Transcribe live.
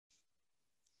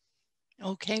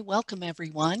Okay, welcome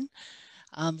everyone.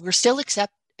 We're still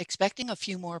expecting a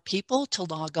few more people to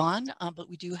log on, but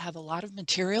we do have a lot of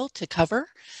material to cover,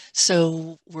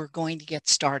 so we're going to get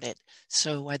started.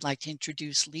 So I'd like to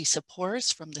introduce Lisa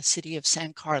Porras from the City of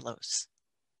San Carlos.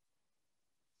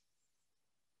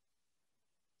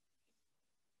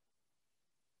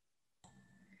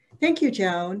 Thank you,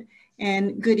 Joan,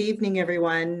 and good evening,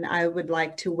 everyone. I would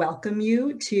like to welcome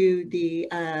you to the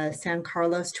San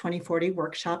Carlos 2040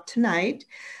 workshop tonight.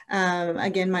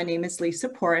 Again, my name is Lisa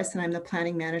Porras, and I'm the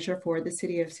planning manager for the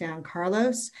City of San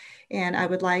Carlos. And I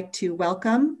would like to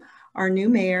welcome our new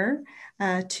mayor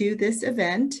to this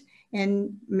event.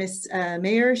 And Ms.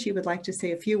 Mayor, she would like to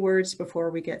say a few words before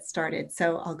we get started.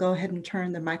 So I'll go ahead and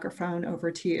turn the microphone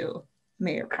over to you,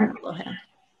 Mayor Lohan.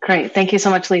 Great, thank you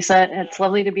so much, Lisa. It's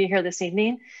lovely to be here this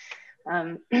evening.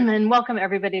 And welcome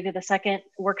everybody to the second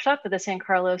workshop of the San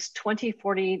Carlos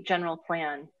 2040 General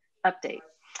Plan update.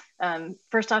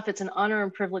 First off, it's an honor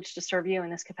and privilege to serve you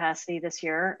in this capacity this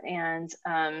year. And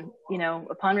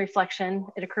upon reflection,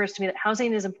 it occurs to me that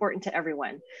housing is important to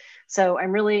everyone. So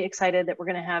I'm really excited that we're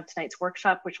going to have tonight's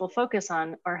workshop, which will focus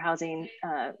on our housing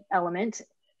element,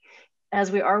 as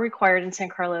we are required in San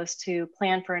Carlos to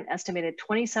plan for an estimated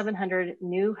 2,700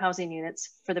 new housing units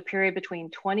for the period between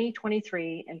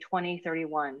 2023 and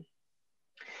 2031.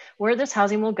 Where this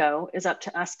housing will go is up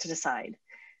to us to decide.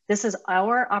 This is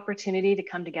our opportunity to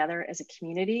come together as a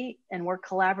community and work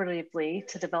collaboratively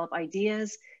to develop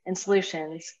ideas and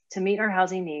solutions to meet our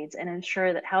housing needs and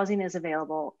ensure that housing is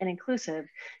available and inclusive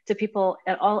to people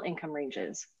at all income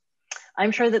ranges.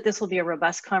 I'm sure that this will be a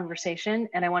robust conversation,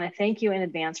 and I want to thank you in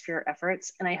advance for your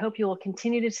efforts, and I hope you will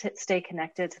continue to stay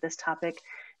connected to this topic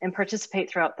and participate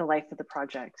throughout the life of the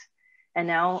project. And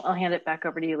now I'll hand it back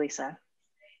over to you, Lisa.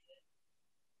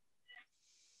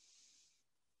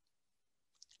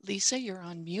 Lisa, you're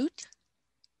on mute.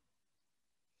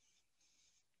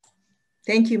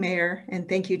 Thank you, Mayor, and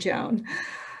thank you, Joan.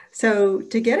 So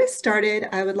to get us started,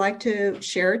 I would like to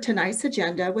share tonight's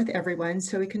agenda with everyone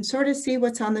so we can sort of see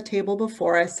what's on the table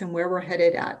before us and where we're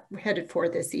headed for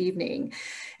this evening.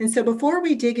 And so before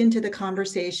we dig into the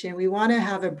conversation, we want to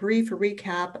have a brief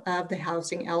recap of the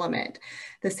housing element.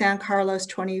 The San Carlos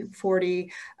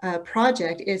 2040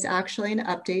 project is actually an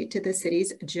update to the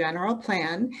city's general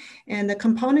plan, and the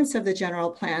components of the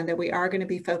general plan that we are going to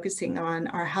be focusing on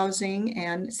are housing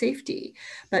and safety.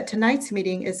 But tonight's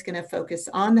meeting is going to focus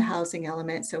on the housing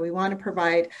element, so we want to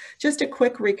provide just a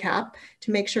quick recap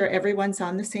to make sure everyone's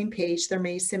on the same page. There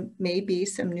may be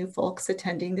some new folks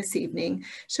attending this evening,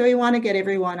 so we want to get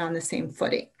everyone on the same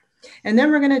footing. And then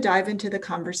we're going to dive into the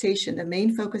conversation. The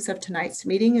main focus of tonight's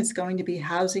meeting is going to be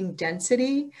housing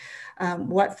density,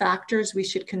 what factors we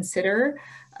should consider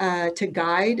to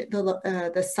guide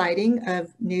the siting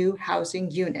of new housing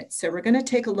units. So we're going to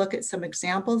take a look at some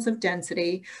examples of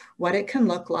density, what it can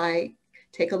look like,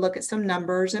 take a look at some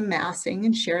numbers and massing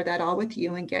and share that all with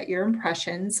you and get your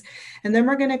impressions. And then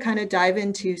we're going to kind of dive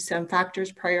into some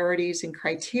factors, priorities, and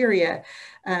criteria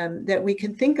that we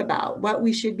can think about, what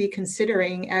we should be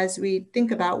considering as we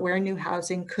think about where new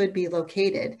housing could be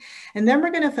located. And then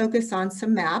we're going to focus on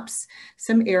some maps,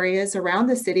 some areas around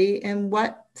the city, and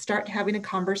start having a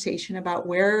conversation about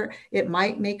where it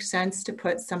might make sense to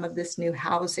put some of this new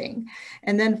housing.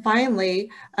 And then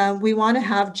finally, we want to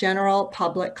have general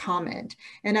public comment.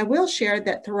 And I will share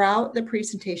that throughout the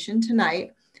presentation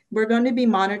tonight, we're going to be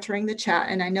monitoring the chat,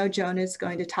 and I know Joan is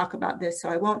going to talk about this, so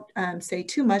I won't say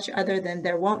too much other than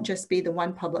there won't just be the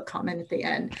one public comment at the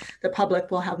end. The public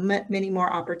will have many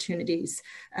more opportunities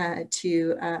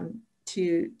to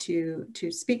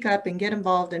speak up and get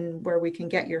involved and where we can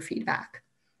get your feedback.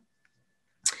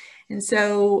 And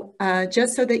so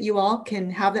just so that you all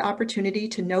can have the opportunity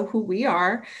to know who we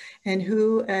are and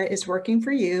who is working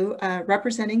for you,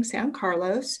 representing San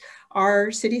Carlos,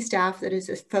 our city staff that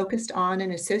is focused on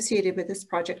and associated with this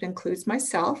project includes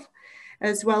myself,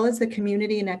 as well as the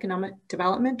Community and Economic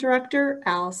Development Director,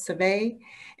 Al Savay,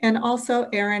 and also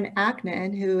Aaron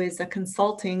Acknan, who is a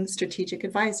consulting strategic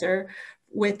advisor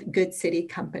with Good City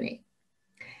Company.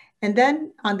 And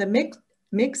then on the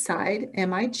MIG side,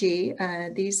 MIG,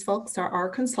 these folks are our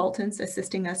consultants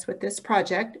assisting us with this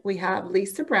project. We have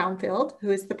Lisa Brownfield,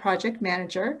 who is the project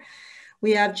manager.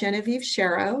 We have Genevieve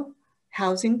Sharrow,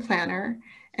 housing planner,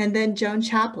 and then Joan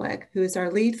Chaplick, who is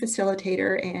our lead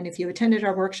facilitator. And if you attended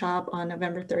our workshop on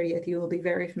November 30th, you will be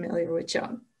very familiar with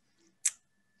Joan.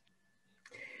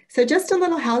 So just a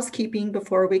little housekeeping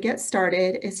before we get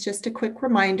started. It's just a quick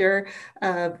reminder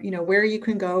of where you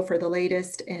can go for the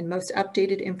latest and most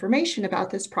updated information about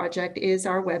this project is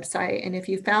our website. And if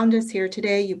you found us here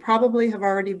today, you probably have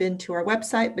already been to our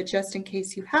website, but just in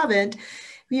case you haven't,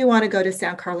 you want to go to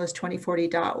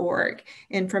sancarlos2040.org.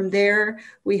 And from there,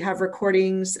 we have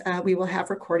recordings. We will have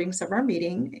recordings of our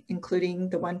meeting, including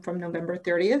the one from November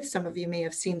 30th. Some of you may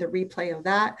have seen the replay of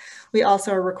that. We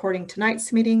also are recording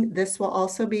tonight's meeting. This will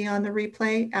also be on the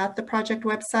replay at the project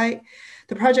website.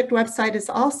 The project website is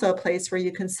also a place where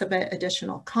you can submit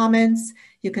additional comments.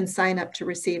 You can sign up to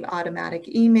receive automatic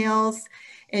emails,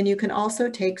 and you can also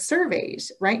take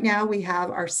surveys. Right now, we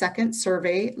have our second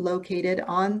survey located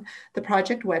on the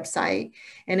project website.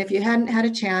 And if you hadn't had a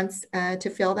chance to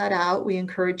fill that out, we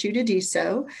encourage you to do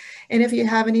so. And if you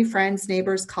have any friends,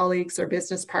 neighbors, colleagues, or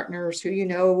business partners who you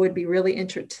know would be really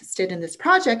interested in this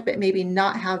project, but maybe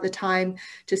not have the time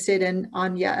to sit in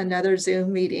on yet another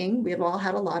Zoom meeting, we've all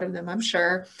had a lot of them, I'm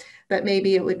sure, but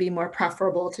maybe it would be more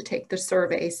preferable to take the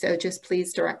survey. So just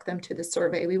please direct them to the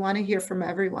survey. We want to hear from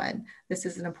everyone. This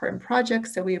is an important project,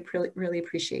 so we really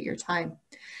appreciate your time.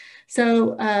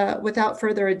 So without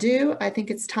further ado, I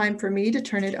think it's time for me to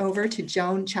turn it over to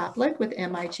Joan Chaplick with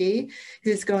MIG,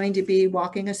 who's going to be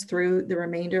walking us through the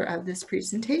remainder of this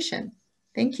presentation.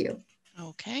 Thank you.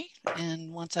 Okay,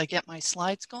 and once I get my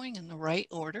slides going in the right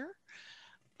order.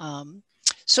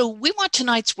 So we want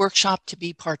tonight's workshop to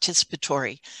be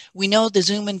participatory. We know the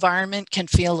Zoom environment can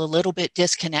feel a little bit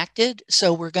disconnected,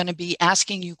 so we're going to be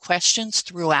asking you questions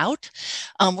throughout.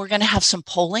 We're going to have some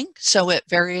polling, so at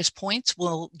various points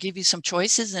we'll give you some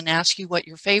choices and ask you what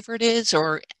your favorite is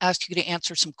or ask you to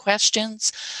answer some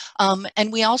questions.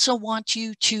 And we also want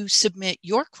you to submit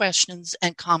your questions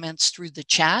and comments through the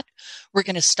chat. We're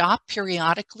going to stop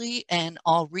periodically and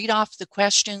I'll read off the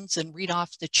questions and read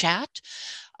off the chat.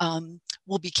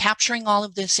 We'll be capturing all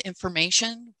of this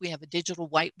information. We have a digital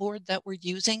whiteboard that we're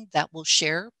using that we'll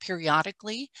share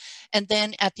periodically. And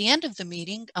then at the end of the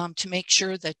meeting, to make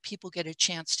sure that people get a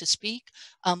chance to speak,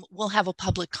 we'll have a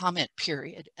public comment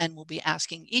period, and we'll be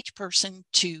asking each person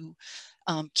to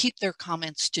keep their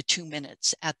comments to 2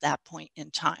 minutes at that point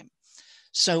in time.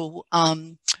 So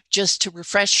just to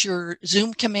refresh your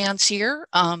Zoom commands here,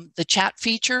 the chat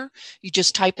feature, you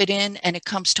just type it in and it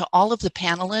comes to all of the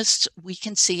panelists. We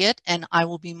can see it and I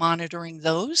will be monitoring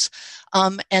those.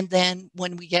 And then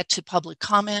when we get to public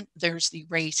comment, there's the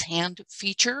raise hand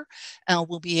feature.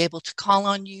 We'll be able to call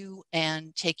on you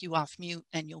and take you off mute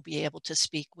and you'll be able to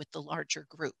speak with the larger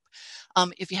group.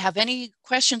 If you have any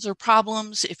questions or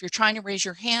problems, if you're trying to raise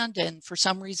your hand and for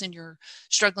some reason you're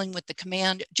struggling with the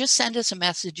command, just send us a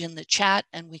message in the chat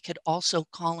and we could also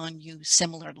call on you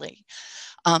similarly.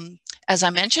 As I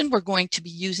mentioned, we're going to be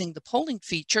using the polling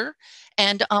feature,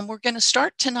 and we're going to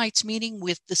start tonight's meeting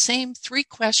with the same 3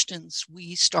 questions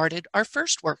we started our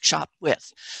first workshop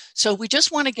with. So we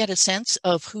just want to get a sense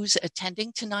of who's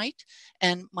attending tonight,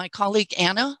 and my colleague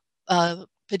Anna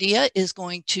Padilla is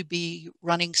going to be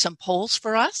running some polls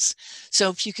for us. So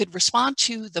if you could respond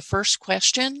to the first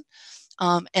question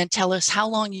and tell us how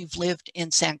long you've lived in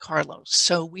San Carlos.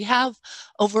 So we have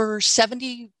over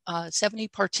 70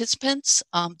 participants.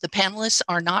 The panelists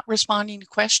are not responding to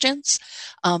questions,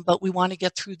 but we want to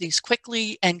get through these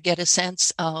quickly and get a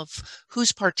sense of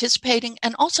who's participating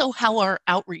and also how our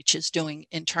outreach is doing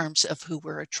in terms of who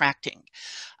we're attracting.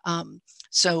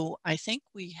 So I think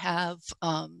we have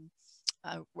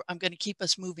I'm going to keep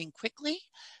us moving quickly.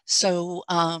 So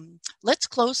let's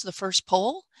close the first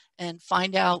poll and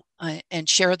find out and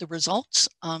share the results.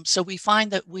 So we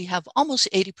find that we have almost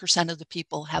 80% of the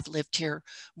people have lived here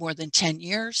more than 10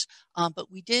 years,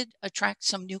 but we did attract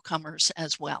some newcomers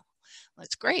as well.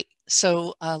 That's great.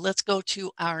 So let's go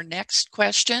to our next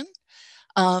question.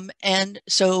 And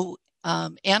so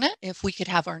Anna, if we could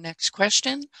have our next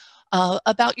question.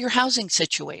 About your housing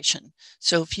situation.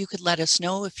 So if you could let us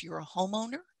know if you're a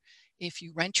homeowner, if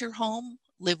you rent your home,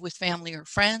 live with family or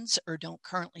friends, or don't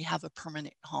currently have a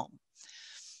permanent home.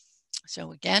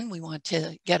 So again, we want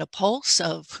to get a pulse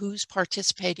of who's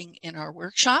participating in our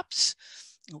workshops.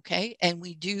 Okay, and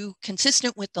we do,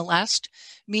 consistent with the last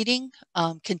meeting,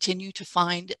 continue to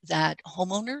find that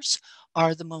homeowners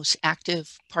are the most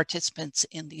active participants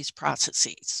in these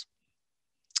processes.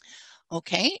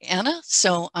 Okay, Anna,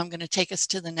 so I'm going to take us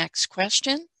to the next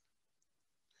question.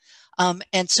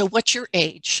 And so what's your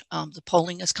age? The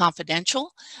polling is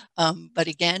confidential, but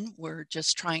again, we're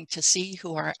just trying to see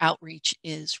who our outreach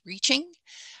is reaching.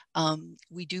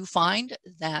 We do find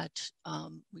that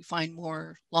we find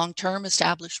more long-term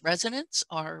established residents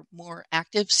are more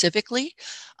active civically,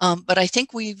 but I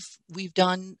think we've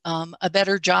done a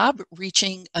better job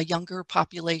reaching a younger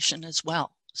population as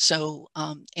well. So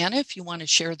Anna, if you want to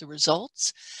share the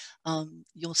results,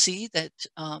 you'll see that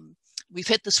we've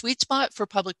hit the sweet spot for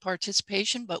public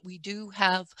participation, but we do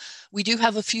have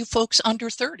a few folks under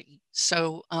 30.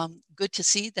 So good to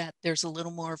see that there's a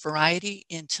little more variety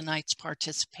in tonight's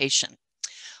participation.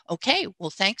 Okay, well,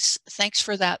 thanks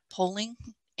for that polling,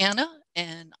 Anna,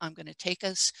 and I'm going to take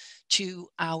us to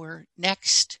our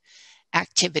next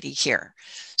activity here.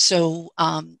 So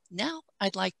now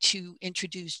I'd like to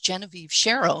introduce Genevieve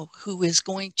Sharrow, who is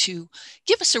going to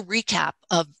give us a recap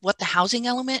of what the housing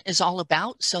element is all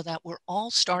about so that we're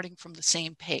all starting from the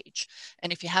same page.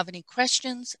 And if you have any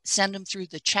questions, send them through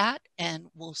the chat and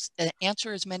we'll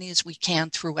answer as many as we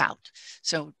can throughout.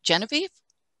 So Genevieve?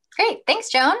 Great, thanks,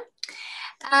 Joan.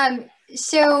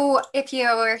 So if you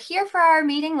were here for our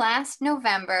meeting last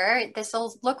November, this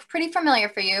will look pretty familiar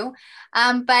for you,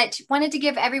 but wanted to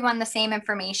give everyone the same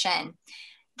information.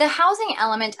 The housing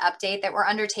element update that we're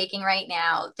undertaking right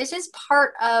now, this is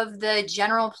part of the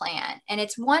general plan, and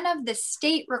it's one of the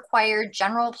state required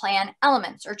general plan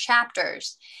elements or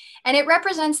chapters. And it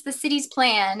represents the city's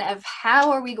plan of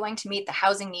how are we going to meet the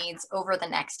housing needs over the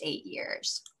next 8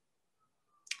 years.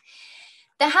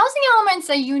 The housing element's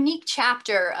a unique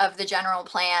chapter of the general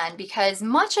plan because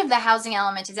much of the housing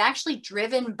element is actually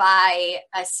driven by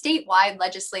a statewide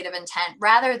legislative intent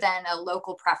rather than a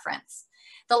local preference.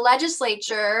 The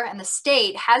legislature and the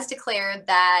state has declared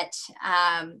that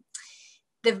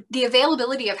the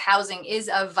availability of housing is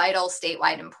of vital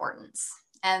statewide importance,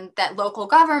 and that local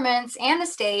governments and the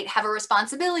state have a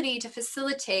responsibility to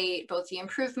facilitate both the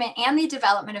improvement and the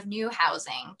development of new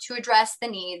housing to address the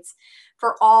needs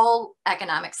for all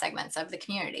economic segments of the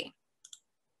community.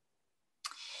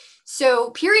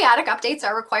 So periodic updates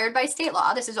are required by state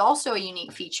law. This is also a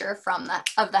unique feature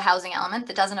of the housing element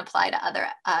that doesn't apply to other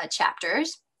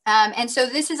chapters. And so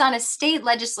this is on a state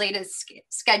legislative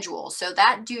schedule. So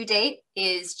that due date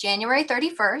is January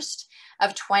 31st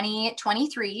of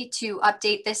 2023 to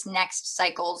update this next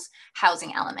cycle's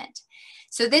housing element.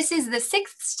 So this is the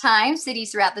 6th time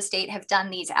cities throughout the state have done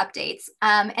these updates,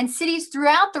 and cities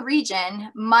throughout the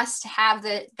region must have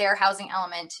their housing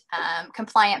element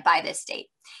compliant by this date.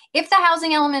 If the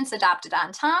housing element's adopted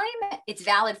on time, it's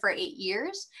valid for 8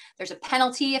 years. There's a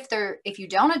penalty if you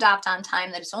don't adopt on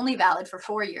time, that it's only valid for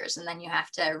 4 years, and then you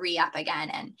have to re-up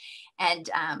again and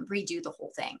redo the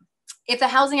whole thing. If the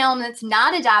housing element's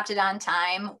not adopted on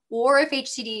time, or if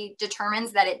HCD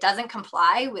determines that it doesn't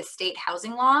comply with state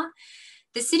housing law,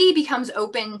 the city becomes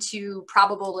open to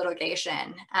probable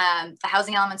litigation. The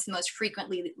housing element's the most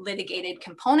frequently litigated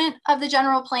component of the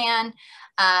general plan,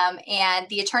 and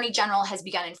the Attorney General has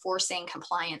begun enforcing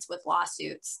compliance with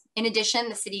lawsuits. In addition,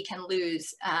 the city can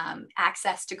lose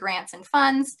access to grants and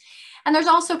funds, and there's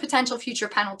also potential future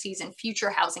penalties in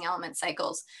future housing element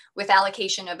cycles with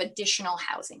allocation of additional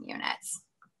housing units.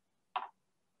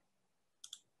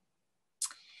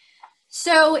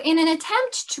 So in an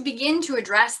attempt to begin to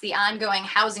address the ongoing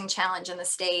housing challenge in the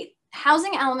state,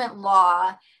 housing element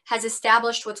law has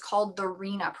established what's called the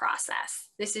RHNA process.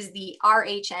 This is the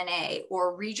RHNA,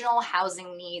 or Regional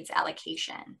Housing Needs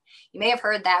Allocation. You may have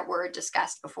heard that word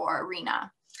discussed before, RHNA.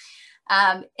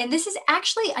 And this is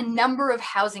actually a number of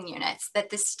housing units that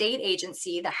the state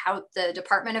agency, the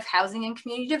Department of Housing and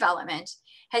Community Development,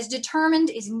 has determined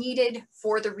is needed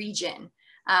for the region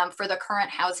for the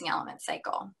current housing element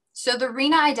cycle. So the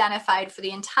RHNA identified for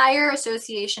the entire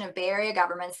Association of Bay Area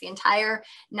Governments, the entire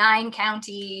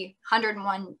 9-county,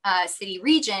 101 city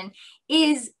region,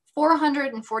 is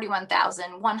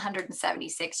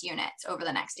 441,176 units over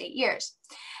the next 8 years.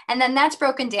 And then that's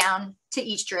broken down to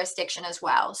each jurisdiction as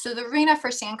well. So the RHNA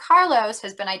for San Carlos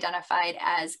has been identified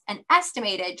as an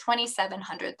estimated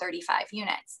 2,735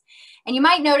 units. And you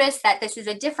might notice that this is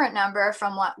a different number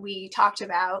from what we talked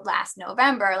about last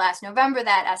November. Last November,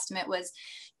 that estimate was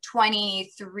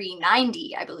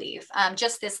 2,390, I believe.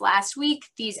 Just this last week,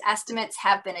 these estimates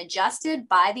have been adjusted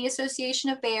by the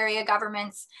Association of Bay Area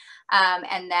Governments,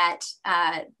 and that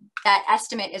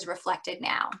estimate is reflected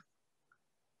now.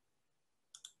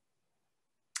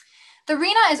 The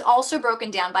RHNA is also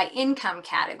broken down by income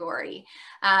category.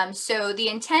 So the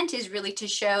intent is really to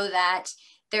show that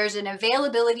there's an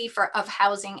availability of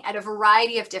housing at a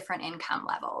variety of different income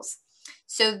levels.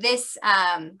 So this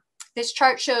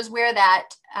chart shows where that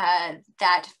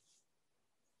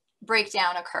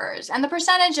breakdown occurs, and the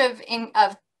percentage in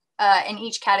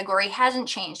each category hasn't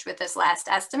changed with this last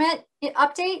estimate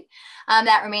update.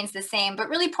 That remains the same, but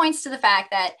really points to the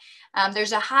fact that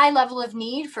there's a high level of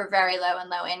need for very low and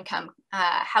low income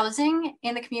housing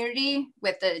in the community,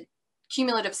 with the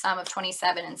cumulative sum of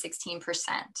 27 and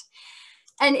 16%.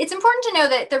 And it's important to know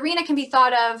that the RHNA can be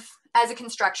thought of as a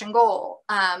construction goal,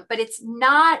 but it's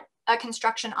not a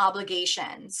construction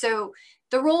obligation. So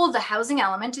The role of the housing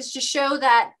element is to show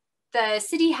that the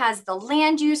city has the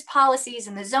land use policies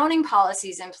and the zoning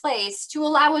policies in place to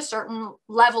allow a certain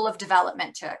level of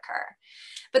development to occur.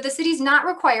 But the city's not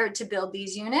required to build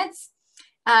these units.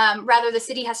 Rather, the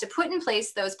city has to put in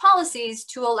place those policies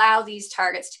to allow these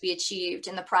targets to be achieved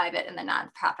in the private and the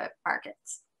nonprofit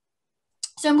markets.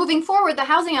 So moving forward, the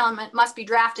housing element must be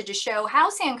drafted to show how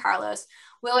San Carlos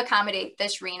will accommodate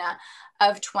this RHNA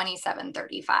of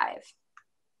 2735.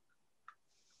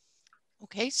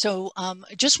 Okay, so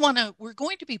we're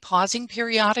going to be pausing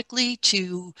periodically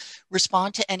to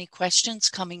respond to any questions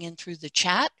coming in through the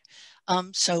chat.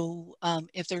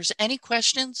 If there's any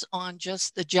questions on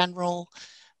just the general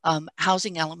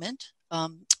housing element,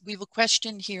 we have a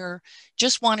question here.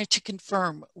 Just wanted to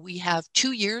confirm, we have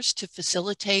 2 years to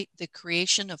facilitate the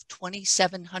creation of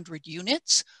 2,700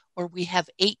 units, or we have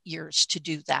 8 years to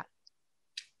do that?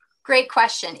 Great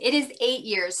question. It is 8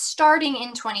 years starting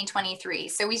in 2023.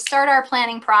 So we start our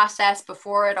planning process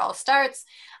before it all starts.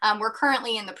 We're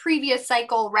currently in the previous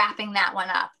cycle wrapping that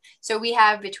one up. So we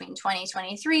have between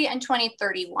 2023 and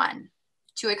 2031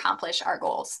 to accomplish our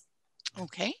goals.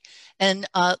 Okay. And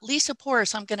Lisa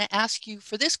Porras, I'm going to ask you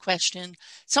for this question.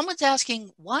 Someone's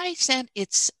asking why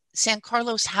it's San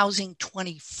Carlos Housing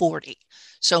 2040.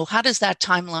 So how does that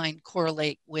timeline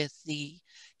correlate with the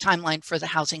timeline for the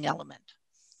housing element?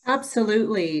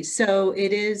 Absolutely. So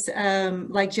it is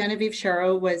like Genevieve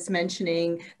Sharrow was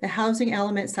mentioning, the housing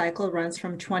element cycle runs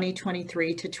from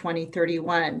 2023 to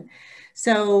 2031.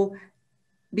 So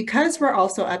because we're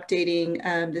also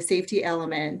updating the safety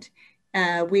element,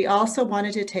 we also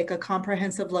wanted to take a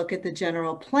comprehensive look at the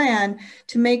general plan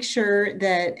to make sure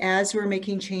that as we're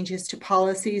making changes to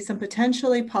policies and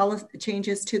potentially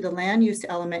changes to the land use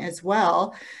element as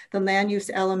well, the land use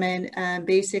element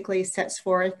basically sets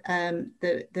forth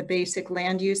the basic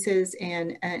land uses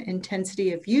and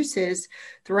intensity of uses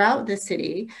throughout the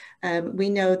city. We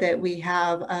know that we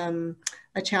have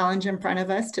a challenge in front of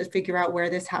us to figure out where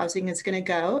this housing is going to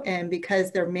go. And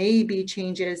because there may be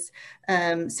changes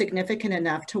significant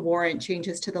enough to warrant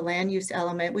changes to the land use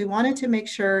element, we wanted to make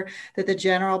sure that the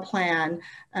general plan,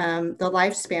 the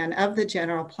lifespan of the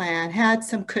general plan had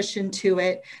some cushion to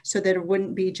it so that it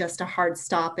wouldn't be just a hard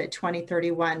stop at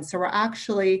 2031. So we're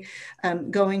actually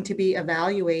going to be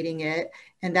evaluating it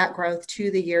and that growth to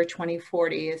the year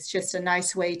 2040. Is just a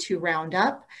nice way to round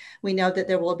up. We know that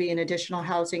there will be an additional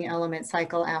housing element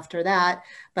cycle after that,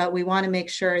 but we want to make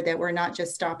sure that we're not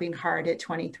just stopping hard at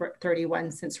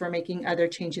 2031 since we're making other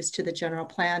changes to the general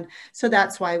plan. So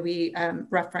that's why we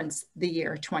reference the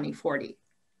year 2040.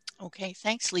 Okay,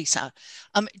 thanks, Lisa.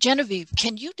 Genevieve,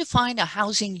 can you define a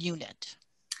housing unit?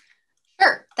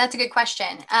 Sure, that's a good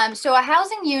question. So a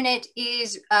housing unit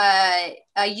is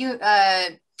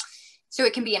so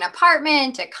it can be an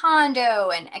apartment, a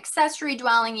condo, an accessory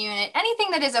dwelling unit, anything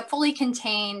that is a fully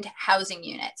contained housing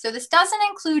unit. So this doesn't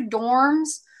include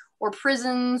dorms or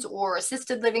prisons or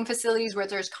assisted living facilities where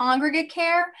there's congregate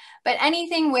care, but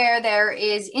anything where there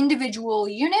is individual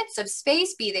units of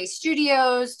space, be they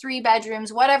studios, 3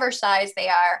 bedrooms, whatever size they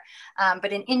are,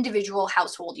 but an individual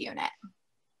household unit.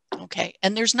 Okay,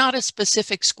 and there's not a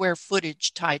specific square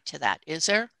footage tied to that, is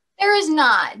there? There is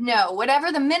not, no.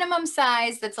 Whatever the minimum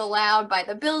size that's allowed by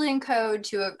the building code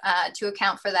to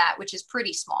account for that, which is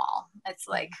pretty small. It's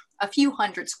like a few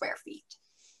hundred square feet.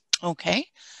 Okay,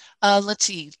 let's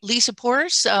see. Lisa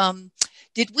Porras,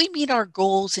 did we meet our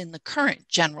goals in the current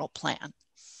general plan?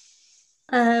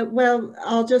 Well,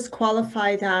 I'll just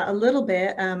qualify that a little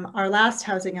bit. Our last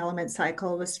housing element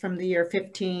cycle was from the year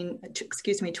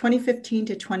 2015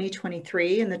 to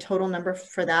 2023, and the total number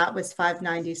for that was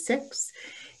 596.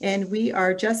 And we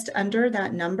are just under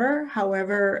that number.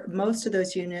 However, most of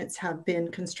those units have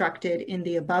been constructed in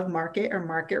the above market or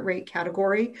market rate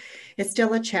category. It's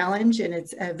still a challenge, and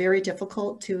it's very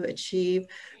difficult to achieve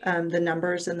the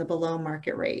numbers in the below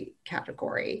market rate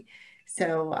category.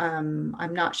 So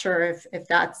I'm not sure if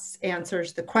that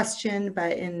answers the question,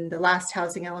 but in the last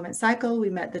housing element cycle, we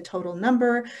met the total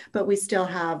number, but we still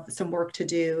have some work to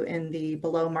do in the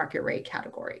below market rate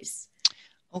categories.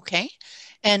 Okay.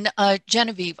 And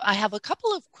Genevieve, I have a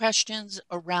couple of questions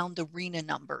around the RHNA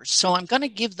numbers. So I'm going to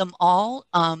give them all.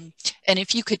 And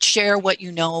if you could share what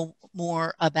you know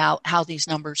more about how these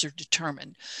numbers are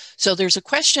determined. So there's a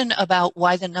question about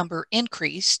why the number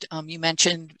increased. You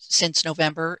mentioned since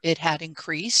November it had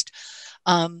increased.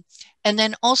 And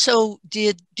then also,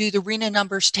 do the RHNA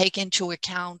numbers take into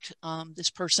account, this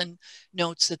person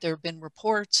notes that there have been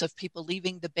reports of people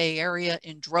leaving the Bay Area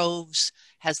in droves.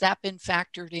 Has that been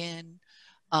factored in?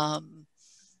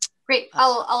 Great,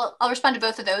 I'll respond to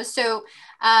both of those. So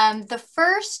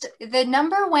the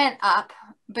number went up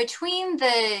between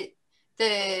the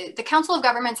Council of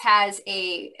Governments has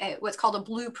a what's called a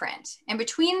blueprint, and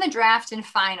between the draft and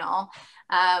final,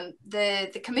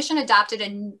 the commission adopted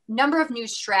a number of new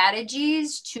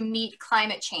strategies to meet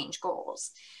climate change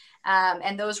goals.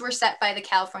 And those were set by the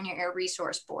California Air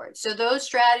Resource Board. So those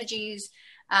strategies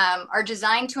are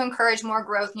designed to encourage more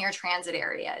growth near transit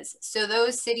areas. So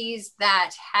those cities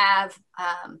that have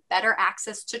better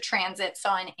access to transit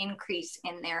saw an increase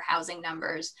in their housing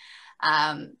numbers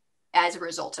as a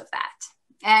result of that.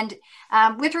 And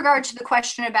with regard to the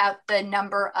question about the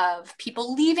number of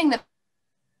people leaving the,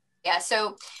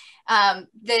 so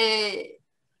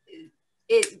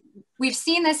we've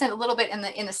seen this a little bit in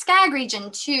the SCAG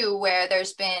region too, where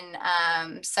there's been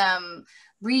some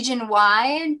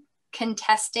region-wide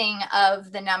contesting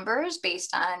of the numbers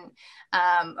based on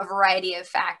a variety of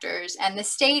factors. And the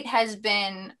state has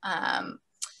been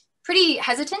pretty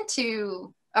hesitant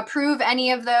to approve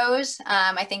any of those.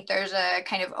 I think there's a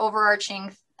kind of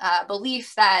overarching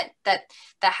belief that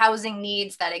the housing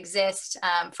needs that exist,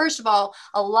 first of all,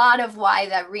 a lot of why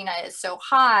the RHNA is so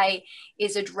high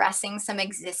is addressing some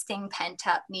existing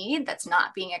pent-up need that's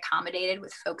not being accommodated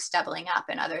with folks doubling up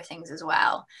and other things as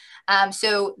well.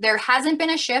 So there hasn't been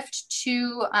a shift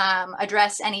to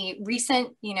address any recent,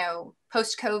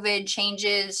 post-COVID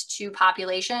changes to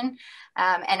population.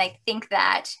 And I think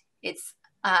that it's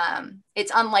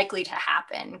unlikely to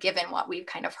happen given what we've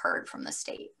kind of heard from the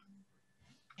state.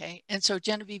 Okay, and so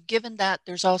Genevieve, given that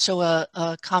there's also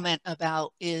a comment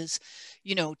about is,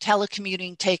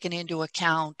 telecommuting taken into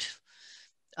account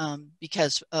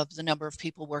because of the number of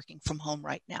people working from home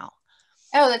right now?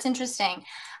 Oh, that's interesting.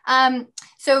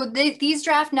 So these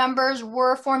draft numbers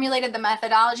were formulated, the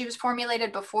methodology was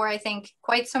formulated before I think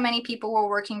quite so many people were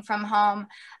working from home,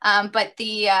 but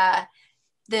the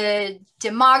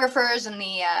demographers and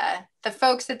the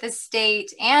folks at the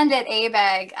state and at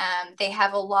ABAG, they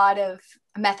have a lot of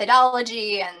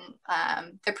methodology, and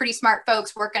they're pretty smart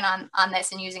folks working on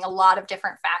this and using a lot of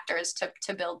different factors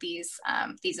to build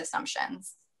these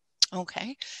assumptions.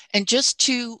 Okay, and just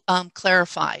to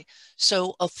clarify,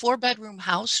 so a 4-bedroom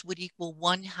house would equal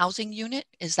 1 housing unit,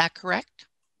 is that correct?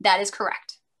 That is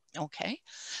correct. Okay,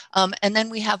 and then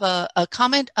we have a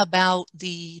comment about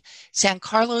the San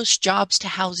Carlos jobs to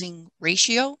housing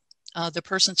ratio. The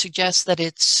person suggests that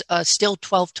it's still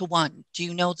 12-1. Do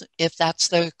you know if that's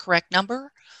the correct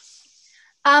number?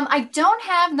 I don't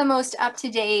have the most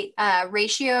up-to-date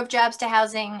ratio of jobs to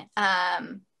housing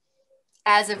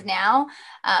as of now,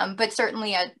 but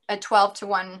certainly a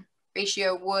 12-1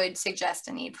 ratio would suggest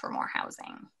a need for more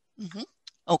housing. Mm-hmm.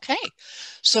 Okay,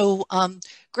 so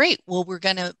great. Well, we're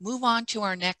going to move on to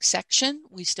our next section.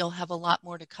 We still have a lot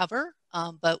more to cover,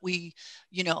 but we,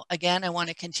 again, I want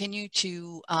to continue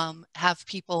to have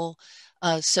people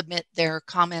submit their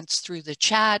comments through the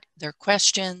chat, their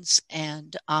questions,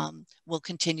 and we'll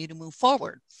continue to move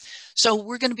forward. So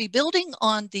we're going to be building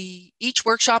on each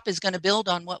workshop is going to build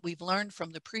on what we've learned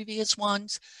from the previous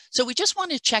ones. So we just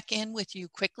want to check in with you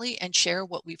quickly and share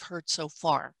what we've heard so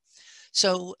far.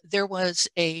 So there was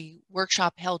a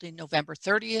workshop held in November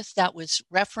 30th that was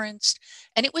referenced,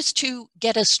 and it was to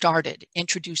get us started,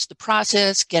 introduce the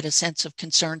process, get a sense of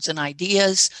concerns and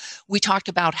ideas. We talked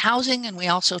about housing, and we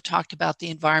also talked about the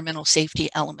environmental safety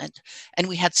element. And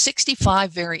we had 65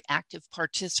 very active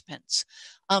participants.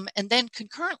 And then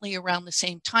concurrently around the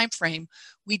same time frame,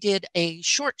 we did a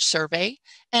short survey,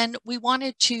 and we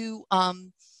wanted to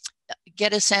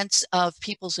get a sense of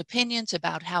people's opinions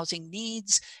about housing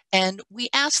needs, and we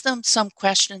asked them some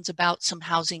questions about some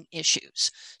housing issues.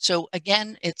 So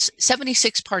again, it's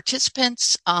 76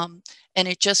 participants, and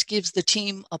it just gives the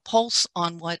team a pulse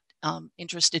on what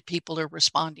interested people are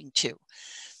responding to.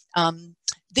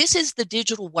 This is the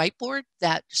digital whiteboard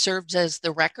that serves as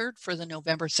the record for the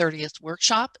November 30th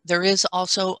workshop. There is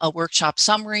also a workshop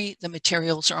summary. The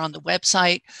materials are on the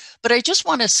website, but I just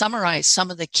want to summarize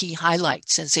some of the key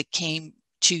highlights as it came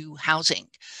to housing.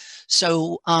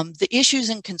 So the issues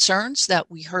and concerns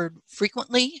that we heard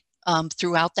frequently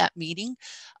throughout that meeting,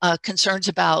 concerns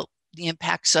about the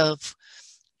impacts of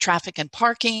traffic and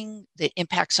parking, the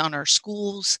impacts on our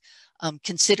schools,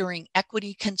 considering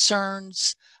equity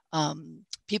concerns,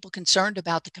 people concerned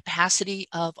about the capacity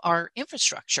of our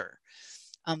infrastructure,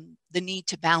 the need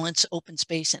to balance open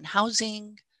space and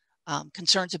housing,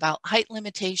 concerns about height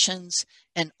limitations,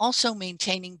 and also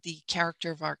maintaining the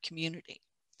character of our community.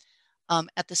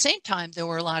 At the same time, there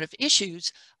were a lot of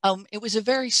issues. It was a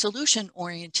very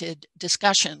solution-oriented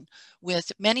discussion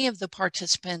with many of the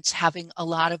participants having a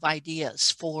lot of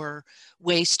ideas for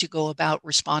ways to go about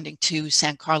responding to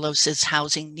San Carlos's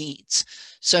housing needs.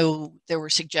 So there were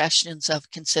suggestions of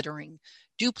considering,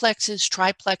 duplexes,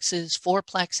 triplexes,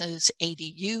 fourplexes,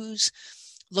 ADUs,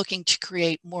 looking to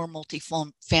create more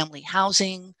multi-family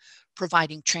housing,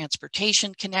 providing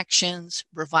transportation connections,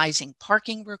 revising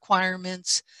parking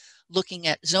requirements, looking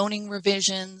at zoning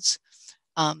revisions,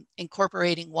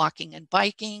 incorporating walking and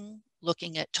biking,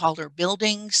 looking at taller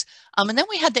buildings. And then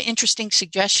we had the interesting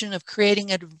suggestion of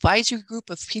creating an advisory group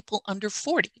of people under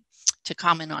 40 to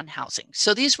comment on housing.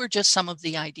 So these were just some of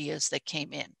the ideas that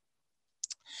came in.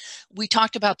 We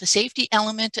talked about the safety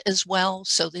element as well.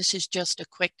 So this is just a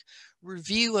quick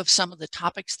review of some of the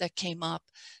topics that came up.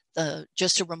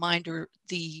 Just a reminder,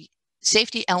 the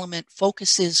safety element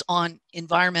focuses on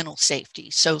environmental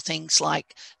safety. So things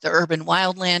like the urban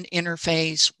wildland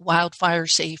interface, wildfire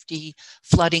safety,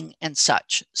 flooding, and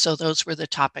such. So those were the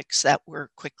topics that were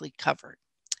quickly covered.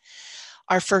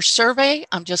 Our first survey,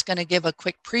 I'm just going to give a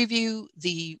quick preview.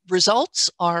 The results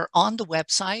are on the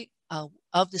website.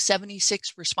 Of the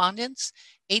 76 respondents,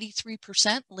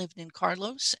 83% lived in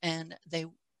Carlos, and they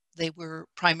were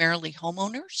primarily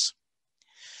homeowners.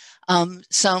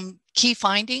 Some key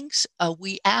findings,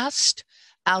 we asked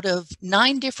out of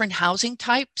 9 different housing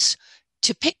types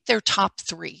to pick their top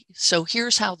 3. So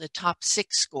here's how the top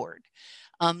 6 scored.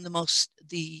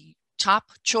 The top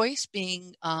choice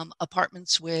being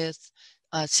apartments with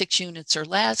 6 units or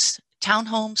less,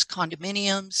 townhomes,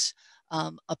 condominiums,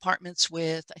 apartments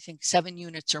with, I think, 7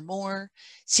 units or more,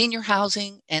 senior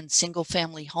housing, and single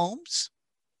family homes.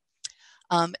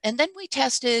 And then we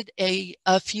tested a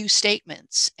few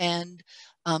statements, and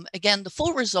again, the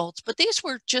full results, but these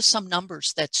were just some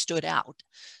numbers that stood out.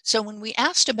 So when we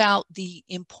asked about the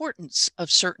importance of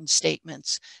certain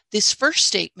statements, this first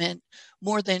statement,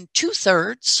 more than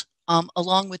 2/3,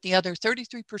 along with the other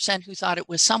 33% who thought it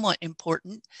was somewhat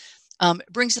important,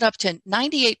 brings it up to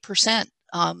 98%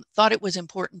 thought it was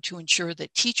important to ensure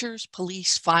that teachers,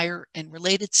 police, fire, and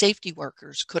related safety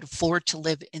workers could afford to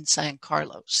live in San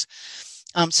Carlos.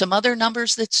 Some other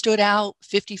numbers that stood out,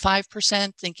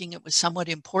 55% thinking it was somewhat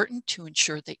important to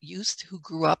ensure that youth who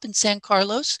grew up in San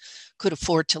Carlos could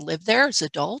afford to live there as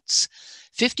adults.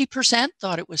 50%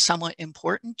 thought it was somewhat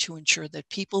important to ensure that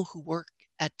people who work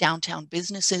at downtown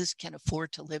businesses can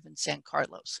afford to live in San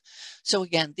Carlos. So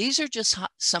again, these are just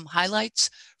some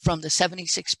highlights from the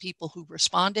 76 people who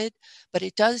responded, but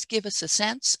it does give us a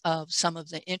sense of some of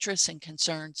the interests and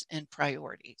concerns and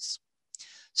priorities.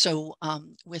 So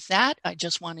with that, I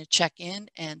just want to check in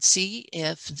and see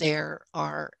if there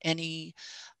are any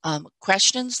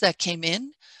questions that came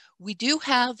in. We do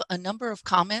have a number of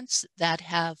comments that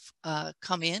have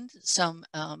come in, some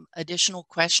additional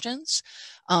questions.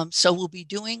 So we'll be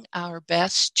doing our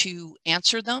best to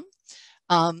answer them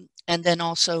and then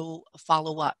also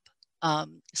follow up.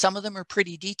 Some of them are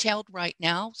pretty detailed right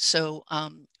now, so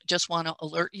just want to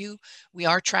alert you, we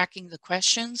are tracking the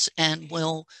questions and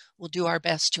we'll do our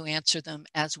best to answer them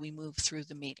as we move through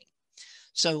the meeting.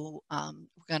 So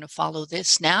we're going to follow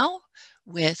this now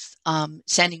with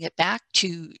sending it back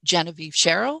to Genevieve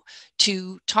Sharrow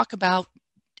to talk about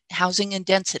housing and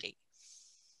density.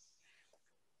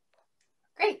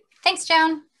 Great, thanks,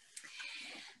 Joan.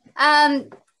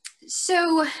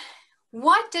 So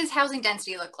what does housing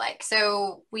density look like?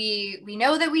 So we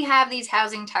know that we have these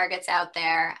housing targets out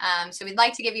there. So we'd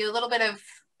like to give you a little bit of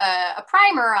a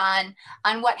primer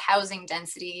on what housing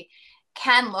density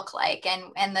can look like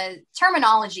and the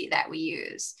terminology that we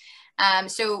use.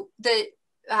 So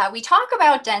we talk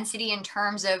about density in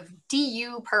terms of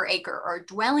DU per acre, or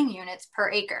dwelling units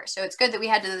per acre. So it's good that we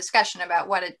had the discussion about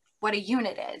what a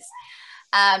unit is.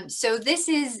 So this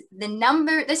is the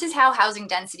number, this is how housing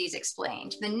density is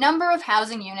explained. The number of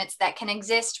housing units that can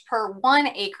exist per 1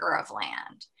 acre of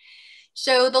land.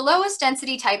 So the lowest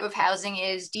density type of housing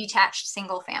is detached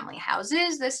single family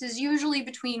houses. This is usually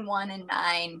between 1 and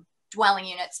 9 dwelling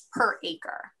units per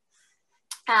acre.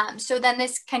 So then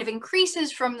this kind of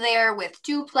increases from there with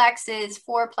duplexes,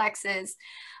 fourplexes,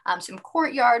 some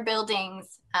courtyard buildings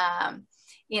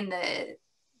in the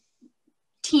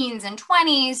teens and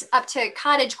 20s up to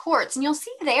cottage courts. And you'll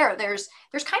see there's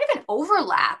kind of an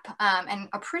overlap and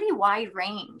a pretty wide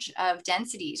range of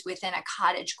densities within a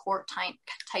cottage court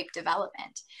type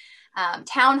development.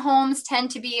 Townhomes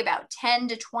tend to be about 10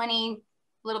 to 20,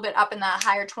 a little bit up in the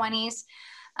higher 20s.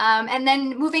 And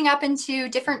then moving up into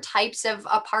different types of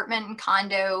apartment and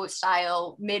condo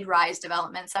style mid-rise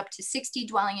developments up to 60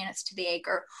 dwelling units to the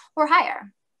acre or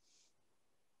higher.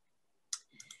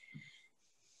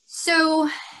 So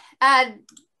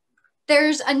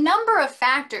there's a number of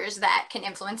factors that can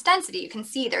influence density. You can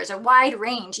see there's a wide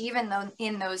range even though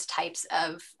in those types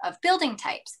of building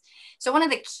types. So one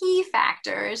of the key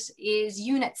factors is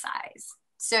unit size.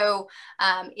 So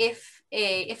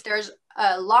if there's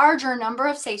a larger number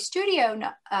of, say, studio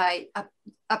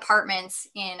apartments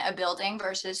in a building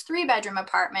versus 3-bedroom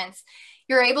apartments,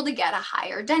 you're able to get a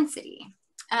higher density.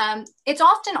 It's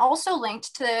often also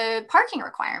linked to parking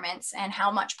requirements and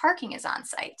how much parking is on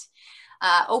site.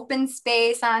 Open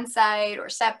space on site or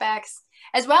setbacks,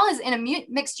 as well as in a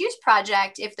mixed use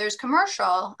project, if there's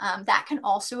commercial, that can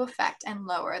also affect and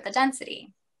lower the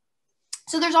density.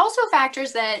 So there's also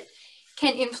factors that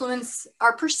can influence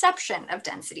our perception of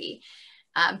density.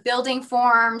 Building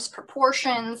forms,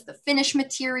 proportions, the finish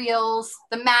materials,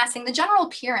 the massing, the general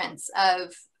appearance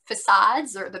of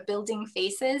facades or the building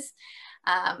faces,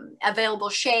 available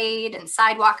shade and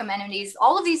sidewalk amenities.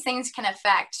 All of these things can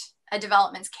affect a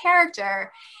development's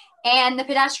character and the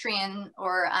pedestrian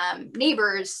or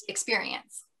neighbor's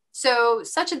experience. So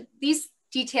these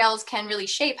details can really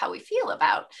shape how we feel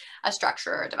about a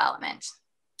structure or development.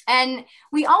 And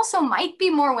we also might be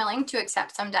more willing to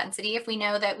accept some density if we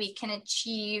know that we can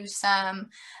achieve some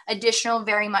additional,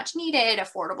 very much needed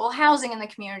affordable housing in the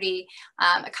community,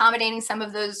 accommodating some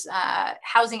of those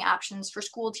housing options for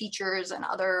school teachers and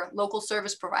other local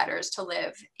service providers to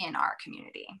live in our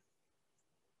community.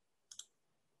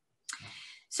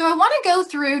 So I want to go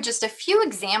through just a few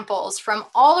examples from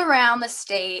all around the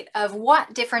state of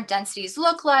what different densities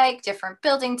look like, different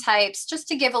building types, just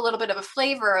to give a little bit of a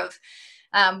flavor of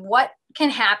what can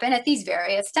happen at these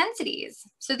various densities.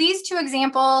 So these two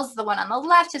examples, the one on the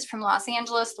left is from Los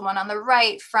Angeles, the one on the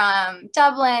right from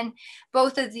Dublin.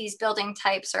 Both of these building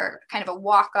types are kind of a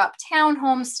walk-up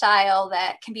townhome style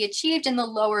that can be achieved in the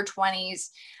lower 20s,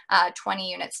 20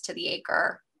 units to the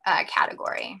acre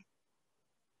category.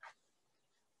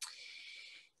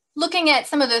 Looking at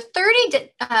some of the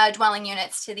 30 dwelling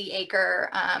units to the acre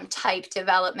type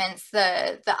developments,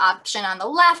 the option on the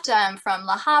left from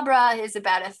La Habra is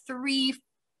about a 3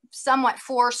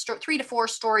 to 4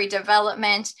 story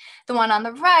development. The one on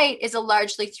the right is a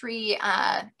largely 3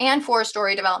 and 4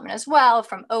 story development as well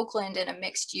from Oakland, in a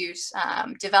mixed use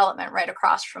development right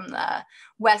across from the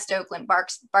West Oakland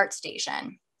BART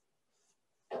station.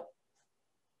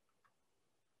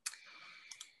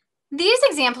 These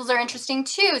examples are interesting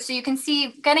too. So you can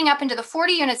see getting up into the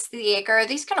 40 units to the acre,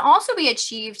 these can also be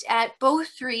achieved at both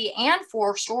 3 and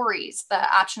 4 stories.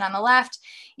 The option on the left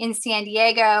in San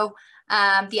Diego,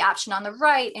 the option on the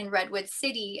right in Redwood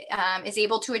City is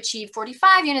able to achieve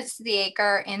 45 units to the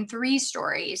acre in 3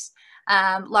 stories,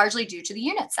 largely due to the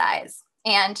unit size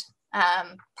and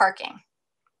parking.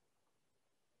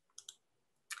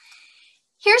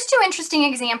 Here's 2 interesting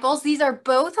examples. These are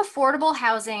both affordable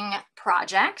housing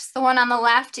projects. The one on the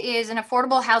left is an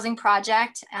affordable housing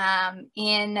project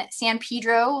in San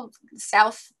Pedro,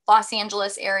 South Los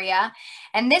Angeles area.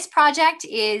 And this project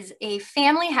is a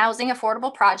family housing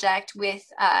affordable project with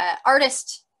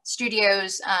artist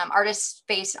studios, artist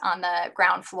space on the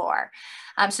ground floor.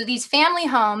 So these family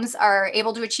homes are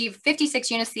able to achieve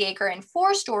 56 units to the acre in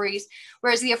 4 stories,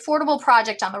 whereas the affordable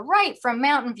project on the right from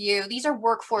Mountain View, these are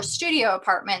workforce studio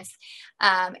apartments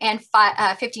and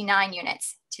 59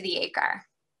 units to the acre.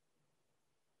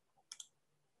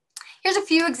 Here's a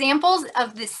few examples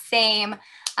of the same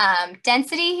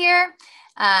density here.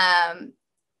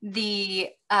 The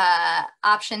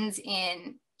options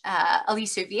in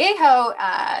Aliso Viejo,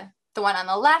 the one on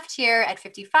the left here at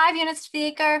 55 units to the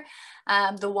acre.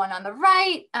 The one on the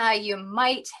right, you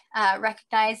might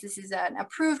recognize this is an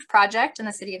approved project in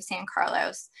the city of San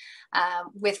Carlos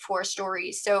with 4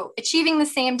 stories. So achieving the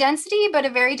same density, but a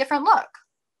very different look.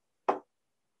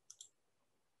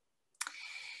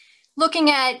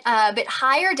 Looking at a bit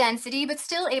higher density, but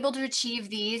still able to achieve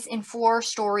these in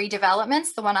 4-story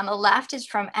developments. The one on the left is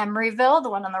from Emeryville, the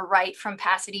one on the right from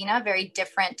Pasadena, very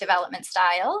different development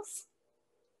styles.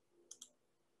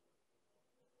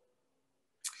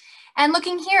 And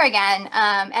looking here again,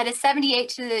 at a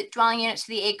 78 dwelling unit to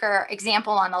the acre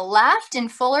example on the left in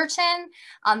Fullerton,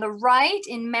 on the right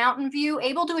in Mountain View,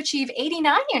 able to achieve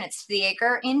 89 units to the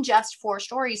acre in just 4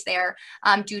 stories there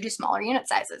due to smaller unit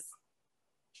sizes.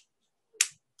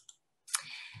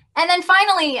 And then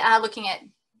finally, looking at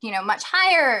much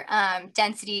higher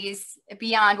densities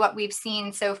beyond what we've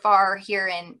seen so far here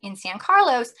in San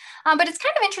Carlos. But it's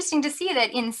kind of interesting to see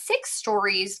that in 6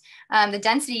 stories, the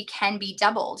density can be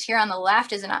doubled. Here on the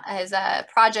left is a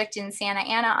project in Santa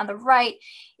Ana. On the right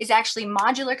is actually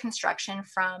modular construction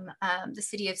from the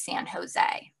city of San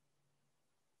Jose.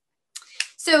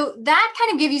 So that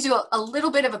kind of gives you a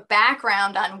little bit of a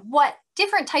background on what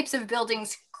different types of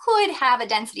buildings could have a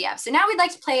density of. So now we'd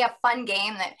like to play a fun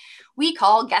game that we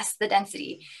call Guess the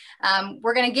Density.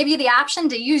 We're going to give you the option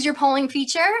to use your polling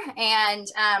feature and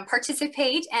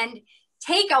participate and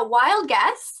take a wild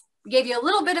guess. We gave you a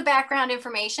little bit of background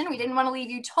information. We didn't want to leave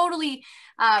you totally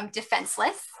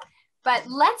defenseless, but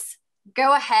let's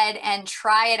go ahead and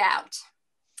try it out.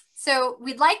 So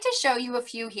we'd like to show you a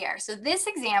few here. So this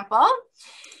example,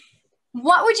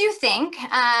 what would you think?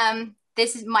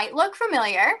 This might look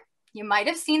familiar. You might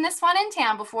have seen this one in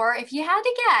town before. If you had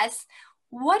to guess,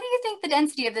 what do you think the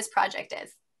density of this project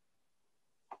is?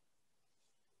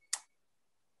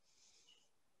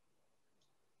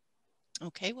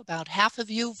 Okay, well, about half of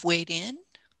you have weighed in.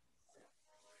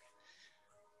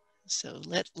 So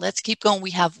let's keep going.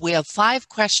 We have 5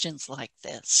 questions like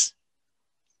this.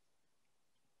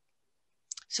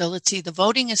 So let's see, the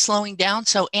voting is slowing down.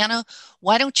 So Anna,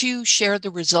 why don't you share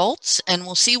the results and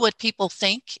we'll see what people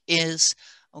think is,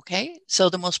 okay? So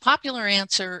the most popular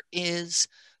answer is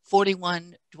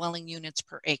 41 dwelling units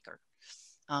per acre.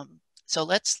 So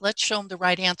let's show them the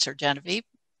right answer, Genevieve.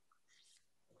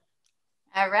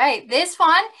 All right, this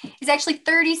one is actually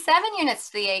 37 units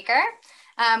to the acre.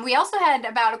 We also had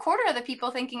about a quarter of the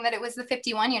people thinking that it was the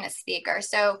 51 units to the acre.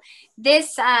 So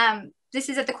this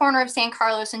is at the corner of San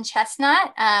Carlos and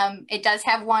Chestnut. It does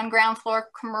have 1 ground floor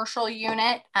commercial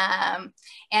unit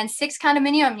and 6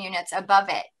 condominium units above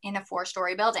it in a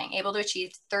 4-story building, able to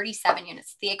achieve 37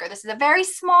 units to the acre. This is a very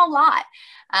small lot,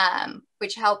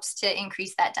 which helps to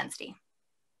increase that density.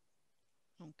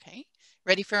 Okay,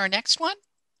 ready for our next one?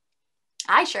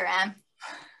 I sure am.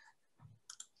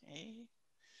 Okay.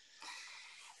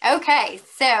 Okay,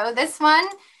 so this one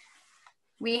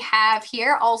we have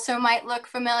here also might look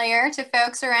familiar to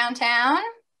folks around town.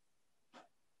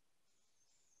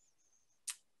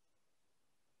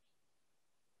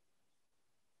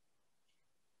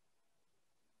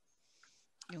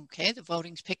 Okay, the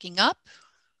voting's picking up.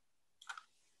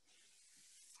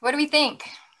 What do we think?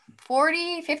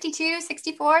 40, 52,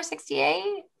 64,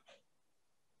 68?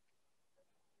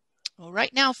 Well,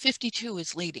 right now 52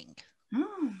 is leading.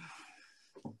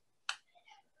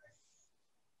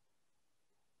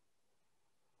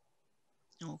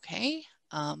 Okay,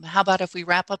 how about if we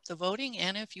wrap up the voting?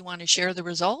 Anna, if you want to share the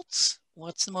results,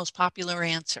 what's the most popular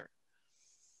answer?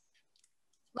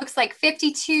 Looks like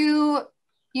 52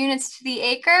 units to the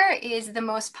acre is the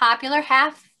most popular.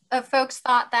 Half of folks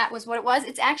thought that was what it was.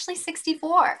 It's actually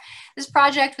 64. This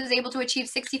project was able to achieve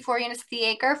 64 units to the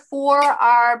acre for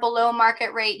our below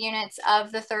market rate units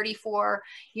of the 34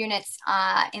 units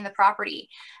in the property,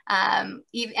 and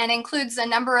includes a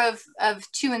number of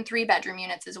 2 and 3 bedroom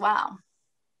units as well.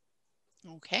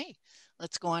 Okay,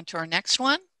 let's go on to our next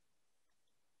one.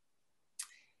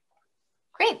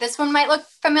 Great, this one might look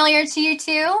familiar to you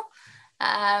too.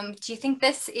 Do you think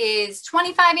this is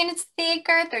 25 units to the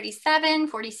acre, 37,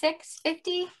 46,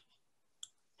 50?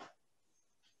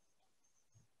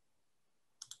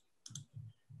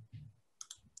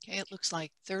 Okay, it looks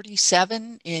like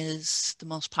 37 is the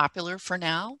most popular for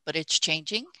now, but it's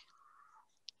changing.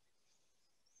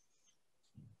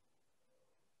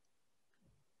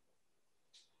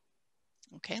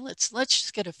 Okay, let's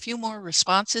just get a few more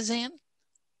responses in.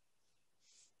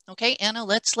 Okay, Anna,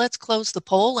 let's close the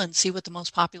poll and see what the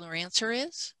most popular answer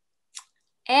is.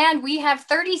 And we have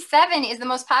 37 is the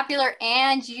most popular,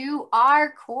 and you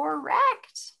are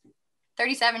correct.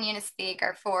 37 units to the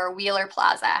acre for Wheeler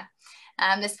Plaza.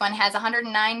 This one has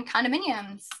 109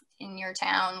 condominiums in your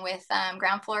town with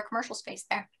ground floor commercial space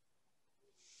there.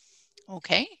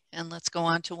 Okay, and let's go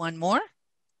on to one more.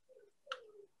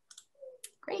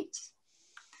 Great.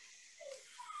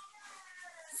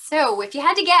 So if you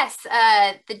had to guess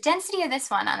the density of this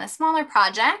one on a smaller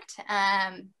project,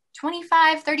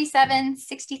 25, 37,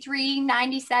 63,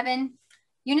 97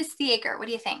 units to the acre, what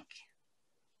do you think?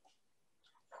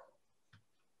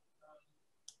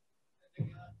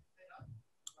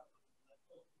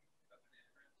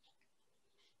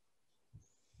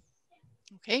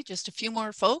 Okay, just a few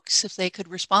more folks, if they could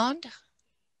respond.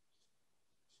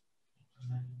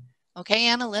 Okay,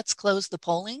 Anna, let's close the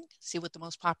polling, see what the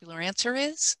most popular answer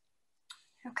is.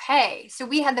 Okay, so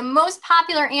we had the most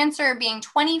popular answer being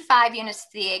 25 units to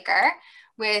the acre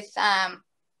with,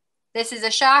 this is a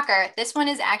shocker, this one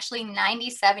is actually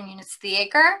 97 units to the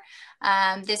acre.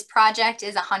 This project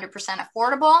is 100%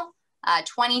 affordable,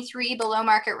 23 below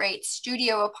market rate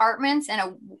studio apartments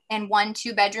and 1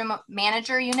 2-bedroom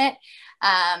manager unit.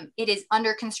 It is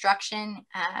under construction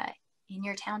in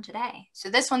your town today. So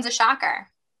this one's a shocker.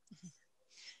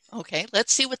 Okay,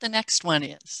 let's see what the next one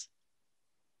is.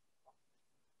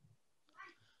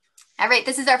 All right,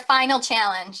 this is our final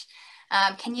challenge.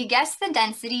 Can you guess the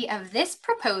density of this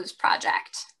proposed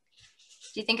project?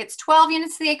 Do you think it's 12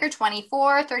 units to the acre,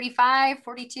 24, 35,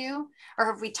 42?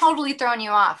 Or have we totally thrown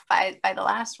you off by the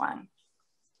last one?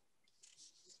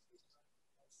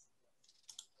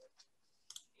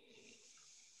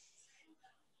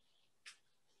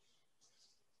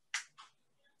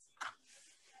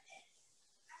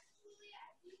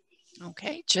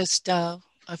 Okay, just a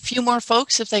few more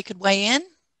folks if they could weigh in.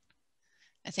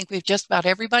 I think we've just about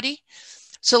everybody.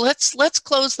 So let's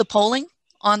close the polling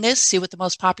on this, see what the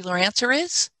most popular answer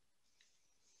is.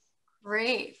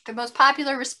 Great. The most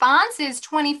popular response is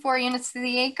 24 units to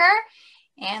the acre.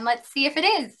 And let's see if it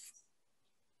is.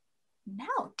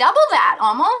 No, double that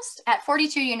almost at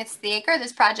 42 units to the acre.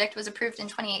 This project was approved in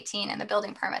 2018 and the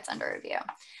building permit's under review.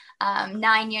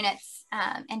 9 units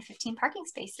and 15 parking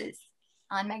spaces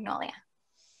on Magnolia.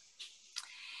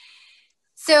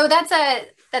 So that's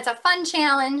a fun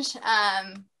challenge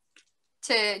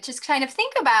to just kind of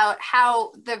think about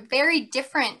how the very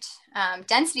different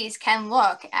densities can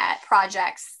look at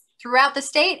projects throughout the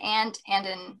state and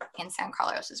in San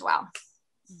Carlos as well.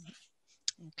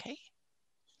 Okay.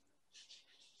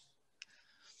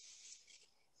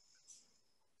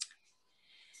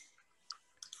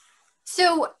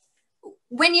 So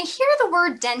when you hear the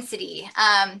word density,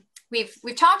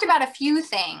 we've talked about a few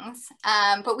things,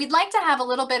 but we'd like to have a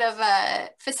little bit of a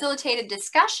facilitated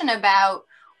discussion about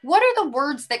what are the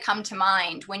words that come to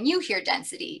mind when you hear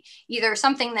density, either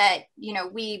something that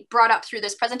we brought up through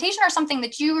this presentation or something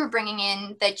that you were bringing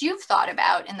in that you've thought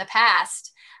about in the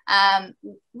past.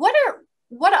 What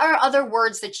are other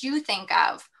words that you think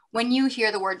of when you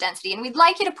hear the word density? And we'd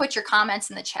like you to put your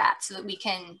comments in the chat so that we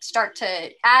can start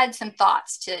to add some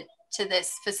thoughts to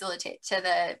this to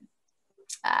the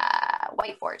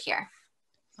whiteboard here.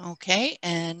 Okay,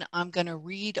 and I'm going to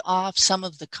read off some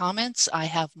of the comments. I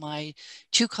have my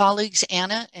 2 colleagues,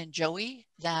 Anna and Joey,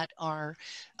 that are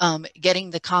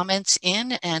getting the comments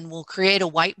in, and we'll create a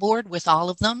whiteboard with all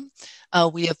of them.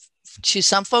 We have, to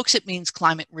some folks, it means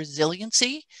climate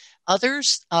resiliency.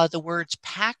 Others, the words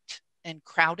packed and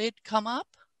crowded come up.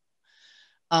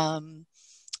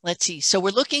 Let's see. So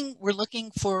we're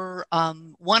looking for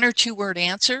 1 or 2 word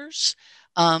answers.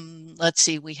 Let's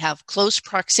see. We have close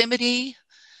proximity.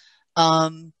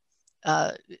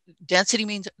 Density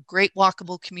means great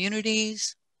walkable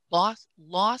communities.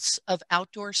 Loss of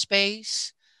outdoor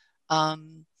space.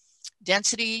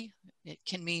 Density, it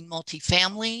can mean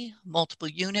multifamily, multiple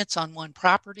units on one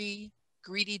property.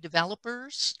 Greedy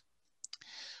developers.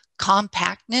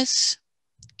 Compactness,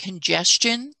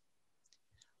 congestion,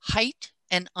 height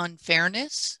and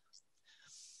unfairness.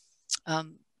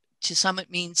 To some it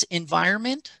means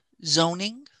environment,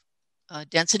 zoning.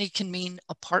 Density can mean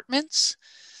apartments.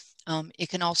 It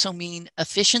can also mean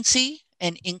efficiency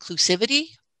and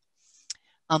inclusivity.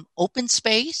 Open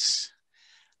space.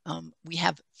 We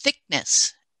have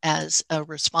thickness as a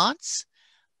response.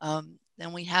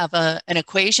 Then we have an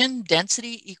equation,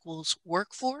 density equals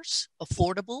workforce,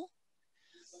 affordable.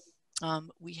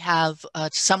 We have, to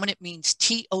someone it means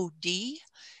TOD,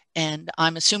 and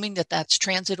I'm assuming that that's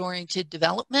transit-oriented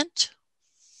development.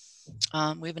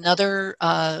 We have another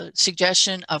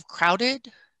suggestion of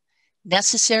crowded,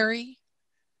 necessary,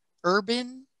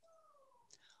 urban,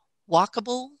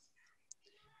 walkable,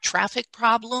 traffic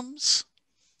problems.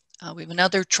 We have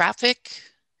another traffic,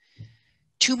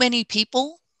 too many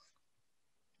people,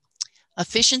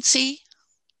 efficiency,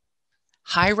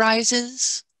 high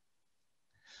rises,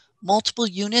 multiple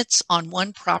units on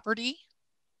one property,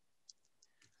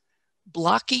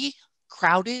 blocky,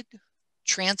 crowded,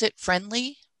 transit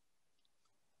friendly,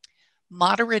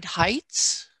 moderate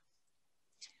heights.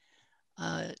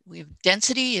 We have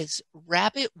density is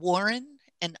rabbit warren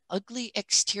and ugly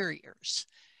exteriors.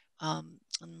 And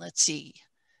let's see,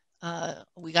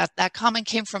 we got that comment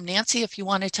came from Nancy. If you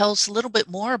want to tell us a little bit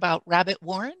more about rabbit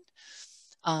warren.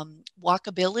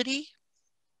 Walkability,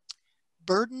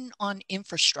 burden on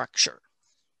infrastructure,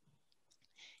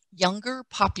 younger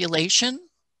population,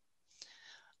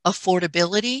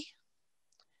 affordability,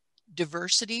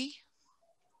 diversity,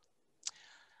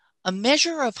 a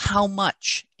measure of how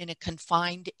much in a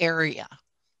confined area.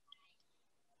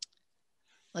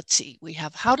 Let's see, we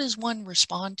have how does one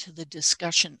respond to the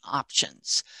discussion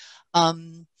options?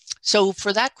 So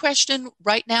for that question,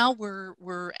 right now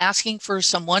we're asking for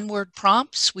some one-word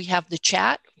prompts. We have the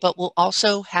chat, but we'll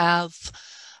also have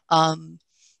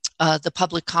the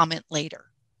public comment later.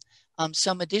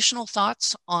 Some additional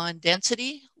thoughts on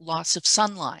density, loss of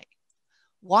sunlight,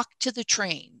 walk to the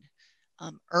train,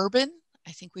 urban,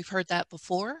 I think we've heard that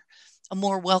before, a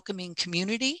more welcoming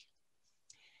community,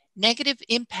 negative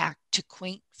impact to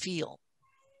quaint feel,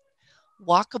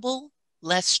 walkable,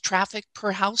 less traffic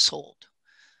per household,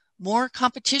 more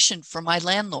competition for my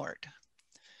landlord,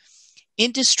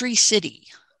 industry city,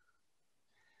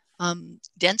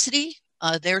 density,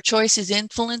 their choice is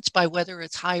influenced by whether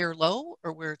it's high or low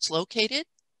or where it's located.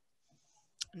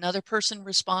 Another person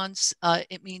responds,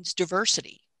 it means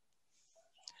diversity,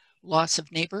 loss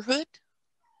of neighborhood,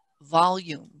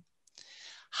 volume,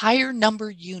 higher number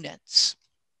units,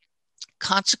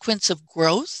 consequence of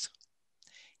growth,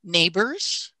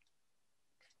 neighbors.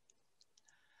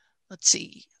 Let's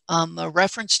see, a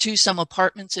reference to some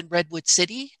apartments in Redwood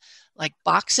City, like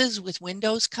boxes with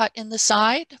windows cut in the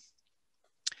side,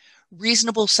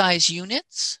 reasonable size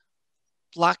units,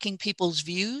 blocking people's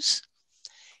views,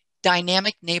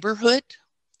 dynamic neighborhood,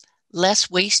 less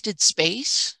wasted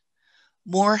space,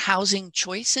 more housing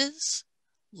choices,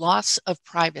 loss of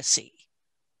privacy.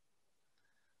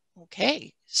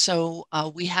 Okay, so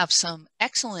we have some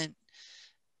excellent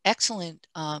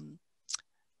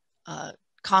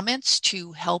comments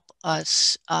to help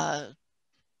us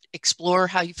explore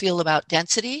how you feel about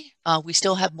density. We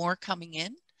still have more coming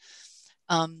in.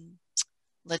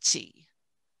 Let's see.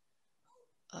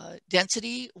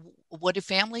 Density, what do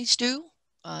families do?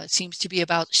 Seems to be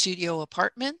about studio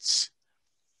apartments.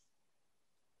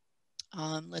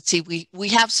 Let's see, we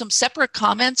have some separate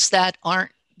comments that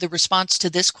aren't the response to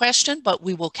this question, but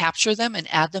we will capture them and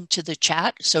add them to the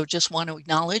chat. So just want to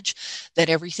acknowledge that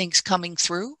everything's coming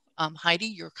through. Heidi,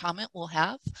 your comment will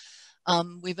have.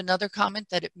 We have another comment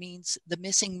that it means the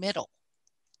missing middle.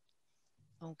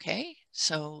 Okay,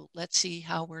 so let's see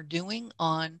how we're doing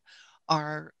on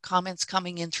our comments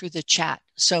coming in through the chat.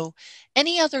 So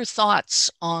any other thoughts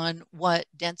on what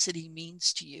density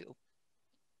means to you?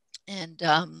 And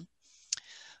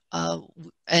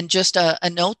just a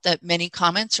note that many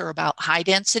comments are about high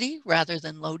density rather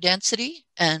than low density.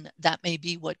 And that may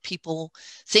be what people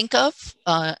think of,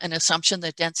 an assumption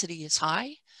that density is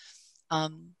high.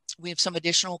 We have some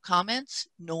additional comments,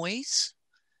 noise,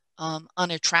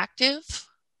 unattractive,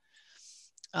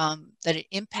 that it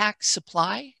impacts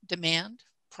supply, demand,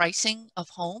 pricing of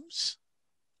homes,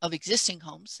 of existing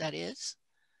homes, that is.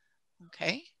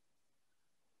 Okay.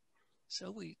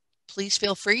 So please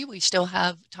feel free. We still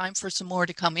have time for some more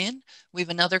to come in. We have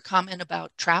another comment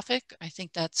about traffic. I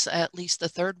think that's at least the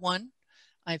third one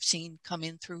I've seen come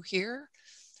in through here.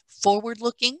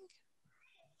 Forward-looking.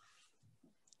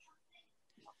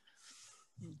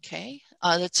 Okay,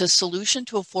 that's a solution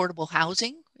to affordable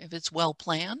housing if it's well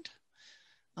planned.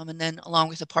 And then along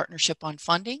with a partnership on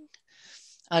funding.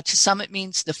 To some, it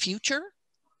means the future,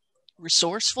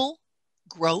 resourceful,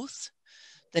 growth,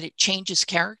 that it changes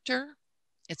character.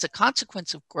 It's a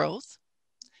consequence of growth.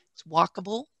 It's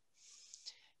walkable.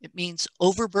 It means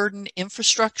overburdened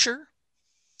infrastructure,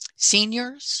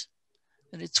 seniors,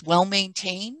 that it's well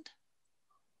maintained.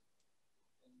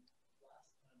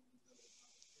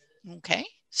 Okay,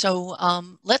 so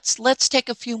let's take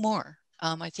a few more.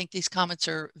 I think these comments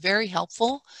are very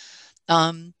helpful.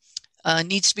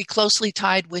 Needs to be closely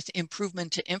tied with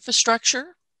improvement to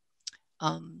infrastructure.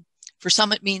 For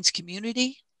some, it means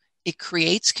community. It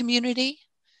creates community.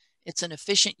 It's an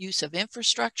efficient use of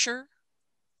infrastructure,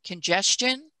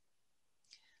 congestion,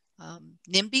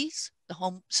 NIMBYs.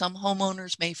 Some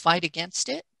homeowners may fight against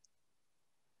it.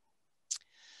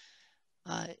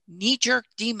 Knee-jerk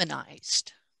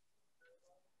demonized.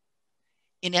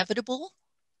 Inevitable.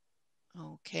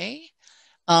 Okay.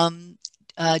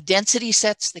 Density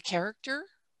sets the character.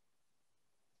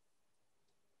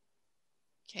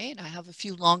 Okay, and I have a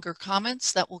few longer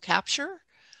comments that we'll capture.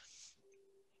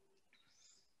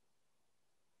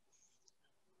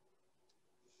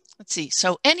 Let's see,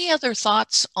 so any other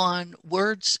thoughts on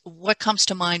words? What comes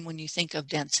to mind when you think of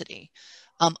density?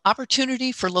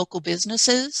 Opportunity for local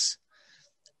businesses,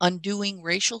 undoing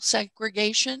racial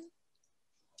segregation,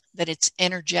 that it's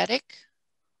energetic,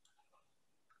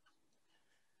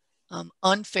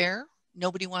 unfair,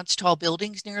 nobody wants tall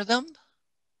buildings near them.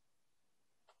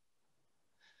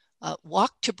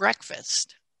 Walk to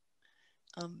breakfast,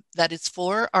 that it's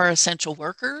for our essential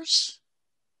workers,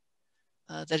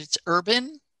 that it's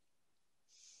urban.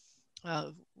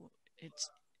 Let's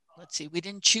see, we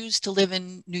didn't choose to live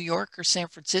in New York or San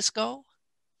Francisco.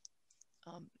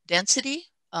 Density,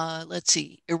 let's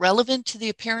see, irrelevant to the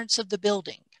appearance of the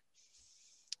building,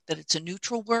 that it's a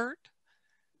neutral word.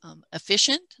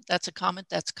 Efficient, that's a comment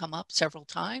that's come up several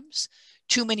times.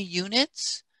 Too many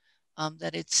units,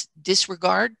 that it's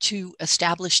disregard to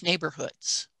established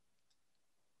neighborhoods.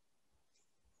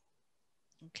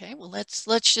 Okay, well,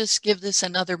 let's just give this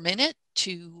another minute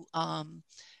to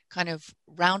kind of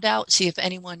round out, see if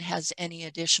anyone has any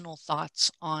additional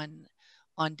thoughts on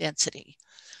density.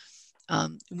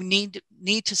 We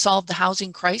need to solve the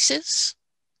housing crisis.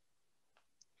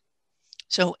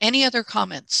 So any other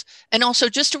comments? And also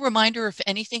just a reminder, if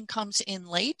anything comes in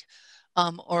late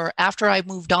or after I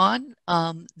moved on,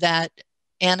 that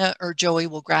Anna or Joey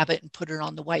will grab it and put it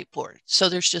on the whiteboard. So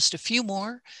there's just a few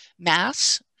more.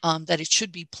 Mass, that it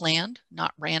should be planned,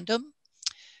 not random.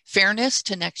 Fairness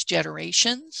to next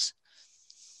generations.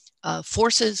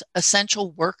 forces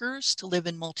essential workers to live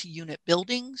in multi-unit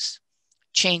buildings,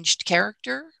 changed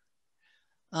character,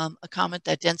 a comment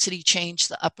that density changed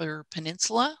the Upper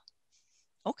Peninsula.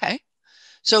 Okay.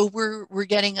 So we're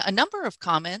getting a number of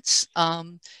comments,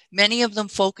 many of them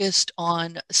focused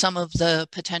on some of the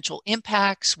potential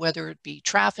impacts, whether it be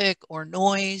traffic or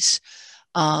noise,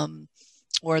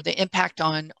 or the impact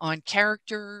on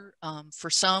character.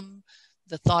 For some,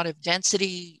 the thought of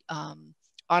density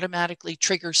automatically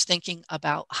triggers thinking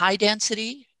about high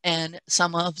density and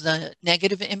some of the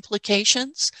negative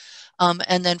implications.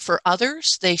 And then for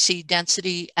others, they see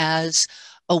density as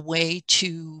a way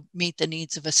to meet the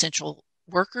needs of essential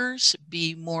workers,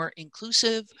 be more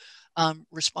inclusive,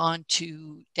 respond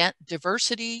to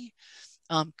diversity,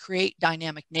 create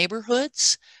dynamic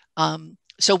neighborhoods.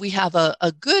 So we have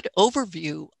a good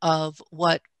overview of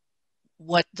what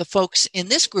the folks in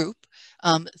this group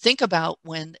think about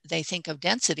when they think of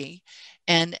density.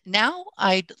 And now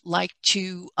I'd like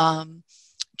to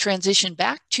transition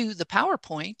back to the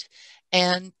PowerPoint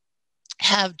and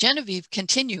have Genevieve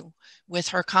continue with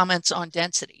her comments on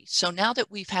density. So now that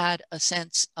we've had a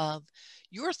sense of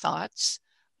your thoughts,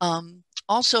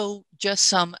 also just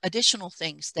some additional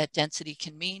things that density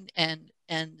can mean,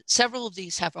 and several of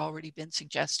these have already been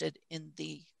suggested in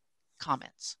the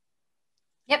comments.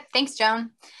 Yep, thanks,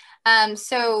 Joan.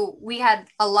 So we had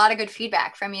a lot of good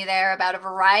feedback from you there about a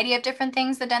variety of different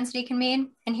things that density can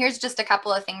mean. And here's just a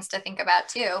couple of things to think about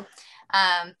too,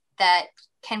 that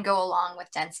can go along with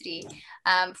density.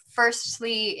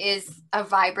 Firstly is a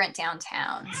vibrant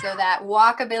downtown. So that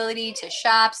walkability to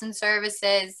shops and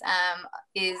services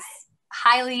is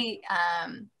highly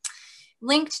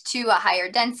linked to a higher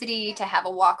density, to have a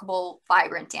walkable,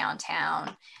 vibrant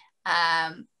downtown.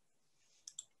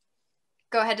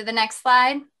 Go ahead to the next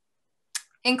slide.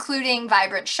 Including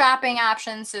vibrant shopping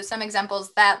options. So some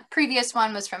examples, that previous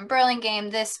one was from Burlingame.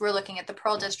 This, we're looking at the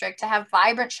Pearl District to have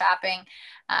vibrant shopping.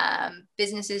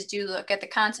 Businesses do look at the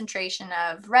concentration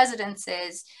of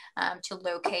residences to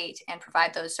locate and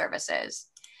provide those services.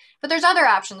 But there's other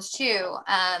options too.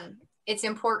 It's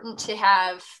important to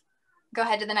have, go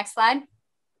ahead to the next slide.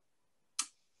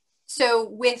 So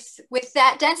with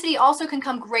that density also can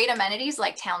come great amenities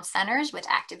like town centers with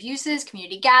active uses,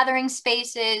 community gathering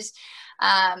spaces,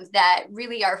 that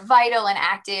really are vital and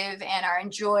active and are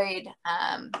enjoyed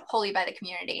wholly by the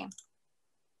community.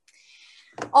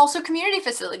 Also community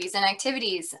facilities and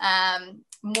activities,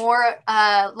 more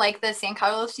like the San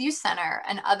Carlos Youth Center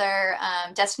and other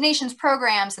destinations,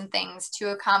 programs and things to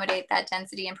accommodate that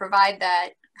density and provide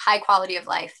that high quality of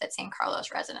life that San Carlos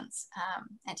residents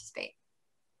anticipate.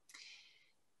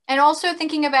 And also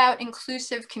thinking about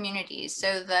inclusive communities.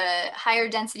 So the higher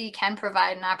density can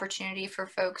provide an opportunity for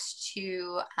folks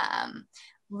to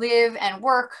live and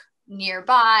work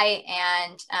nearby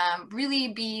and really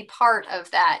be part of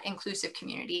that inclusive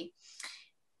community.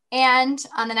 And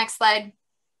on the next slide,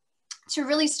 to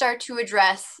really start to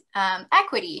address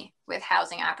equity with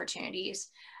housing opportunities.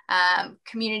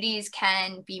 Communities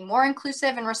can be more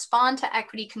inclusive and respond to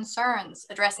equity concerns,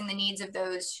 addressing the needs of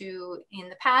those who in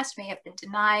the past may have been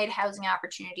denied housing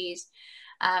opportunities.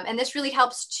 And this really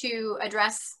helps to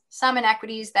address some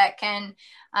inequities that can,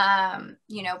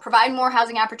 provide more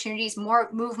housing opportunities,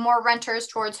 move more renters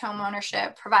towards home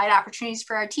ownership, provide opportunities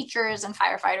for our teachers and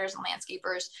firefighters and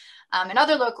landscapers and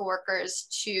other local workers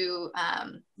to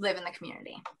live in the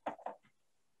community.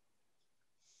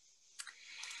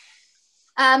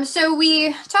 So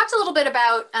we talked a little bit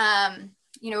about,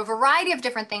 a variety of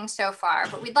different things so far,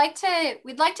 but we'd like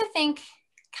to think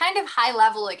kind of high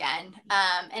level again,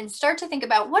 and start to think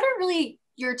about what are really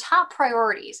your top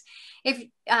priorities. If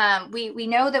we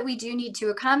know that we do need to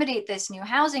accommodate this new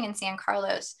housing in San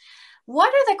Carlos,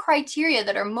 what are the criteria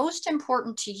that are most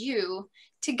important to you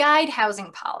to guide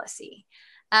housing policy?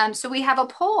 So we have a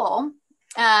poll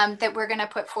that we're going to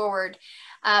put forward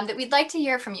that we'd like to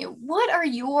hear from you. What are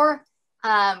your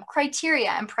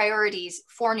criteria and priorities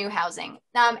for new housing?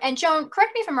 And Joan,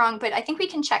 correct me if I'm wrong, but I think we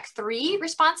can check 3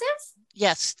 responses.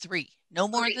 Yes, 3, no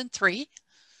more than 3.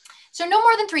 So no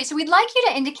more than 3. So we'd like you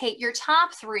to indicate your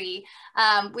top 3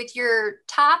 with your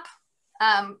top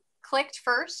clicked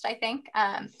first, I think.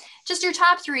 Just your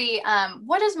top 3,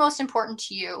 what is most important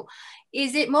to you?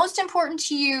 Is it most important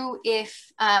to you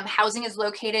if housing is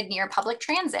located near public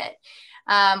transit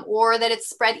or that it's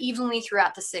spread evenly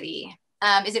throughout the city?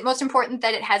 Is it most important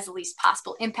that it has the least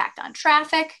possible impact on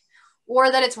traffic, or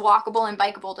that it's walkable and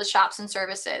bikeable to shops and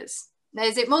services?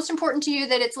 Is it most important to you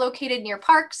that it's located near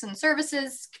parks and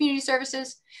services, community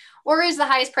services, or is the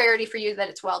highest priority for you that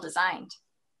it's well designed?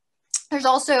 There's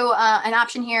also an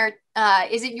option here.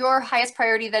 Is it your highest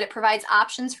priority that it provides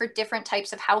options for different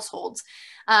types of households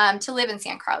to live in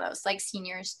San Carlos, like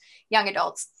seniors, young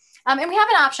adults? And we have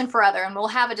an option for other, and we'll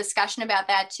have a discussion about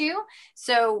that too.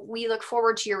 So we look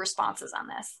forward to your responses on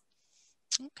this.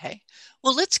 Okay,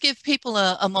 well, let's give people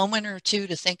a moment or two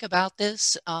to think about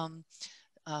this.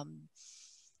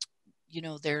 You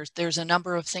know, there's a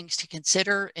number of things to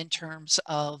consider in terms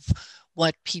of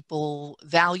what people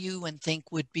value and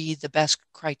think would be the best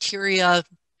criteria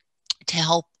to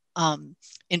help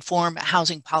inform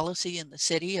housing policy in the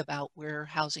city about where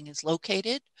housing is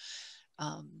located.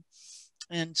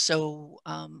 And so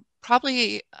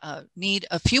probably need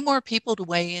a few more people to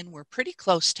weigh in. We're pretty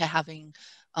close to having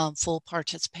full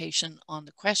participation on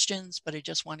the questions, but I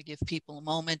just want to give people a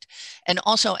moment. And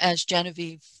also, as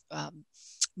Genevieve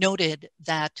noted,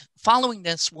 that following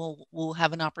this, we'll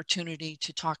have an opportunity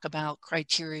to talk about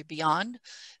criteria beyond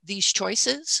these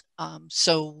choices.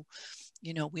 So,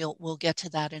 you know, we'll get to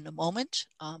that in a moment,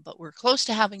 but we're close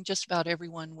to having just about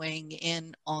everyone weighing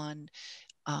in on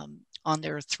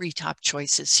their three top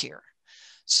choices here.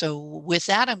 So with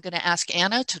that, I'm going to ask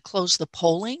Anna to close the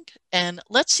polling, and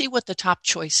let's see what the top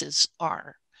choices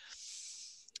are.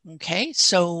 Okay,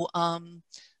 so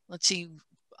let's see.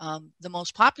 The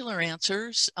most popular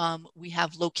answers, we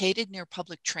have located near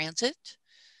public transit,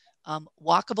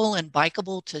 walkable and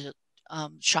bikeable to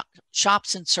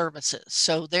shops and services.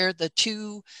 So they're the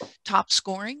two top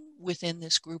scoring within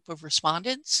this group of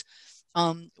respondents.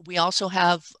 We also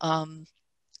have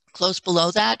close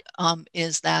below that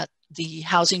is that the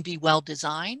housing be well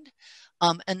designed,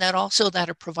 and that also that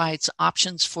it provides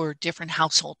options for different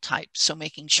household types. So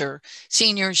making sure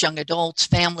seniors, young adults,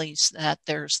 families, that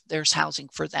there's housing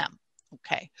for them.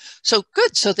 Okay, so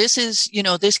good. So this is, you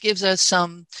know, this gives us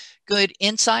some good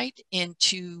insight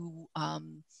into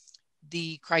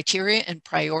the criteria and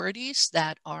priorities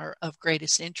that are of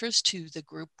greatest interest to the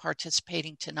group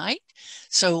participating tonight.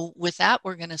 So with that,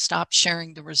 we're going to stop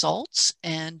sharing the results,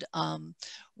 and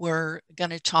we're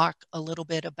going to talk a little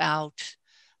bit about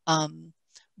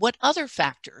what other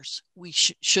factors we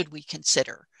should we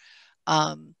consider.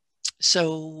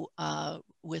 So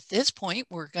with this point,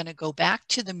 we're going to go back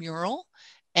to the mural,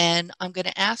 and I'm going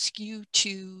to ask you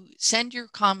to send your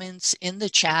comments in the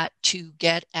chat to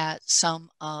get at some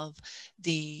of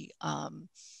the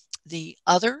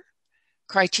other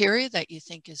criteria that you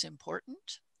think is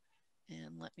important.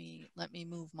 And let me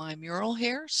move my mural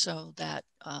here so that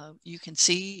you can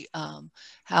see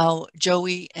how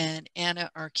Joey and Anna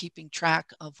are keeping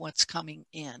track of what's coming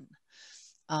in.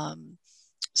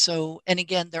 So, and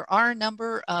again, there are a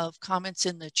number of comments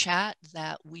in the chat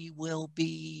that we will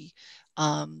be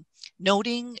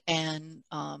noting and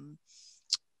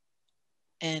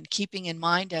keeping in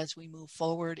mind as we move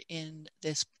forward in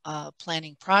this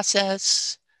planning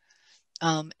process.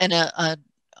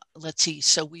 Let's see,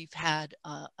 so we've had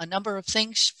a number of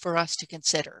things for us to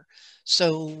consider.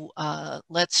 So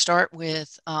let's start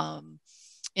with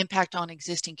impact on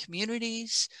existing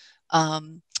communities.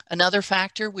 Another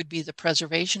factor would be the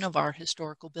preservation of our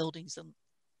historical buildings and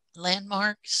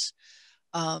landmarks.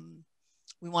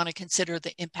 We want to consider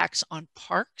the impacts on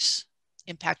parks,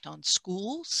 impact on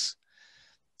schools,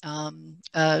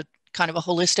 kind of a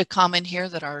holistic comment here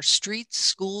that our streets,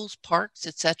 schools, parks,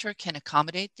 etc., can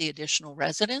accommodate the additional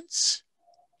residents.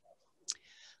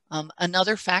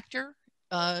 Another factor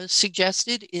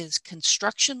suggested is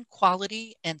construction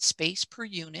quality and space per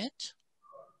unit.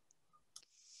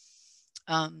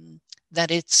 That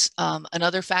it's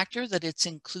another factor that it's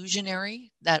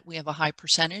inclusionary, that we have a high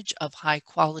percentage of high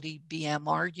quality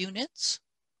BMR units.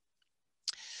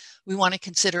 We want to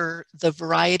consider the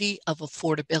variety of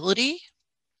affordability.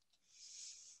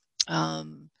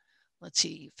 Let's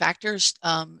see, factors,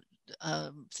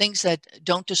 things that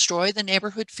don't destroy the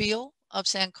neighborhood feel of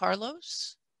San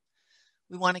Carlos.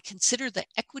 We want to consider the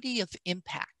equity of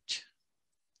impact.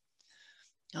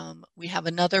 We have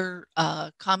another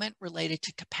comment related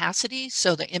to capacity.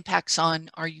 So the impacts on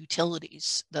our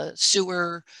utilities, the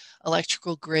sewer,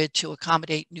 electrical grid to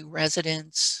accommodate new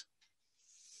residents.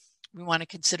 We want to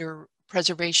consider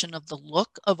preservation of the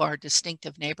look of our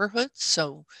distinctive neighborhoods.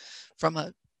 So from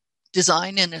a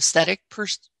design and aesthetic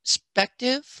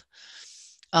perspective,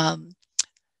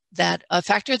 that a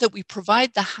factor that we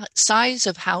provide the size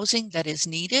of housing that is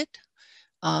needed.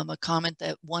 A comment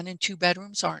that 1 and 2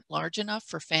 bedrooms aren't large enough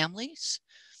for families.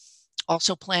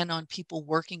 Also plan on people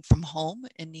working from home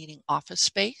and needing office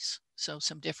space. So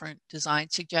some different design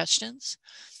suggestions.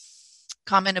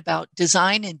 Comment about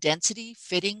design and density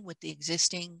fitting with the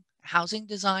existing housing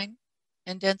design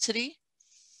and density.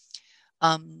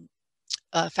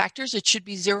 factors, it should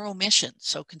be zero emissions.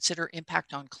 So consider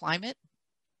impact on climate,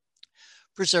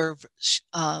 preserve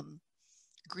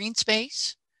green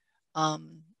space.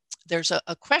 There's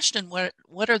a question,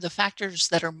 what are the factors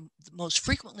that are most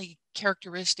frequently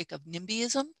characteristic of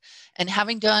NIMBYism? And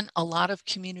having done a lot of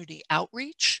community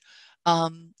outreach,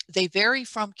 they vary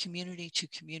from community to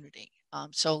community.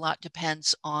 So a lot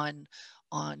depends on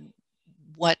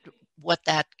what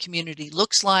that community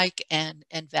looks like and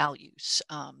values.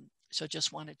 So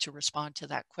just wanted to respond to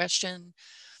that question.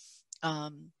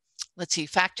 Let's see,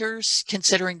 factors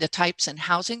considering the types and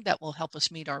housing that will help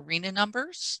us meet our RHNA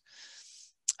numbers.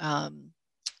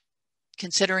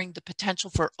 Considering the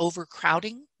potential for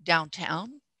overcrowding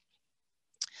downtown.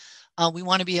 We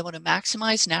want to be able to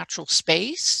maximize natural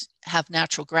space, have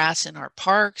natural grass in our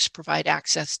parks, provide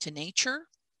access to nature.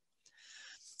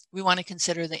 We want to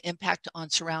consider the impact on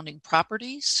surrounding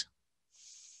properties.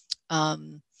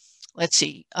 Let's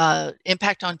see,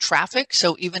 impact on traffic.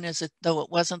 So even though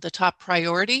it wasn't the top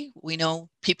priority, we know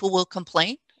people will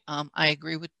complain. I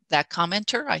agree with that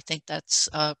commenter. I think that's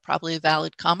probably a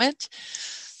valid comment.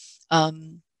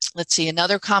 Let's see,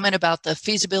 another comment about the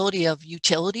feasibility of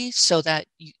utilities, so that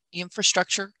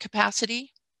infrastructure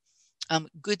capacity,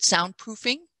 good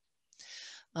soundproofing,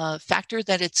 factor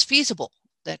that it's feasible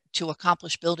to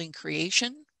accomplish building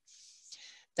creation,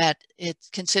 that it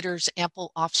considers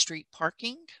ample off-street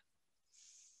parking.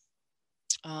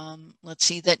 Let's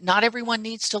see, that not everyone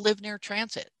needs to live near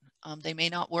transit. They may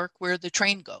not work where the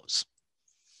train goes.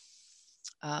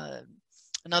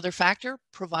 Another factor,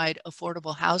 provide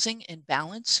affordable housing in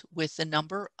balance with the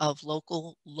number of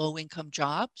local low-income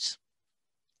jobs.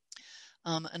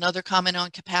 Another comment on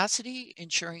capacity,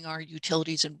 ensuring our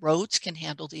utilities and roads can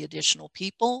handle the additional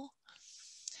people.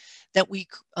 That we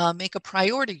make a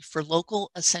priority for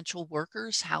local essential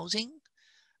workers housing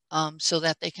so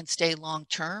that they can stay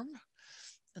long-term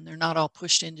and they're not all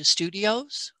pushed into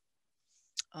studios.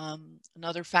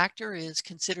 Another factor is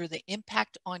consider the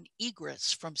impact on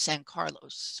egress from San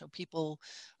Carlos. So people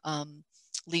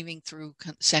leaving through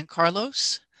San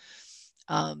Carlos.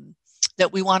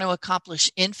 That we want to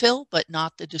accomplish infill, but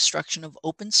not the destruction of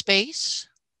open space.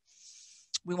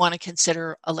 We want to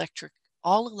consider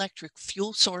all electric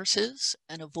fuel sources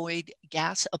and avoid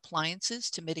gas appliances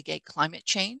to mitigate climate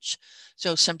change.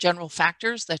 So some general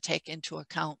factors that take into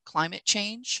account climate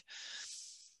change.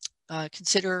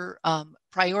 Consider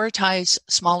prioritize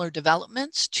smaller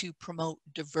developments to promote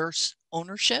diverse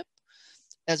ownership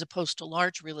as opposed to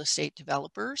large real estate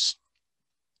developers.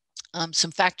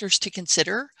 Some factors to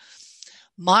consider: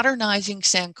 modernizing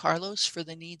San Carlos for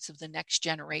the needs of the next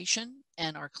generation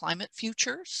and our climate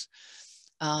futures.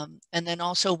 And then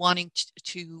also wanting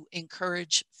to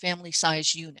encourage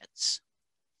family-sized units.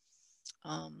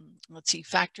 Let's see,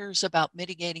 factors about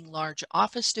mitigating large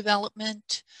office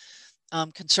development,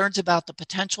 concerns about the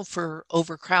potential for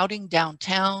overcrowding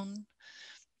downtown,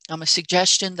 a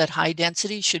suggestion that high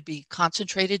density should be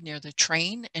concentrated near the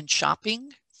train and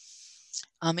shopping.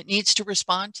 It needs to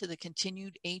respond to the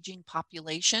continued aging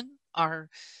population. Our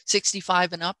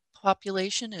 65 and up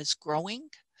population is growing.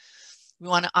 We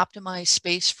want to optimize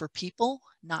space for people,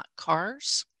 not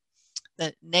cars.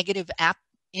 The negative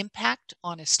impact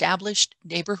on established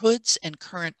neighborhoods and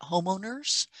current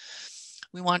homeowners.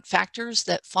 We want factors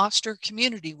that foster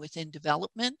community within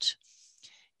development,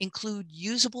 include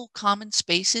usable common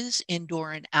spaces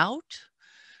indoor and out,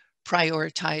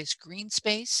 prioritize green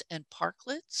space and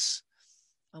parklets.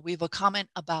 We have a comment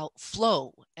about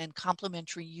flow and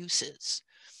complementary uses.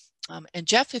 And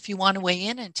Jeff, if you want to weigh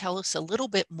in and tell us a little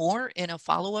bit more in a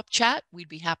follow-up chat, we'd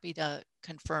be happy to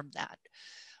confirm that.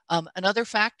 Another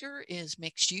factor is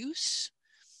mixed use,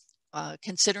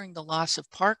 considering the loss of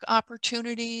park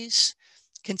opportunities,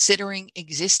 considering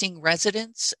existing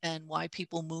residents and why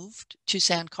people moved to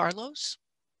San Carlos.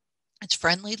 It's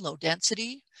friendly, low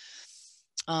density.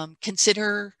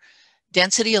 Consider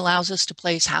density allows us to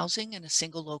place housing in a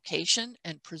single location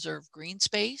and preserve green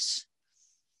space.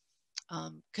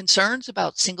 Concerns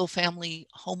about single family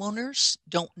homeowners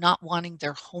not wanting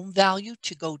their home value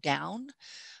to go down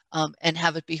and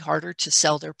have it be harder to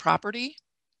sell their property.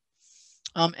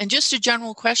 And just a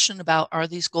general question about, are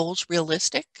these goals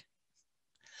realistic?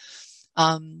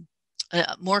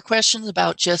 More questions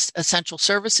about just essential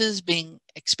services being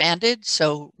expanded,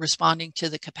 so responding to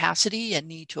the capacity and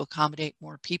need to accommodate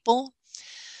more people.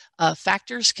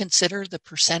 Factors consider the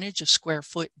percentage of square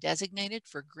foot designated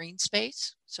for green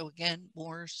space. So again,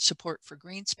 more support for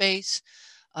green space.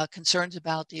 Concerns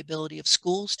about the ability of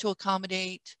schools to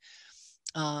accommodate.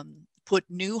 Put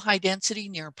new high density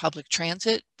near public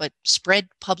transit, but spread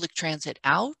public transit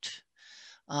out.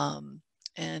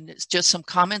 And it's just some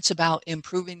comments about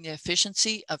improving the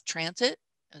efficiency of transit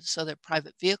so that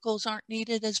private vehicles aren't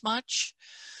needed as much.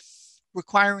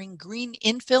 Requiring green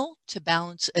infill to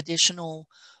balance additional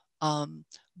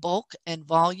bulk and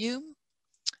volume.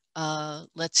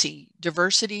 Let's see,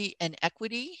 diversity and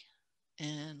equity.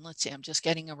 And let's see, I'm just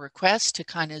getting a request to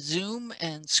kind of zoom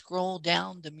and scroll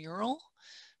down the mural.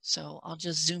 So I'll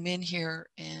just zoom in here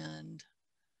and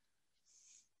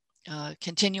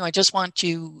continue. I just want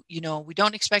you, we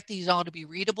don't expect these all to be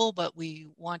readable, but we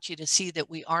want you to see that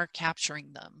we are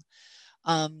capturing them.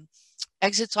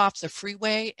 Exits off the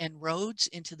freeway and roads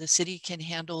into the city can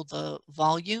handle the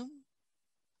volume.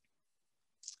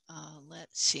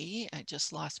 Let's see, I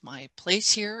just lost my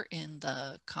place here in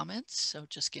the comments, so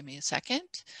just give me a second.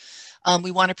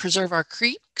 We want to preserve our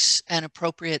creeks and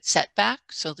appropriate setback.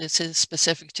 So this is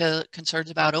specific to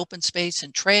concerns about open space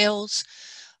and trails.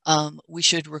 We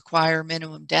should require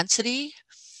minimum density,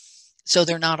 so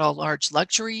they're not all large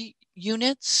luxury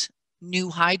units. New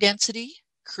high density,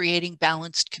 creating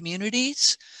balanced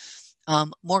communities.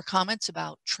 More comments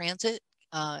about transit,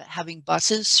 having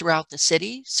buses throughout the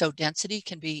city, so density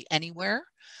can be anywhere.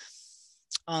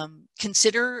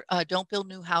 Consider don't build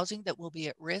new housing that will be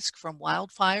at risk from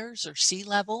wildfires or sea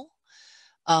level.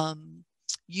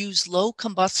 Use low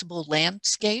combustible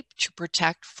landscape to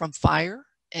protect from fire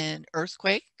and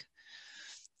earthquake.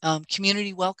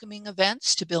 Community welcoming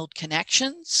events to build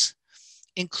connections.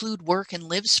 Include work and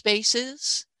live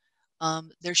spaces.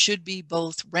 There should be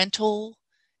both rental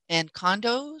and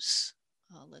condos.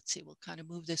 Let's see, we'll kind of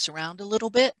move this around a little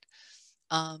bit.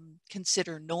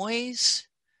 Consider noise.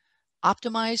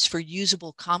 Optimize for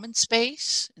usable common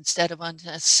space instead of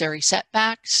unnecessary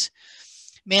setbacks.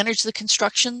 Manage the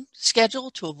construction schedule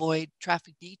to avoid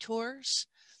traffic detours.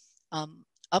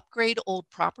 Upgrade old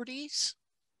properties.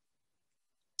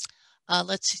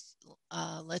 Let's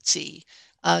see.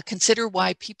 Consider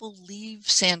why people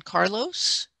leave San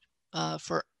Carlos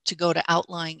to go to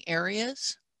outlying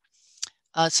areas.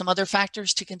 Some other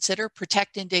factors to consider: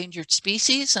 protect endangered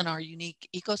species and our unique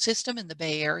ecosystem in the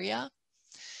Bay Area.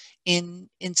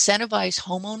 Incentivize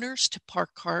homeowners to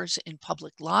park cars in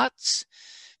public lots.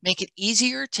 Make it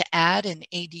easier to add an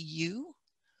ADU.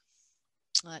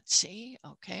 Let's see.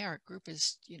 Okay, our group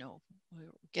is,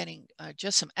 we're getting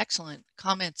just some excellent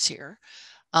comments here.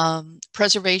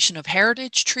 Preservation of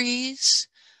heritage trees.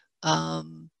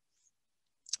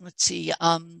 Let's see,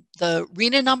 the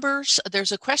RHNA numbers,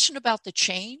 there's a question about the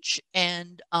change,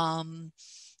 and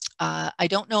I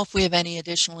don't know if we have any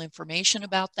additional information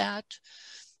about that.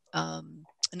 And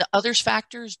the others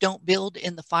factors: don't build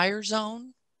in the fire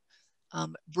zone.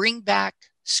 Bring back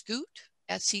SCOOT,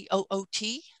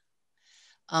 S-C-O-O-T.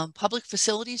 Public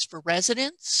facilities for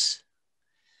residents.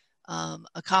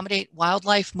 Accommodate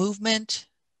wildlife movement.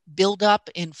 Build up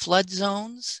in flood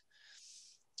zones.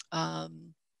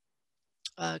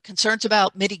 Concerns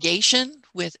about mitigation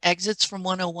with exits from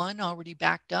 101 already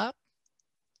backed up.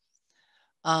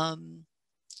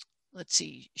 Let's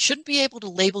see, shouldn't be able to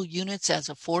label units as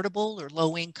affordable or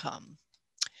low income.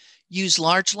 Use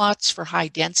large lots for high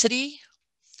density.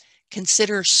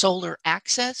 Consider solar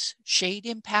access, shade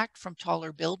impact from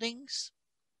taller buildings.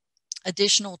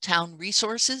 Additional town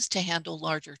resources to handle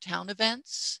larger town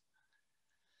events.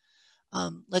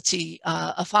 Let's see,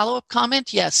 a follow-up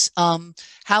comment. Yes,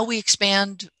 how we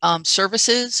expand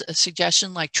services, a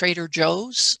suggestion like Trader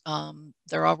Joe's.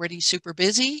 They're already super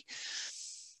busy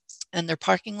and their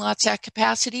parking lots at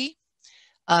capacity.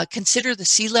 Consider the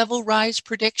sea level rise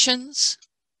predictions.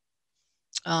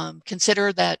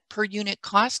 Consider that per unit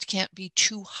cost can't be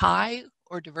too high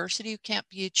or diversity can't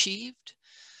be achieved.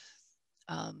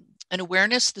 An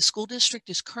awareness: the school district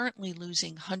is currently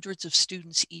losing hundreds of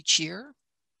students each year.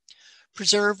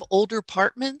 Preserve older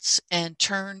apartments and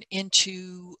turn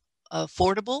into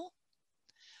affordable.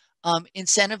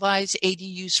 Incentivize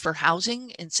ADUs for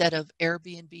housing instead of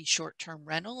Airbnb short-term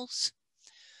rentals.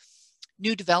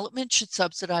 New development should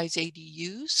subsidize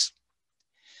ADUs.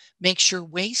 Make sure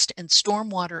waste and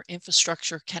stormwater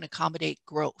infrastructure can accommodate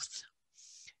growth.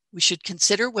 We should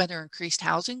consider whether increased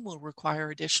housing will require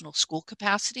additional school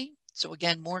capacity. So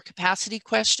again, more capacity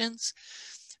questions.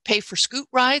 Pay for Scoot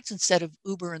rides instead of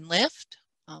Uber and Lyft.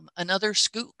 Another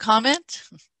Scoot comment.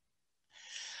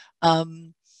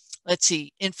 Let's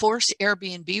see, enforce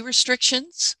Airbnb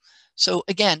restrictions. So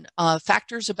again,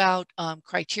 factors about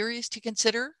criteria to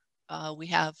consider. We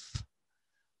have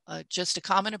just a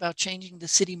comment about changing the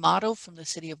city motto from the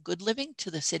city of good living to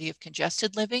the city of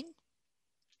congested living.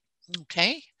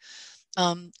 Okay,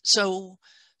 so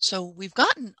we've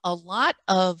gotten a lot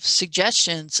of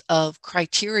suggestions of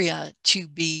criteria to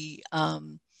be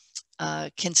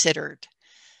considered.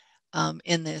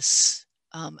 in this.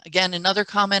 Again, another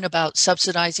comment about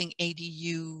subsidizing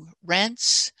ADU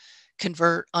rents,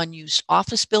 convert unused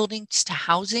office buildings to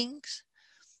housings.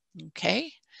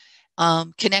 Okay.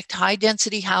 Connect high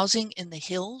density housing in the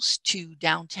hills to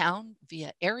downtown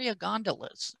via area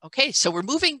gondolas. Okay, so we're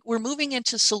moving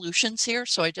into solutions here.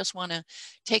 So I just want to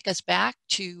take us back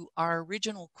to our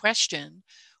original question,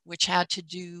 which had to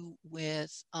do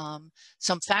with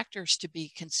some factors to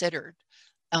be considered.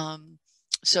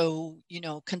 So, you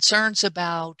know, concerns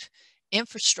about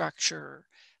infrastructure,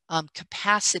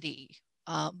 capacity,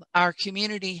 our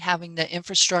community having the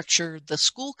infrastructure, the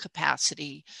school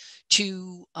capacity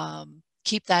to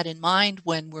keep that in mind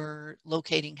when we're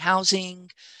locating housing,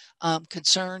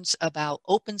 concerns about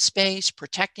open space,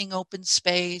 protecting open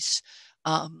space,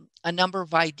 a number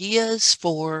of ideas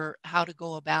for how to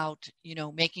go about, you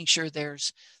know, making sure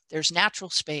there's natural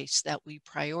space, that we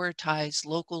prioritize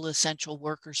local essential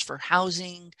workers for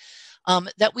housing,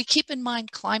 that we keep in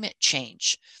mind climate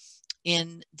change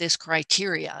in this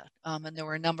criteria. And there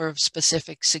were a number of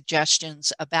specific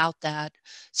suggestions about that.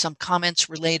 Some comments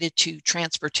related to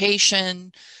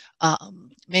transportation,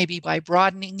 maybe by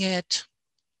broadening it.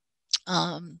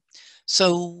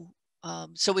 So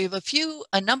we have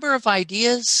a number of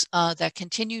ideas that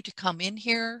continue to come in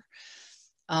here.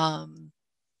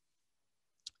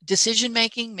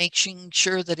 Decision-making, making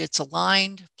sure that it's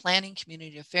aligned, planning,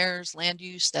 community affairs, land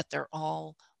use, that they're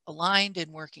all aligned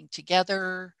and working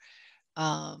together.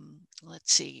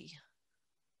 Let's see.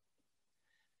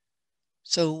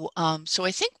 So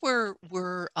I think we're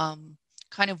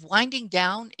kind of winding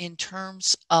down in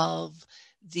terms of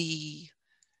the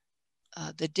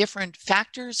different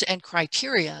factors and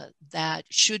criteria that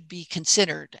should be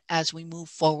considered as we move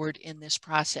forward in this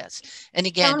process. And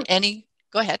again,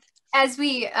 go ahead. As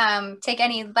we take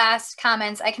any last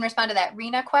comments, I can respond to that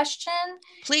RHNA question.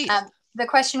 Please. The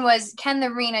question was, can the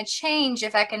RHNA change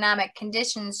if economic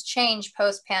conditions change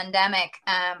post-pandemic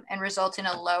and result in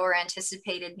a lower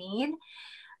anticipated need?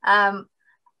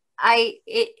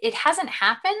 It hasn't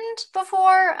happened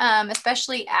before,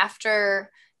 especially after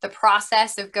the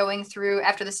process of going through,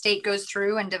 after the state goes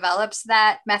through and develops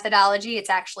that methodology, it's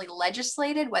actually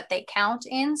legislated what they count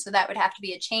in. So that would have to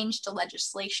be a change to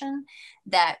legislation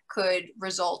that could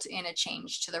result in a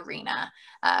change to the RHNA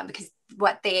because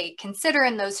what they consider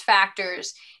in those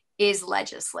factors is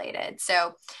legislated.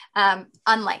 So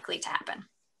unlikely to happen.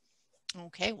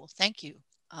 Okay, well, thank you.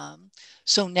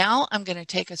 So now I'm going to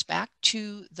take us back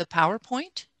to the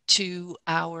PowerPoint to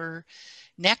our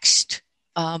next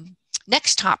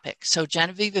topic. So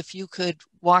Genevieve, if you could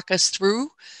walk us through,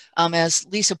 as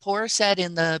Lisa Pora said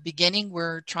in the beginning,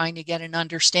 we're trying to get an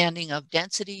understanding of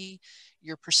density,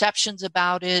 your perceptions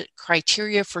about it,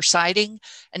 criteria for siting.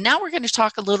 And now we're going to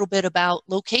talk a little bit about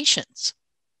locations.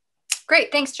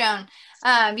 Great, thanks, Joan.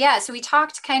 Yeah, so we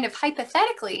talked kind of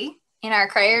hypothetically in our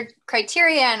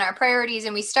criteria and our priorities,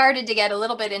 and we started to get a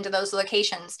little bit into those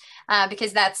locations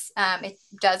because that's, it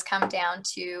does come down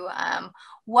to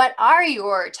what are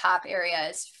your top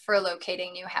areas for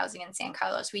locating new housing in San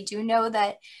Carlos? We do know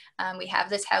that we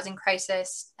have this housing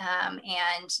crisis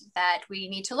and that we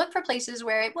need to look for places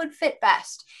where it would fit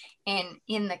best in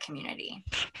the community.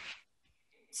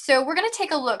 So we're going to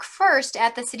take a look first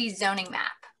at the city's zoning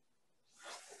map.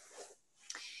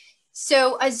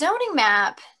 So a zoning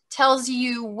map tells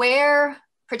you where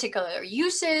particular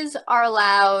uses are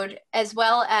allowed, as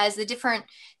well as the different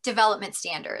development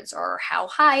standards, or how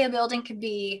high a building could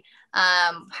be,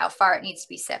 how far it needs to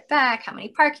be set back, how many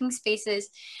parking spaces.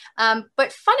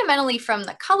 But fundamentally, from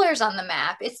the colors on the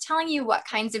map, it's telling you what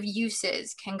kinds of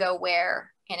uses can go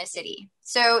where in a city.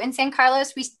 So in San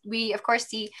Carlos, we of course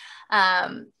see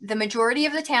the majority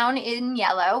of the town in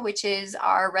yellow, which is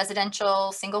our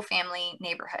residential single family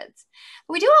neighborhoods.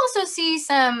 But we do also see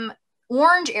some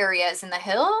orange areas in the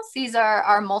hills. These are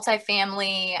our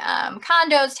multifamily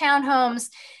condos, townhomes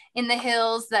in the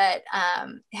hills that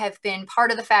have been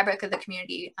part of the fabric of the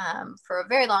community for a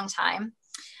very long time.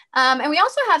 And we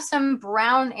also have some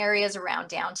brown areas around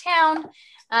downtown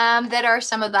that are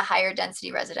some of the higher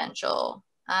density residential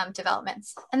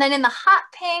developments. And then in the hot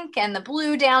pink and the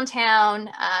blue downtown,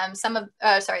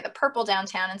 the purple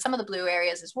downtown and some of the blue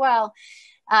areas as well.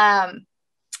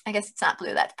 I guess it's not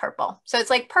blue, that's purple. So it's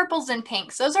like purples and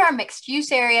pinks. Those are our mixed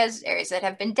use areas that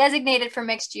have been designated for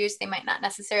mixed use. They might not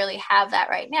necessarily have that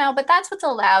right now, but that's what's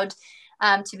allowed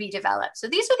to be developed. So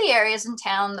these are the areas in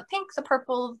town, the pink, the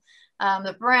purple,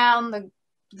 the brown,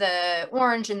 the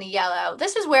orange, and the yellow.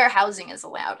 This is where housing is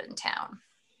allowed in town.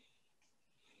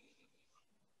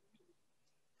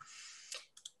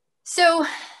 So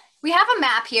We have a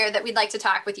map here that we'd like to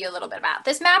talk with you a little bit about.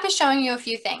 This map is showing you a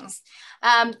few things.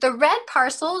 The red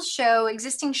parcels show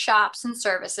existing shops and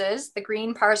services. The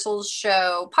green parcels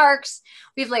show parks.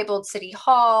 We've labeled City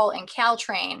Hall and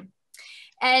Caltrain.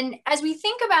 And as we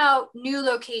think about new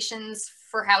locations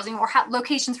for housing, or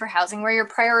locations for housing, where your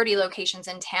priority locations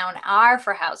in town are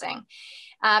for housing,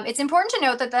 it's important to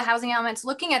note that the housing element's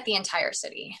looking at the entire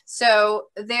city. So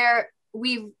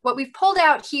what we've pulled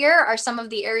out here are some of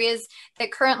the areas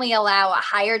that currently allow a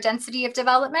higher density of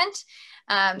development,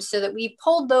 so that we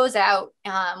pulled those out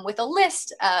with a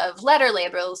list of letter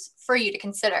labels for you to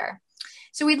consider.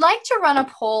 So we'd like to run a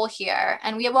poll here,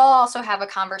 and we will also have a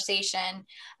conversation,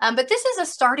 but this is a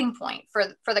starting point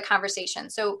for the conversation.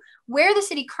 So where the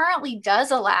city currently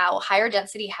does allow higher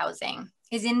density housing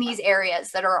is in these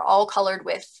areas that are all colored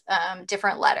with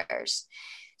different letters.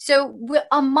 So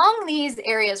among these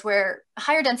areas where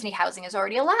higher density housing is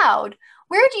already allowed,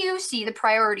 where do you see the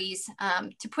priorities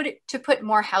to put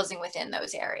more housing within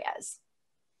those areas?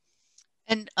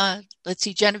 And let's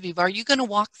see, Genevieve, are you going to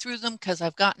walk through them? Because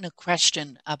I've gotten a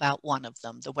question about one of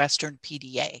them, the Western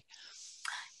PDA.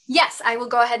 Yes, I will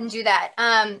go ahead and do that.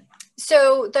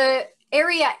 So the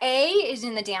area A is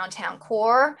in the downtown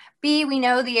core. B, we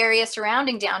know the area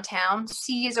surrounding downtown.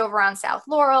 C is over on South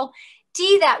Laurel.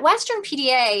 D, that Western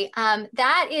PDA,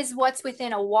 that is what's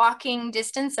within a walking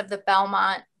distance of the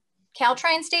Belmont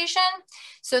Caltrain station.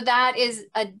 So that is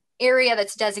an area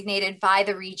that's designated by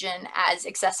the region as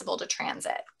accessible to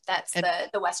transit. That's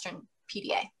the Western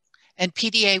PDA. And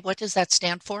PDA, what does that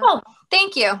stand for? Oh,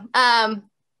 thank you.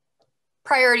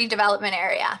 Priority Development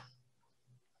Area.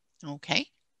 Okay.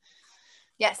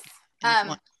 Yes.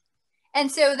 And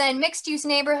so then mixed use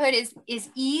neighborhood is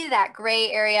E, that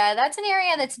gray area. That's an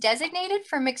area that's designated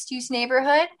for mixed use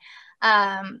neighborhood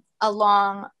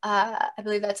along, I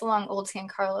believe that's along Old San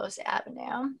Carlos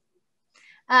Avenue.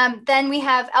 Then we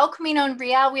have El Camino and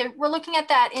Real. We're looking at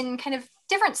that in kind of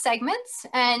different segments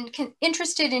and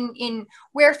interested in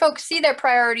where folks see their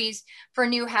priorities for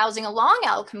new housing along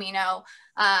El Camino,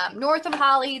 north of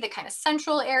Holly, the kind of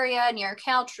central area near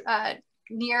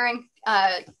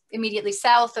immediately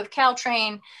south of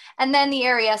Caltrain, and then the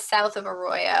area south of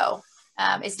Arroyo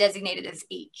is designated as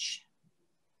H.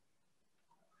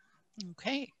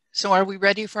 Okay, so are we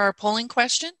ready for our polling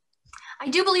question? I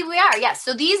do believe we are, yes.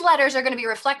 So these letters are going to be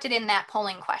reflected in that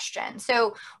polling question.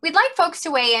 So we'd like folks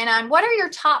to weigh in on what are your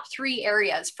top 3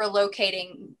 areas for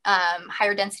locating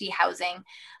higher density housing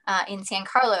in San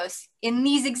Carlos in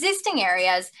these existing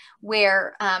areas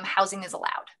where housing is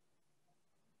allowed.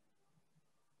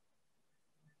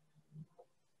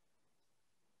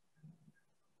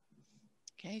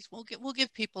 Okay, so we'll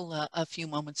give people a few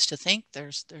moments to think.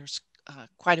 There's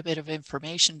quite a bit of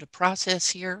information to process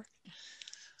here.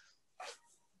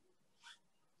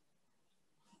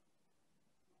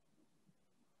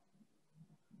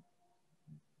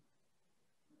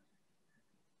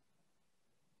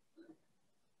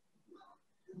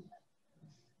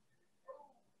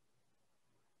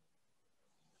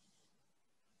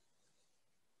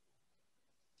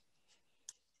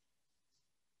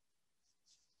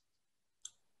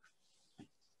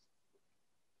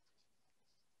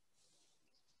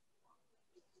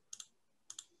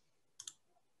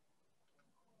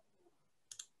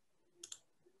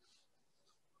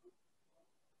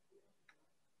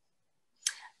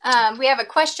 We have a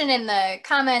question in the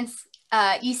comments,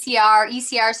 ECR.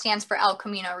 ECR stands for El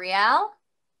Camino Real.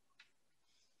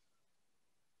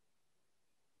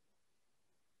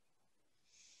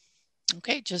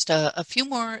 Okay, just a few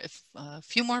more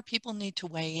people need to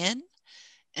weigh in,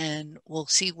 and we'll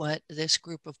see what this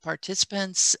group of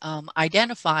participants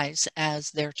identifies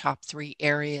as their top 3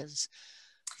 areas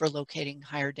for locating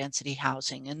higher density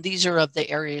housing. And these are of the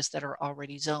areas that are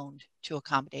already zoned to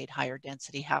accommodate higher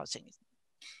density housing.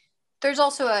 There's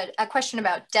also a question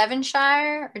about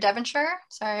Devonshire.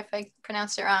 Sorry if I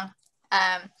pronounced it wrong.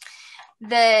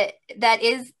 That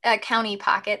is a county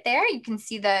pocket there. You can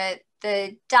see the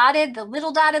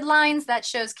little dotted lines that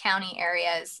shows county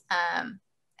areas,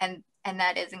 and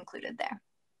that is included there.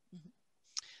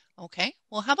 Okay,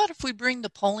 well, how about if we bring the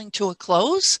polling to a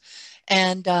close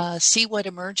and see what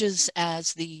emerges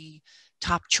as the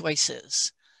top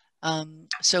choices.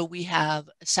 So we have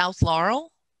South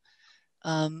Laurel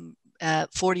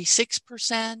at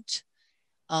 46%,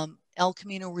 El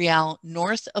Camino Real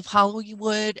north of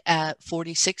Hollywood at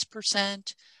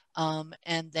 46%,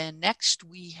 and then next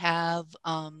we have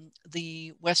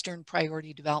the Western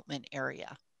Priority Development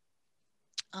Area.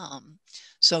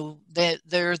 So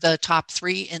they're the top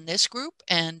 3 in this group,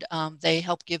 and they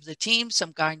help give the team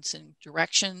some guidance and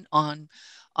direction on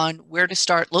on where to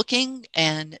start looking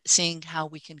and seeing how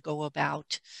we can go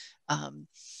about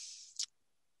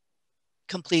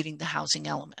completing the housing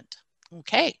element.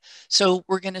 Okay, so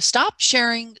we're going to stop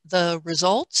sharing the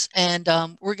results, and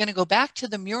we're going to go back to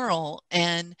the mural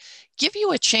and give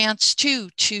you a chance too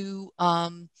to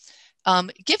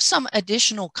give some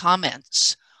additional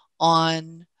comments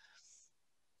on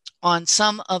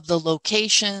some of the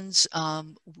locations.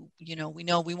 You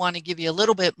know, we want to give you a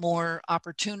little bit more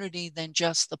opportunity than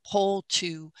just the poll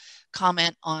to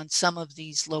comment on some of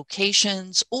these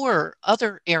locations or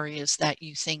other areas that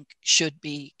you think should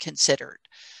be considered.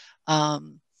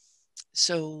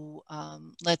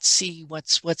 Let's see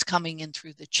what's coming in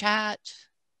through the chat.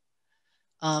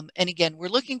 And again, we're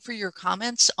looking for your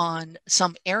comments on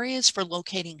some areas for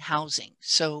locating housing.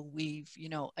 So we've,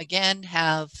 again,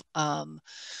 have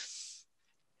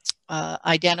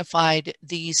identified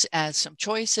these as some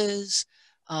choices.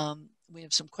 We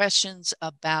have some questions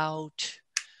about,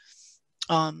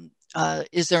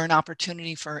 is there an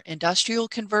opportunity for industrial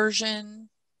conversion?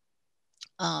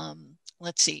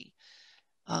 Let's see.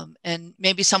 And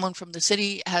maybe someone from the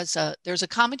city has there's a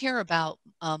comment here about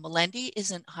Melendi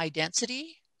isn't high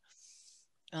density.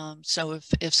 So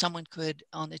if someone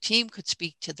on the team could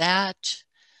speak to that.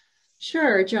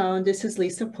 Sure, Joan, this is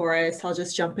Lisa Porras. I'll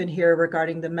just jump in here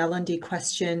regarding the Melendi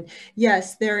question.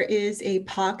 Yes, there is a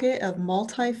pocket of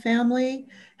multifamily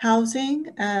housing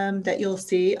that you'll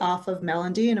see off of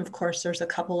Melendi. And of course, there's a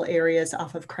couple areas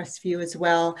off of Crestview as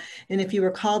well. And if you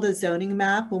recall the zoning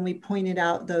map, when we pointed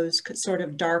out those sort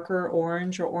of darker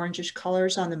orange or orangish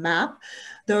colors on the map,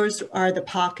 those are the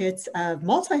pockets of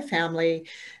multifamily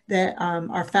that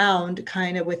are found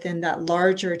kind of within that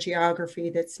larger geography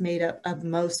that's made up of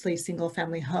mostly single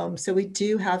family homes. So we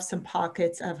do have some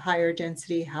pockets of higher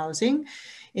density housing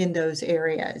in those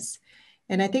areas.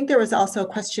 And I think there was also a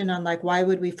question on like, why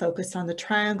would we focus on the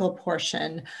triangle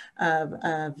portion of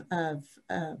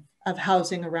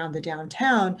housing around the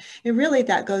downtown? And really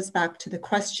that goes back to the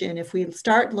question, if we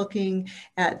start looking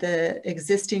at the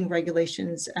existing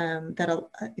regulations,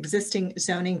 existing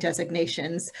zoning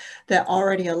designations that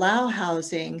already allow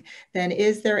housing, then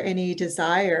is there any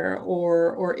desire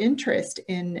or interest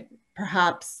in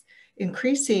perhaps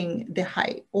increasing the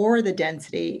height or the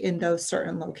density in those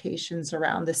certain locations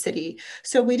around the city?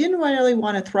 So we didn't really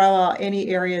want to throw out any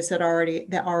areas that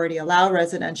already allow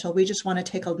residential. We just want to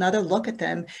take another look at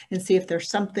them and see if there's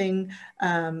something,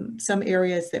 some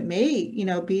areas that may,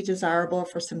 be desirable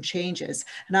for some changes.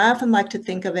 And I often like to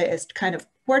think of it as kind of,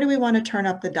 where do we want to turn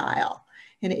up the dial?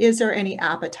 And is there any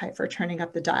appetite for turning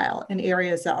up the dial in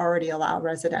areas that already allow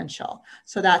residential?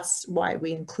 So that's why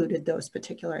we included those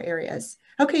particular areas.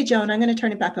 Okay, Joan, I'm going to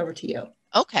turn it back over to you.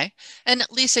 Okay. And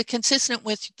Lisa, consistent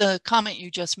with the comment you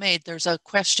just made, there's a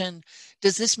question,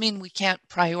 does this mean we can't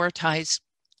prioritize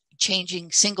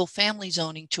changing single family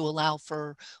zoning to allow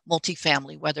for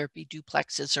multifamily, whether it be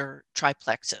duplexes or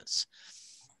triplexes?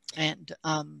 And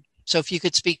so if you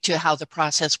could speak to how the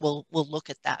process will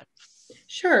look at that.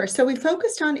 Sure. So we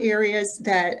focused on areas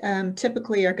that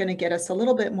typically are going to get us a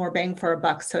little bit more bang for our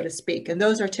buck, so to speak. And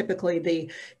those are typically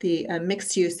the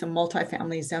mixed use and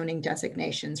multifamily zoning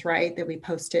designations, right, that we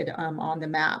posted on the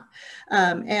map.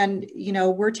 And,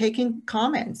 we're taking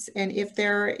comments. And if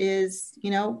there is,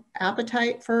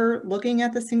 appetite for looking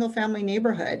at the single family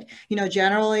neighborhood,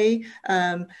 generally,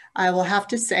 I will have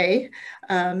to say,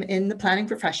 in the planning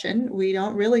profession, we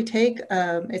don't really take,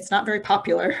 it's not very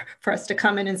popular for us to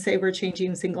come in and say we're changing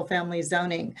single family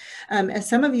zoning. As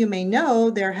some of you may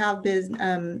know, there have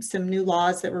been some new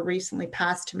laws that were recently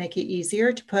passed to make it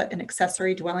easier to put an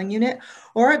accessory dwelling unit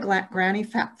or a granny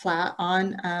flat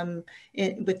on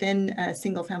within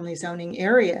single family zoning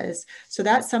areas. So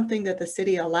that's something that the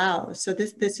city allows. So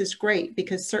this is great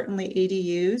because certainly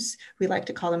ADUs, we like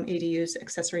to call them ADUs,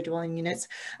 accessory dwelling units,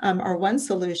 are one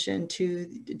solution to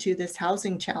this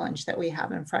housing challenge that we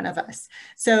have in front of us.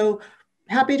 So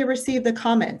happy to receive the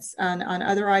comments on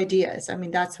other ideas. I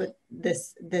mean, that's what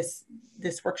this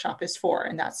workshop is for,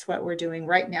 and that's what we're doing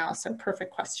right now. So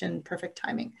perfect question, perfect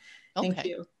timing. Okay. Thank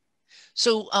you.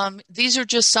 So these are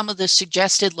just some of the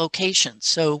suggested locations.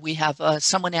 So we have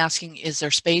someone asking, is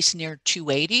there space near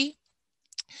 280?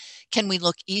 Can we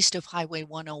look east of Highway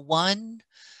 101?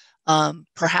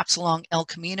 Perhaps along El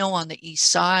Camino on the east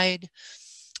side?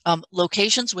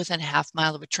 Locations within a half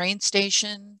mile of a train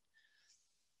station.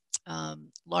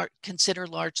 Consider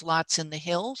large lots in the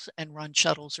hills and run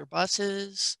shuttles or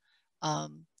buses. Are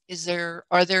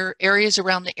there areas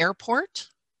around the airport?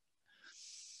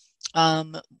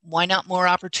 Why not more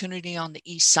opportunity on the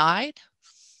east side?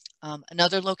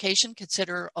 Another location,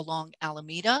 consider along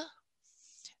Alameda.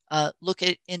 Look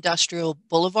at Industrial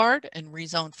Boulevard and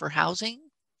rezone for housing.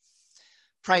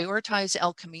 Prioritize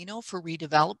El Camino for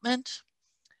redevelopment.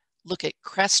 Look at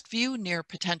Crestview near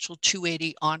potential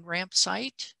 280 on-ramp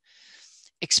site.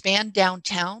 Expand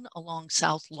downtown along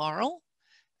South Laurel,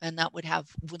 and that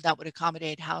would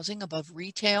accommodate housing above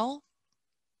retail.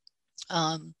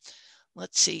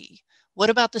 Let's see. What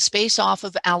about the space off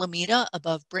of Alameda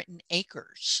above Britton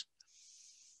Acres?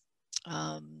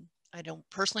 I don't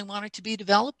personally want it to be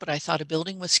developed, but I thought a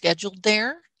building was scheduled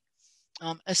there.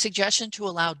 A suggestion to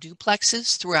allow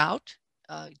duplexes throughout.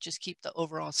 Just keep the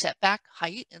overall setback,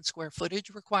 height, and square footage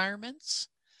requirements.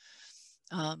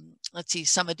 Let's see,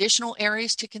 some additional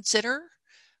areas to consider.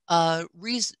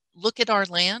 Look at our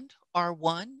land,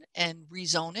 R1, and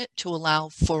rezone it to allow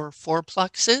for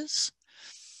fourplexes.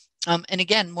 And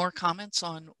again, more comments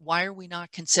on why are we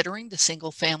not considering the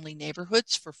single family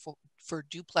neighborhoods for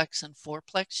duplex and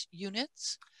fourplex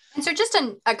units. And so just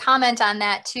a comment on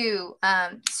that too.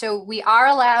 So we are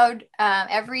allowed,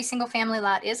 every single family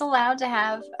lot is allowed to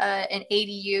have an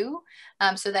ADU.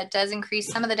 So that does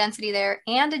increase some of the density there,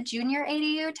 and a junior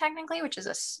ADU technically, which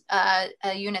is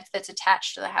a unit that's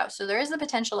attached to the house. So there is the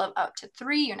potential of up to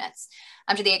 3 units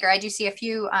to the acre. I do see a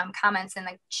few comments in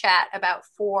the chat about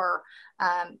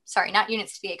sorry, not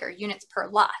units to the acre, units per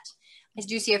lot. I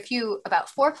do see a few about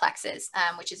fourplexes,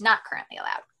 which is not currently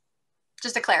allowed.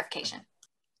 Just a clarification.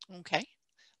 Okay.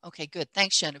 Okay, good.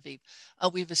 Thanks, Genevieve.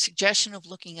 We have a suggestion of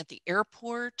looking at the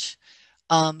airport,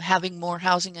 having more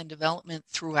housing and development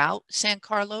throughout San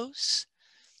Carlos,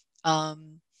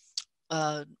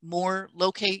 more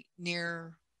locate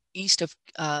near east of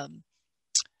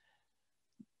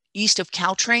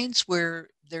Caltrains, where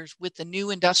there's with the new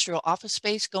industrial office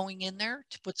space going in there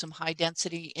to put some high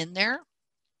density in there.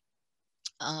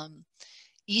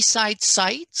 East side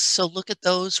sites, so look at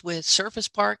those with surface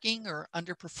parking or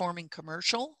underperforming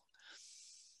commercial.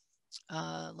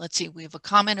 Let's see, we have a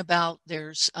comment about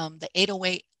there's the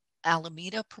 808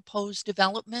 Alameda proposed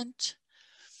development.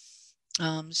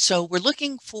 So we're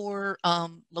looking for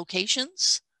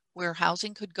locations where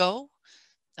housing could go.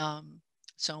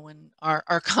 So when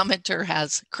our commenter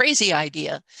has a crazy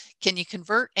idea, can you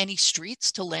convert any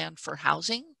streets to land for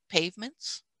housing,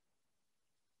 pavements?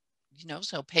 You know,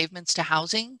 so pavements to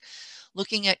housing,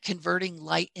 looking at converting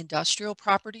light industrial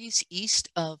properties east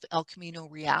of El Camino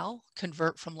Real,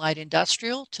 convert from light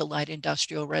industrial to light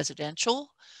industrial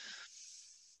residential.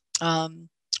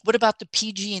 What about the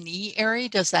PG&E area?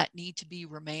 Does that need to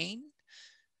remain?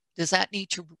 Does that need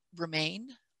to remain?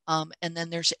 And then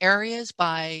there's areas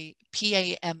by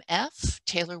PAMF,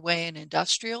 Taylor Way and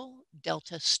Industrial,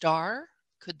 Delta Star.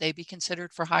 Could they be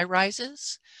considered for high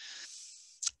rises?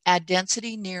 Add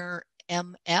density near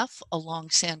MF along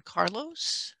San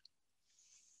Carlos.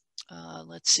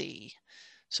 Let's see.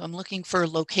 So I'm looking for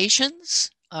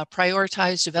locations,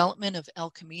 prioritize development of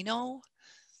El Camino.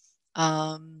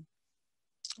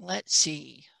 Let's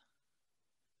see.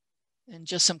 And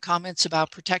just some comments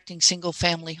about protecting single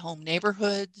family home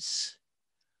neighborhoods.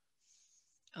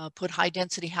 Put high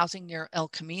density housing near El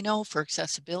Camino for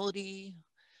accessibility.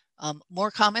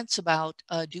 More comments about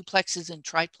duplexes and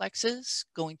triplexes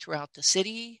going throughout the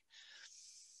city.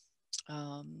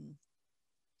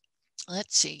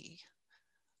 Let's see.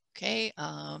 Okay.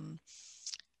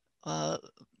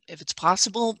 If it's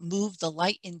possible, move the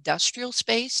light industrial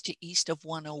space to east of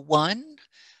 101,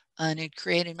 and it'd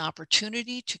create an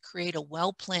opportunity to create a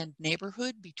well-planned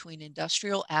neighborhood between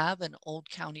Industrial Ave and Old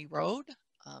County Road,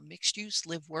 mixed use,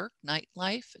 live, work,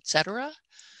 nightlife, etc.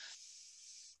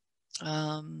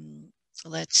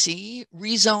 Let's see,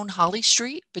 rezone Holly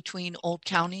Street between Old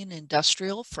County and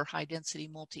Industrial for high density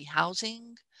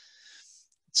multi-housing.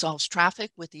 It solves traffic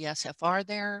with the SFR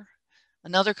there.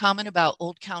 Another comment about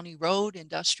Old County Road,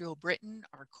 Industrial Britain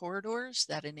are corridors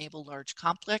that enable large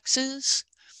complexes.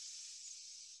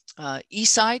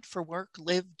 East side for work,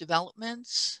 live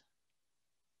developments.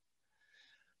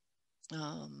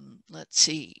 Let's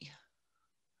see.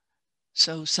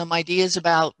 So some ideas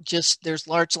about just there's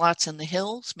large lots in the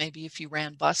hills, maybe if you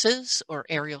ran buses or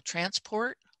aerial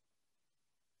transport.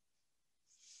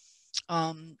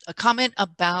 A comment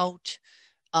about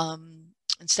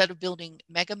instead of building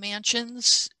mega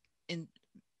mansions,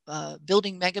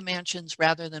 building mega mansions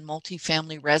rather than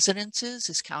multifamily residences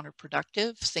is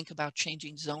counterproductive. Think about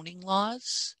changing zoning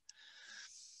laws.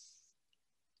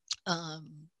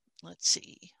 Let's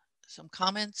see, some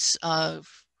comments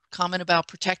of comment about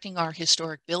protecting our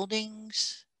historic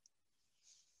buildings.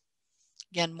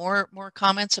 Again, more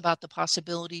comments about the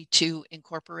possibility to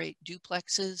incorporate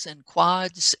duplexes and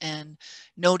quads, and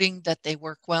noting that they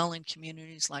work well in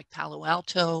communities like Palo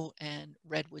Alto and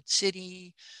Redwood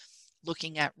City,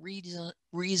 looking at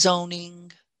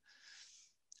rezoning.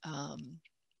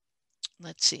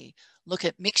 Let's see, look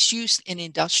at mixed use in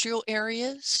industrial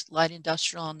areas, light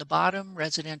industrial on the bottom,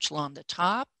 residential on the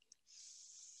top.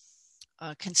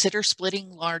 Consider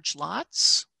splitting large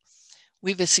lots.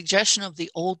 We have a suggestion of the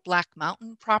old Black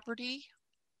Mountain property.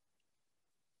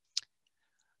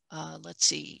 Let's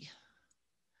see,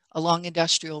 along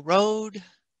Industrial Road.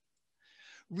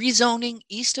 Rezoning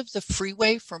east of the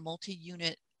freeway for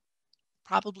multi-unit,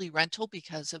 probably rental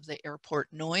because of the airport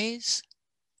noise.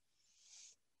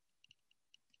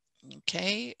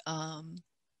 Okay,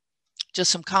 just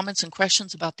some comments and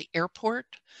questions about the airport.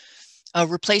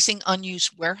 Replacing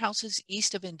unused warehouses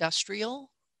east of industrial.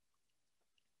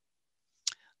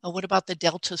 What about the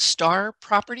Delta Star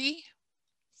property?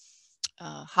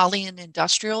 Holly and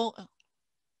Industrial.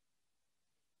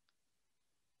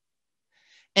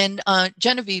 And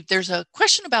Genevieve, there's a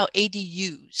question about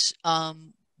ADUs.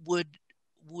 Would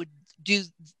do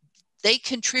they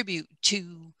contribute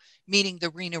to meeting the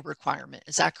RHNA requirement?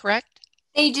 Is that correct?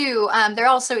 They do. There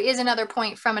also is another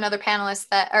point from another panelist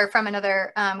or from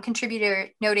another contributor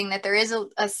noting that there is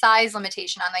a size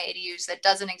limitation on the ADUs that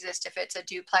doesn't exist if it's a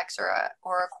duplex or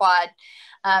a quad,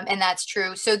 and that's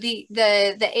true. So the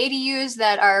ADUs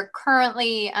that are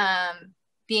currently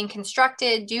being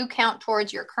constructed do count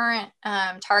towards your current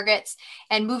targets.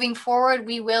 And moving forward,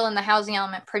 we will in the housing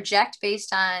element project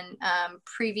based on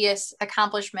previous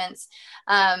accomplishments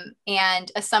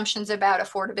and assumptions about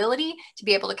affordability to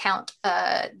be able to count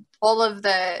all of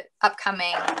the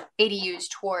upcoming ADUs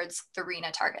towards the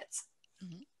RHNA targets.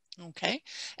 Okay,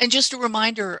 and just a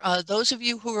reminder, those of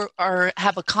you who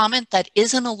have a comment that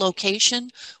isn't a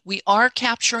location, we are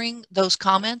capturing those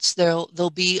comments.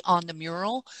 They'll be on the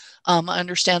mural. I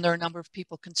understand there are a number of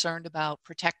people concerned about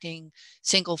protecting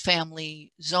single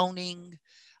family zoning,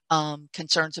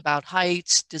 concerns about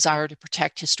heights, desire to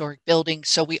protect historic buildings.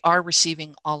 So we are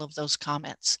receiving all of those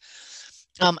comments.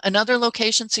 Another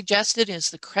location suggested is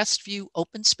the Crestview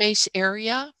open space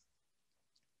area.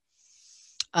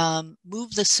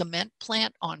 Move the cement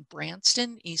plant on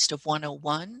Branston east of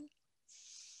 101.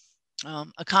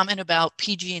 A comment about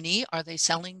PG&E, are they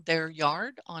selling their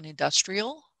yard on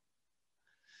industrial?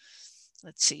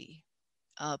 Let's see.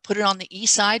 Put it on the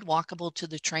east side, walkable to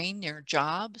the train near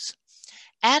jobs.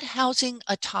 Add housing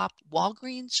atop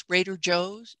Walgreens, Trader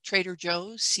Joe's,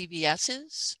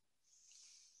 CVS's.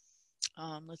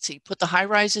 Let's see, put the high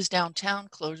rises downtown,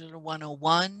 closer to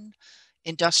 101.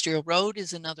 Industrial Road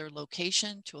is another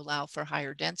location to allow for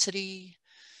higher density.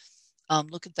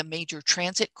 Look at the major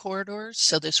transit corridors.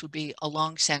 So this would be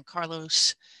along San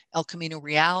Carlos, El Camino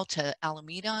Real to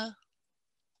Alameda.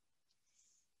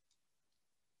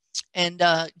 And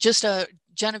just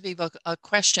Genevieve, a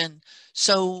question.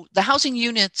 So the housing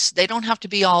units, they don't have to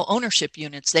be all ownership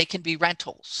units. They can be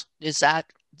rentals. Is that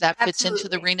fits into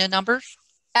the RHNA numbers?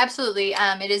 Absolutely.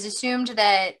 It is assumed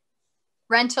that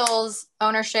rentals,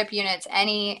 ownership units,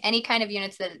 any kind of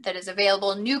units that is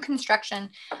available, new construction,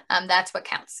 that's what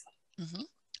counts.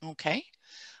 Okay.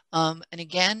 And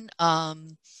again,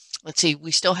 let's see,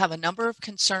 we still have a number of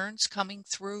concerns coming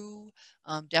through,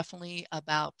 definitely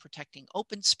about protecting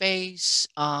open space,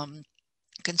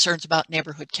 concerns about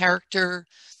neighborhood character,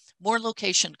 more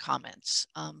location comments.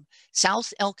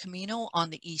 South El Camino on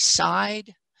the east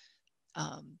side,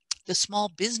 the small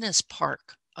business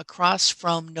park across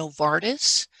from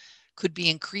Novartis could be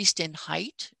increased in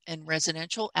height and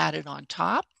residential added on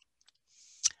top.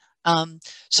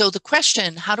 So the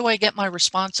question, how do I get my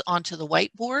response onto the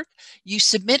whiteboard? You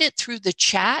submit it through the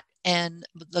chat and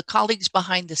the colleagues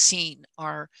behind the scene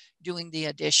are doing the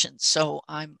additions. So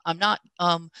I'm not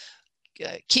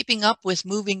keeping up with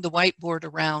moving the whiteboard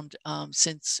around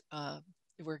since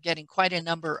we're getting quite a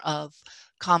number of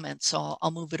comments. So I'll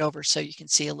move it over so you can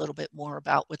see a little bit more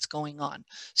about what's going on.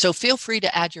 So feel free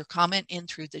to add your comment in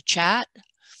through the chat.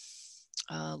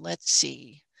 Let's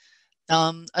see.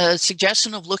 A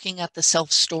suggestion of looking at the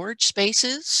self-storage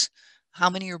spaces.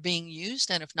 How many are being used?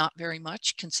 And if not very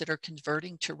much, consider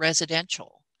converting to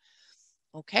residential.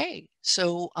 Okay,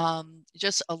 so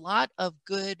just a lot of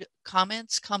good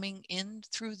comments coming in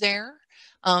through there.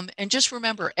 And just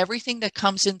remember, everything that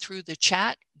comes in through the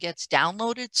chat gets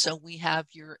downloaded. So we have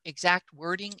your exact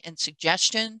wording and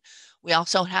suggestion. We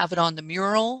also have it on the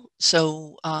mural.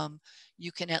 So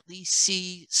you can at least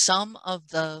see some of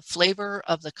the flavor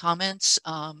of the comments.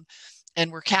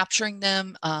 And we're capturing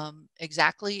them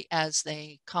exactly as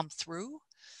they come through.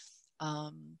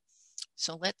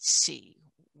 So let's see.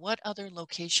 What other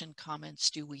location comments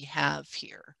do we have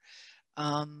here?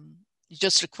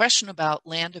 Just a question about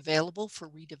land available for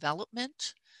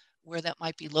redevelopment, where that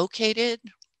might be located.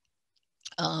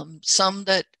 Some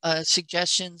that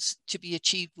suggestions to be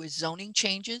achieved with zoning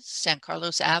changes. San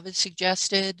Carlos Ave is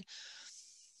suggested.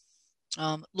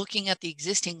 Looking at the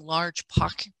existing large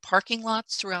parking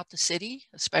lots throughout the city,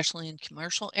 especially in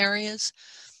commercial areas.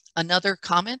 Another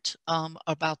comment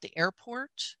about the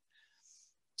airport.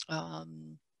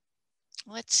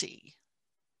 Let's see.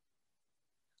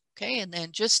 Okay, and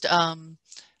then just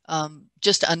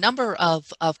a number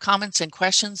of comments and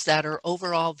questions that are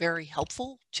overall very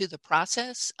helpful to the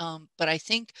process. But I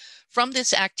think from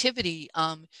this activity,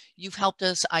 you've helped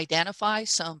us identify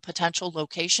some potential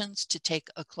locations to take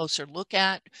a closer look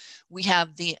at. We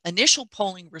have the initial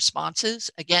polling responses.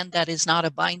 Again, that is not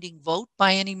a binding vote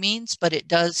by any means, but it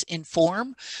does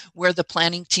inform where the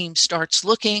planning team starts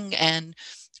looking and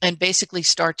basically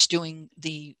starts doing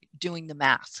the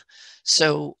math.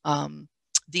 So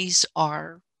these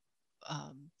are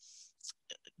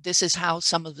this is how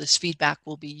some of this feedback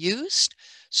will be used.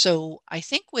 So I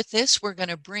think with this, we're going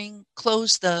to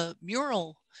close the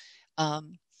mural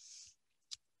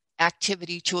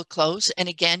activity to a close. And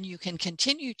again, you can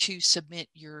continue to submit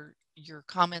your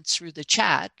comments through the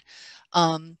chat.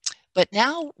 But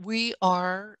now we're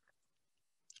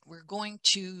going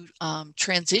to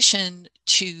transition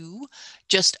to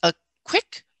just a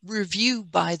quick review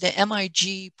by the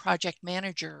MIG project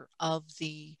manager of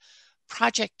the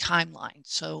project timeline.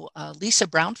 So Lisa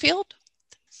Brownfield.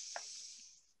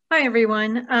 Hi,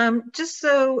 everyone. Just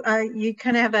so you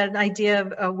kind of have an idea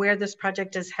of where this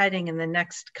project is heading in the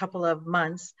next couple of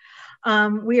months.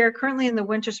 We are currently in the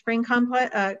winter-spring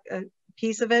complex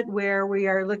piece of it, where we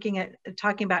are looking at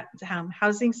talking about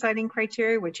housing siting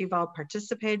criteria, which you've all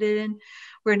participated in.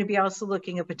 We're going to be also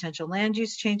looking at potential land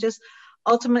use changes.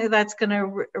 Ultimately, that's going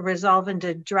to resolve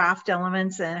into draft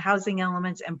elements and housing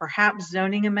elements and perhaps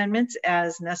zoning amendments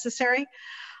as necessary.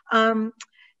 And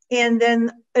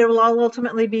then it will all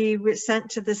ultimately be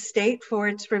sent to the state for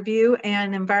its review,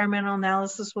 and environmental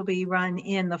analysis will be run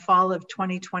in the fall of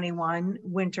 2021,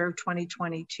 winter of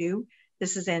 2022.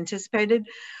 This is anticipated,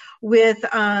 with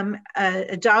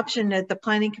adoption at the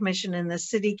Planning Commission and the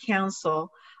City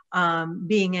Council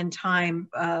being in time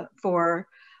for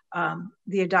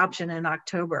the adoption in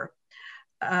October.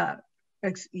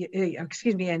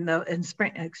 Excuse me, in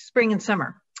spring and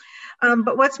summer.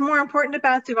 But what's more important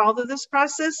about all of this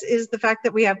process is the fact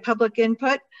that we have public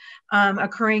input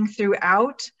occurring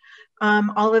throughout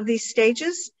all of these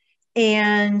stages.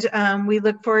 And we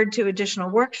look forward to additional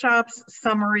workshops,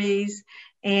 summaries,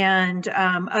 and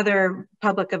other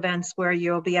public events where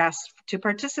you'll be asked to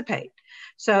participate.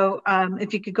 So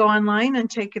if you could go online and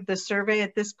take the survey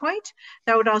at this point,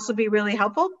 that would also be really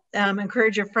helpful.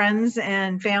 Encourage your friends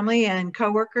and family and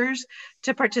coworkers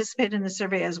to participate in the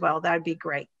survey as well. That would be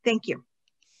great. Thank you.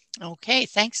 Okay,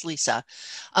 thanks, Lisa.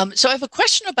 So I have a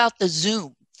question about the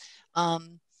Zoom.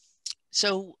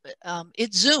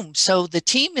 It's Zoom. So the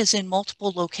team is in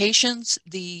multiple locations.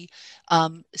 The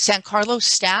San Carlos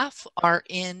staff are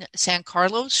in San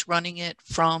Carlos running it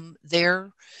from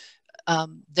their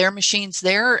machines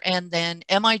there, and then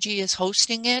MIG is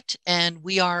hosting it, and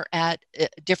we are at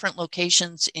different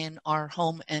locations in our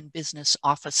home and business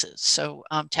offices. So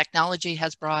technology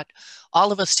has brought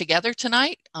all of us together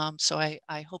tonight. So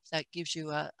I hope that gives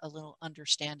you a little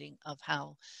understanding of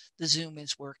how the Zoom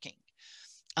is working.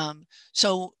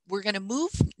 So we're going to move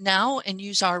now and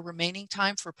use our remaining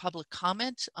time for public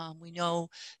comment. We know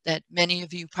that many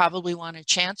of you probably want a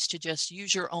chance to just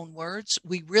use your own words.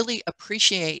 We really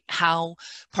appreciate how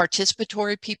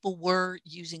participatory people were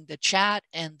using the chat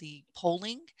and the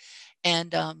polling.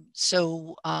 And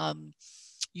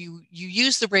you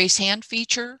use the raise hand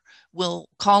feature. We'll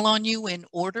call on you in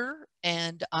order,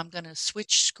 and I'm going to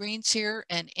switch screens here,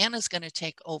 and Anna's going to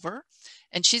take over,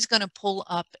 and she's going to pull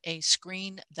up a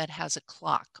screen that has a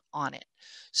clock on it.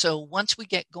 So once we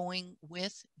get going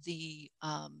with the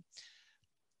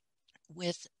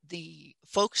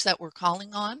folks that we're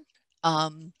calling on,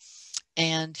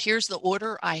 and here's the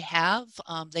order I have.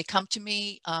 They come to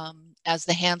me as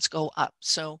the hands go up.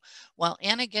 So while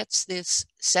Anna gets this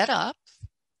set up,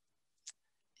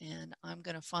 and I'm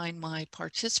going to find my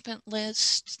participant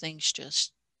list. Things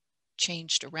just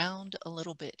changed around a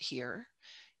little bit here.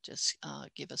 Just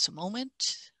give us a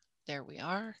moment. There we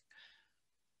are.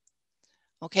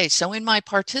 Okay, so in my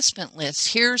participant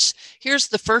list, here's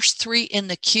the first three in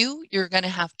the queue. You're going to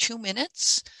have 2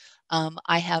 minutes.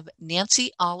 I have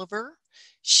Nancy Oliver.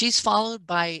 She's followed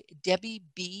by Debbie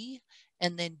B.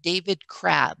 and then David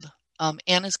Crabb.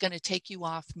 Anna's going to take you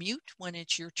off mute when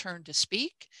it's your turn to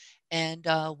speak, and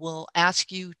we'll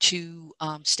ask you to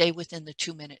stay within the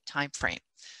 2-minute time frame.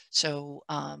 So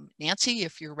Nancy,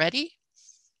 if you're ready.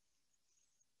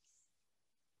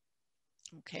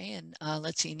 Okay, and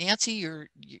let's see, Nancy,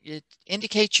 it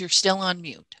indicates you're still on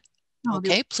mute. Oh,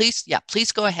 okay, please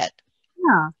go ahead.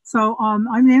 Yeah, so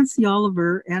I'm Nancy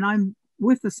Oliver, and I'm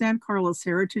with the San Carlos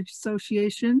Heritage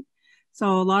Association.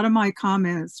 So a lot of my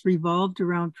comments revolved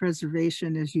around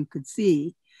preservation, as you could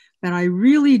see. But I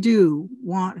really do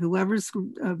want whoever's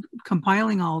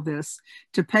compiling all this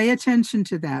to pay attention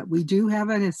to that. We do have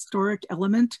an historic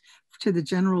element to the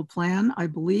general plan, I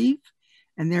believe.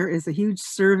 And there is a huge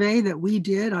survey that we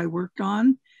did, I worked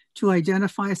on, to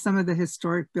identify some of the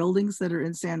historic buildings that are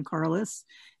in San Carlos.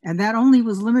 And that only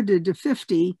was limited to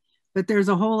 50, but there's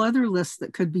a whole other list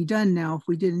that could be done now if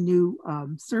we did a new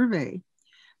survey.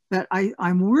 But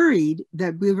I'm worried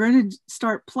that we're going to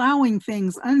start plowing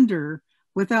things under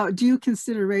without due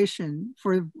consideration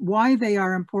for why they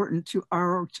are important to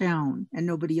our town and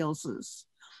nobody else's.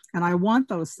 And I want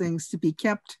those things to be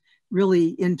kept really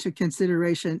into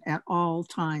consideration at all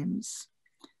times.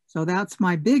 So that's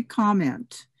my big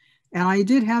comment. And I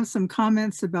did have some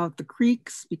comments about the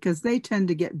creeks because they tend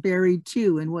to get buried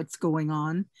too in what's going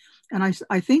on. And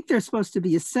I think there's supposed to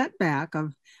be a setback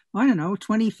of, I don't know,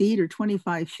 20 feet or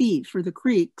 25 feet for the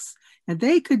creeks. And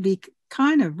they could be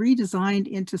kind of redesigned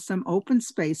into some open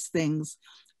space things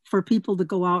for people to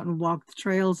go out and walk the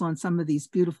trails on some of these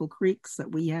beautiful creeks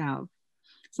that we have.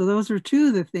 So those are two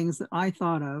of the things that I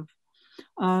thought of.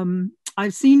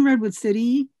 I've seen Redwood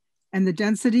City and the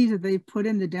density that they've put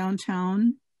in the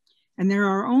downtown. And there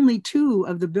are only two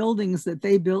of the buildings that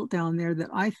they built down there that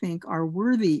I think are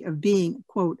worthy of being,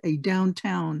 quote, a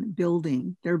downtown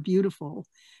building. They're beautiful.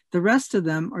 The rest of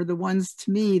them are the ones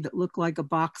to me that look like a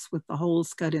box with the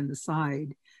holes cut in the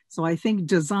side. So I think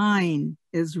design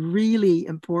is really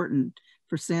important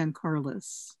for San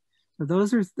Carlos. So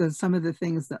those are some of the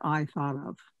things that I thought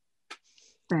of.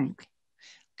 Thanks.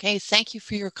 Okay, thank you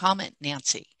for your comment,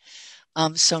 Nancy.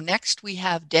 So next we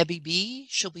have Debbie B.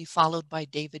 She'll be followed by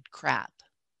David Crabb.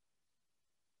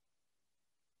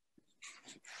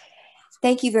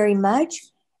 Thank you very much.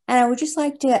 And I would just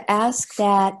like to ask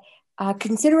that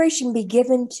consideration be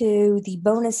given to the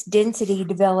bonus density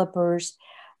developers.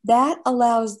 That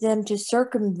allows them to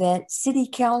circumvent city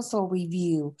council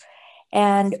review.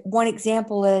 And one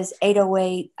example is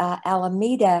 808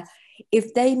 Alameda.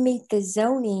 If they meet the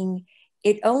zoning,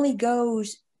 it only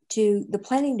goes to the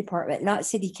planning department, not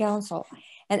city council.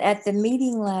 And at the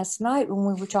meeting last night when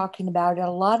we were talking about it,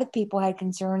 a lot of people had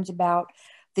concerns about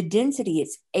the density.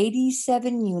 It's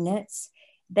 87 units.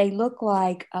 They look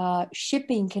like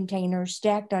shipping containers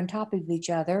stacked on top of each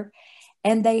other.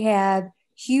 And they have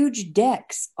huge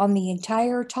decks on the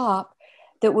entire top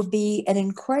that would be an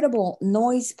incredible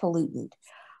noise pollutant.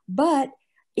 But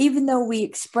even though we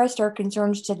expressed our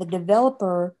concerns to the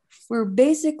developer, we're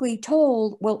basically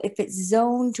told, well, if it's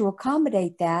zoned to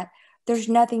accommodate that, there's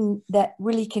nothing that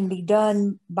really can be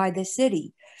done by the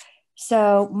city.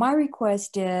 So my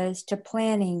request is to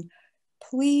planning,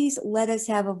 please let us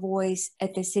have a voice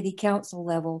at the city council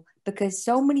level, because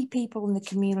so many people in the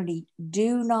community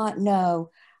do not know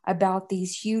about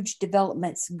these huge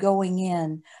developments going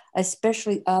in,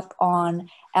 especially up on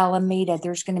Alameda.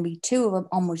 There's going to be two of them,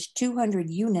 almost 200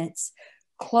 units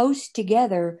close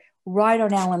together right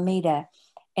on Alameda.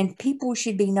 And people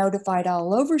should be notified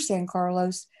all over San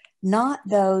Carlos, not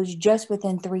those just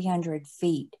within 300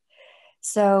 feet.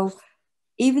 So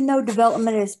even though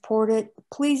development is ported,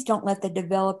 please don't let the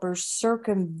developers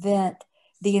circumvent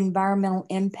the environmental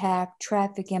impact,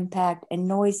 traffic impact, and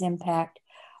noise impact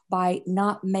by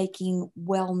not making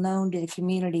well known to the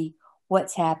community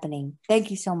what's happening. Thank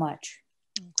you so much.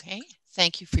 Okay,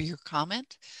 thank you for your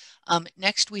comment.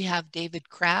 Next we have David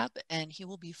Crabb, and he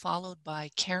will be followed by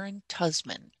Karen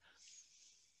Tusman.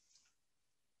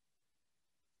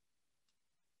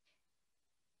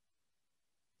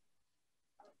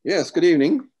 Yes, good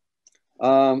evening.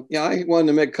 Yeah, I wanted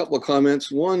to make a couple of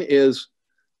comments. One is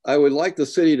I would like the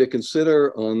city to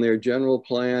consider on their general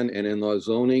plan and in our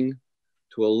zoning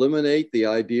to eliminate the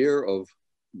idea of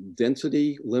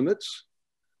density limits.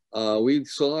 We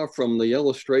saw from the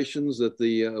illustrations that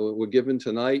were given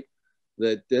tonight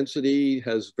that density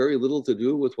has very little to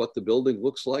do with what the building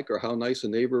looks like or how nice a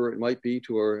neighbor it might be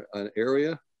to an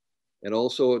area. And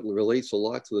also it relates a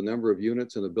lot to the number of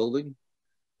units in a building.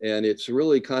 And it's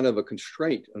really kind of a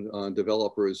constraint on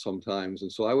developers sometimes.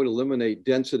 And so I would eliminate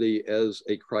density as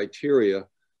a criteria,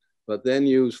 but then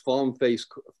use form-based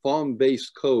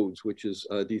codes, which is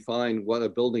define what a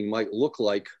building might look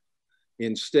like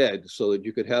instead, so that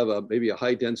you could have maybe a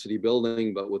high density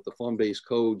building, but with the form-based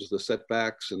codes, the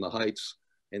setbacks and the heights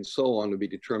and so on to be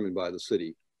determined by the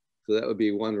city. So that would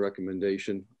be one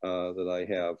recommendation that I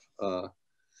have.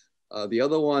 The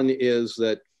other one is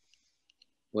that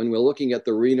when we're looking at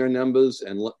the RENA numbers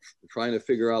and trying to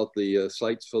figure out the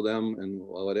sites for them and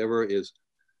whatever, is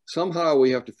somehow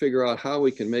we have to figure out how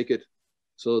we can make it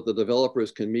so that the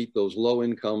developers can meet those low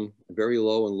income, very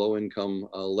low and low income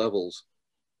levels.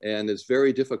 And it's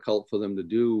very difficult for them to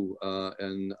do.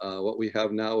 What we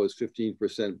have now is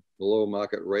 15% below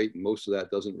market rate. And most of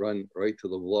that doesn't run right to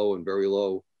the low and very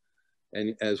low.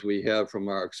 And as we have from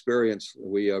our experience,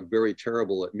 we are very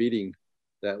terrible at meeting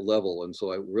that level. And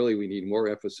so we need more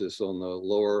emphasis on the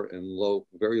lower and low,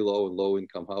 very low and low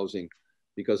income housing,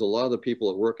 because a lot of the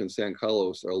people that work in San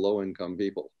Carlos are low income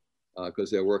people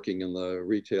because they're working in the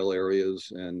retail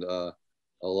areas, and a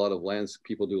lot of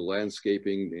people do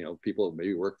landscaping, you know, people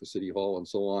maybe work for City Hall and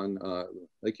so on.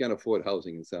 They can't afford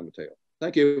housing in San Mateo.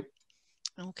 Thank you.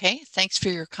 Okay, thanks for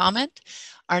your comment.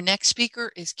 Our next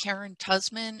speaker is Karen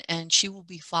Tusman, and she will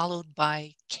be followed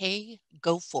by Kay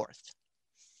Goforth.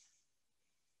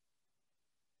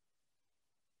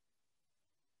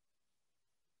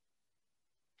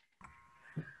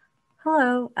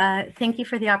 Hello, thank you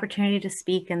for the opportunity to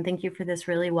speak, and thank you for this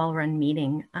really well-run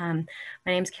meeting. My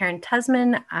name is Karen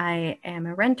Tusman. I am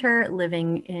a renter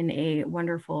living in a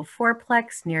wonderful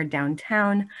fourplex near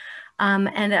downtown.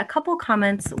 And a couple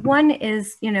comments. One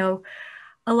is, you know,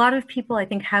 a lot of people, I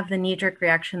think, have the knee-jerk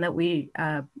reaction that we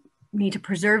need to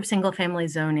preserve single-family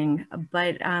zoning.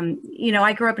 But, you know,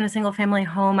 I grew up in a single-family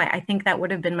home. I think that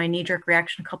would have been my knee-jerk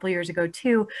reaction a couple years ago,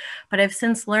 too. But I've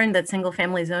since learned that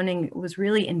single-family zoning was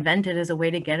really invented as a way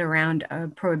to get around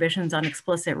prohibitions on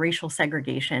explicit racial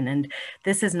segregation. And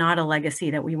this is not a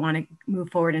legacy that we want to move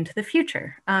forward into the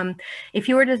future. If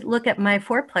you were to look at my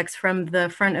fourplex from the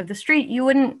front of the street, you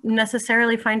wouldn't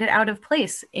necessarily find it out of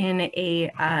place in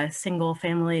a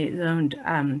single-family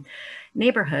zoned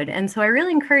neighborhood. And so I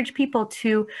really encourage people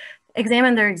to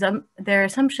examine their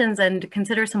assumptions and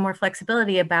consider some more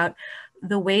flexibility about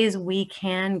the ways we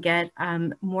can get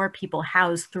more people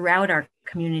housed throughout our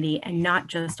community and not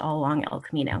just all along El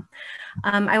Camino.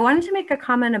 I wanted to make a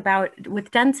comment about,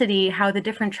 with density, how the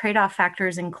different trade-off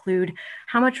factors include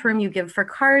how much room you give for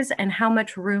cars and how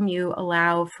much room you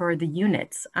allow for the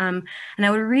units. And I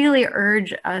would really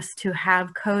urge us to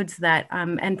have codes that,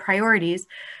 and priorities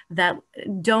that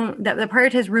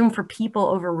prioritize room for people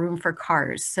over room for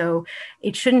cars. So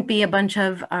it shouldn't be a bunch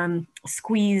of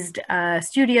squeezed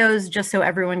studios just so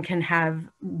everyone can have,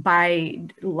 by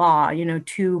law, you know,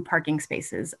 2 parking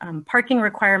spaces. Parking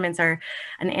requirements are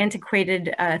an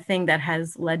antiquated thing that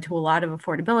has led to a lot of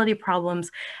affordability problems,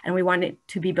 and we want it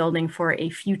to be building for a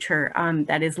future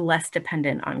that is less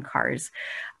dependent on cars,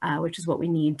 which is what we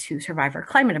need to survive our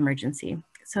climate emergency.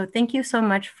 So thank you so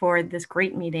much for this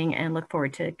great meeting, and look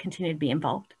forward to continue to be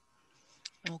involved.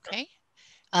 Okay,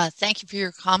 thank you for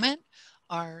your comment.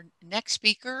 Our next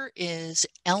speaker is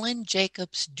Ellen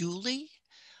Jacobs Dooley,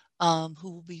 who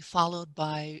will be followed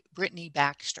by Brittany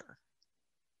Baxter.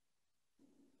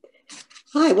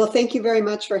 Hi, well, thank you very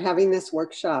much for having this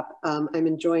workshop. I'm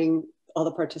enjoying all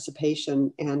the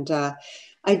participation, and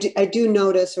I did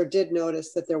notice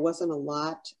that there wasn't a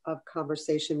lot of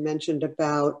conversation mentioned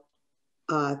about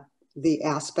the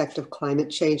aspect of climate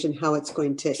change and how it's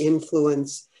going to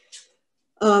influence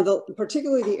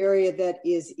particularly the area that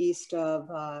is east of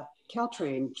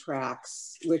Caltrain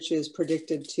tracks, which is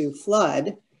predicted to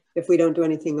flood if we don't do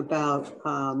anything about,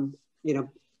 you know,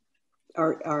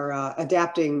 are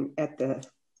adapting at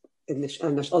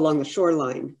along the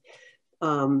shoreline.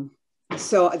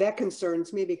 So that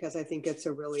concerns me, because I think it's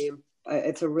a really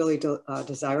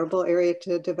desirable area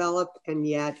to develop, and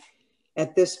yet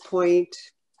at this point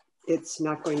it's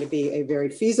not going to be a very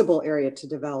feasible area to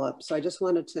develop. So I just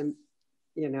wanted to,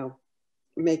 you know,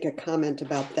 make a comment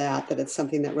about that it's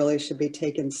something that really should be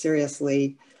taken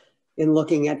seriously in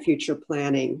looking at future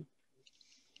planning.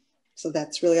 So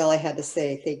that's really all I had to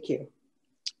say. Thank you.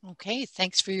 Okay,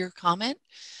 thanks for your comment.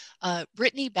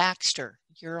 Brittany Baxter,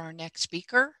 you're our next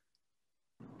speaker.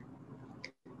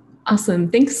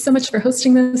 Awesome. Thanks so much for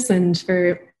hosting this and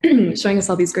for showing us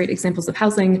all these great examples of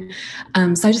housing.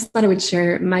 So I just thought I would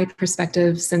share my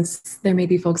perspective, since there may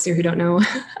be folks here who don't know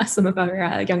some of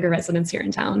our younger residents here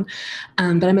in town.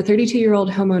 But I'm a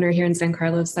 32-year-old homeowner here in San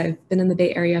Carlos. I've been in the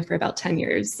Bay Area for about 10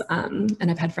 years, and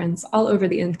I've had friends all over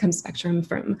the income spectrum,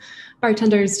 from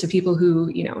bartenders to people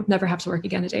who, you know, never have to work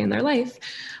again a day in their life.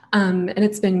 And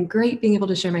it's been great being able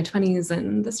to share my 20s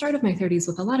and the start of my 30s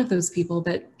with a lot of those people.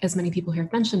 But as many people here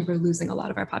have mentioned, we're losing a lot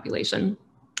of our population.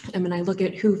 And when I look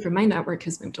at who from my network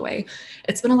has moved away,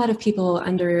 it's been a lot of people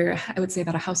under, I would say,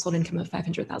 about a household income of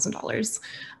 $500,000.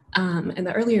 In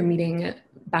the earlier meeting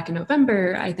back in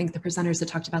November, I think the presenters had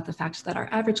talked about the fact that our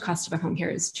average cost of a home here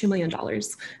is $2 million.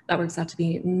 That works out to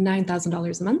be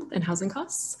 $9,000 a month in housing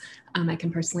costs. I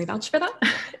can personally vouch for that.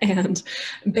 And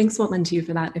banks won't lend to you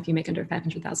for that if you make under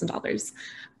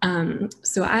 $500,000.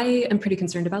 So I am pretty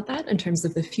concerned about that in terms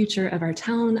of the future of our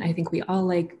town. I think we all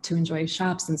like to enjoy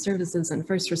shops and services and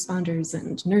first responders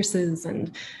and nurses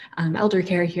and elder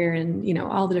care here, and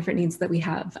all the different needs that we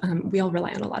have. We all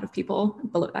rely on a lot of people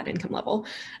below that income level.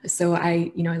 So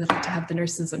I would like to have the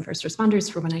nurses and first responders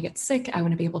for when I get sick. I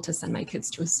want to be able to send my kids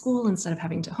to a school instead of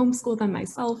having to homeschool them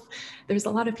myself. There's a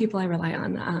lot of people I rely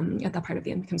on at that part of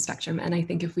the income spectrum. And I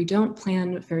think if we don't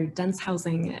plan for dense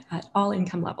housing at all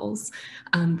income levels,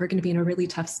 we're going to be in a really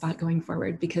tough spot going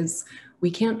forward, because we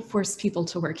can't force people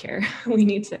to work here. We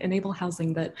need to enable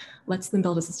housing that lets them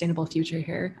build a sustainable future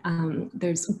here.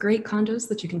 There's great condos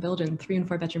that you can build in 3 and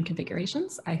 4 bedroom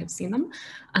configurations. I have seen them.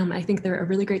 I think they're a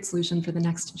really great solution for the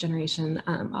next generation,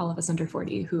 all of us under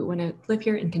 40 who want to live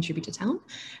here and contribute to town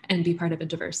and be part of a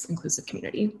diverse, inclusive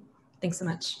community. Thanks so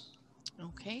much.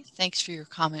 Okay, thanks for your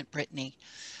comment, Brittany.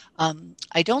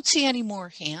 I don't see any more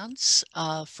hands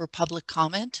for public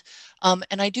comment.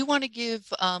 And I do want to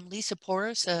give Lisa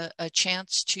Porras a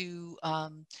chance to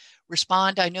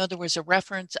respond. I know there was a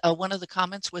reference, one of the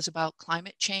comments was about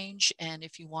climate change, and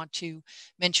if you want to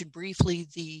mention briefly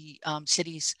the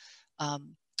city's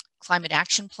climate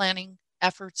action planning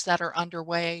efforts that are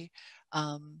underway,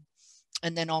 and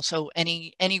then also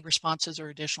any responses or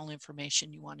additional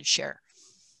information you want to share.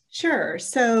 Sure.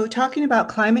 So talking about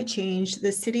climate change,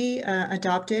 the city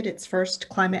adopted its first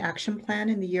climate action plan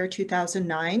in the year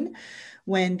 2009,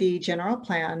 when the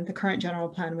current general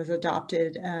plan was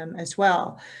adopted as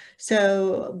well.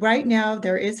 So right now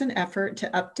there is an effort to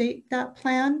update that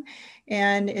plan,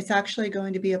 and it's actually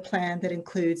going to be a plan that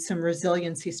includes some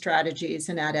resiliency strategies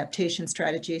and adaptation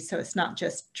strategies. So it's not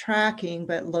just tracking,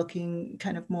 but looking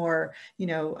kind of more,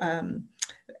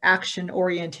 action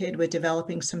oriented with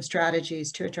developing some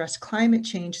strategies to address climate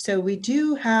change. So we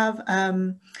do have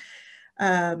a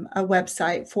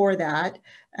website for that.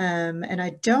 And I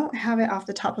don't have it off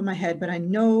the top of my head, but I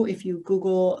know if you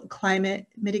Google climate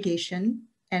mitigation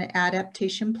and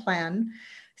adaptation plan,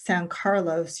 San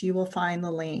Carlos, you will find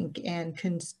the link and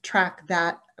can track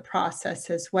that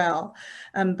process as well.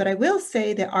 But I will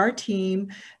say that our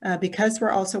team, because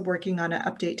we're also working on an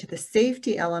update to the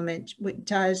safety element, which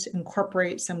does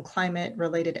incorporate some climate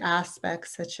related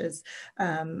aspects such as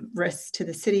risks to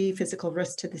the city, physical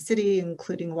risks to the city,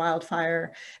 including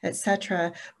wildfire,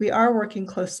 etc. We are working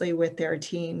closely with their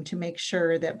team to make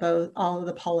sure that all of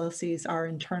the policies are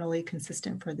internally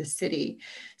consistent for the city.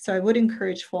 So I would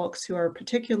encourage folks who are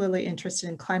particularly interested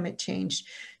in climate change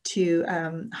to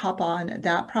hop on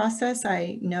that process.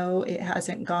 I know it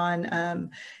hasn't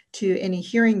gone to any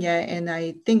hearing yet, and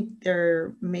I think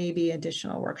there may be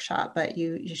additional workshop, but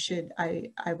you should,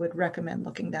 I would recommend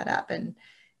looking that up. And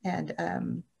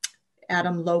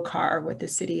Adam Lokar with the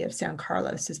city of San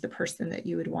Carlos is the person that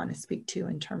you would want to speak to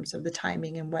in terms of the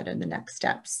timing and what are the next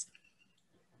steps.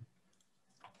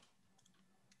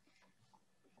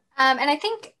 And I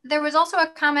think there was also a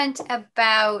comment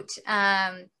about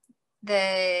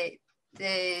the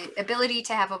ability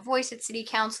to have a voice at city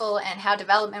council and how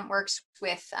development works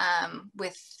with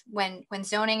when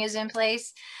zoning is in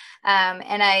place.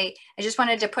 And I just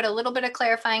wanted to put a little bit of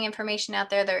clarifying information out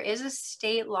there. There is a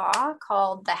state law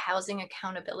called the Housing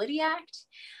Accountability Act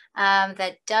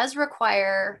that does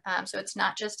require, so it's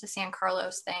not just a San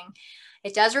Carlos thing.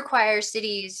 It does require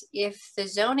cities, if the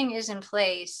zoning is in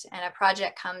place and a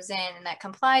project comes in and that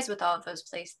complies with all of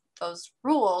those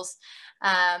rules,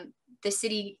 the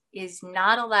city is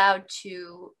not allowed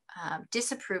to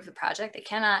disapprove the project. They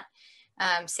cannot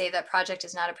say that project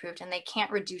is not approved, and they can't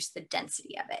reduce the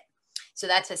density of it. So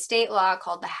that's a state law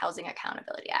called the Housing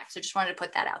Accountability Act. So just wanted to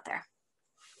put that out there.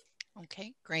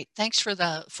 Okay, great. Thanks for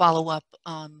the follow-up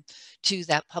to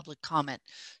that public comment.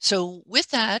 So with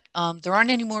that, there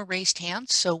aren't any more raised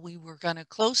hands, so we were going to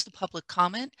close the public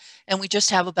comment, and we just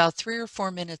have about 3 or 4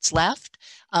 minutes left.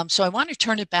 So I want to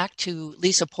turn it back to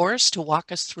Lisa Porras to walk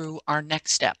us through our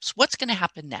next steps. What's going to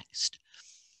happen next?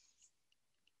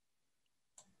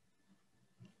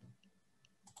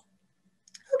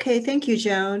 Okay, thank you,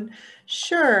 Joan.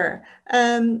 Sure.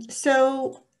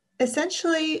 So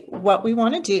essentially, what we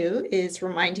want to do is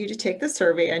remind you to take the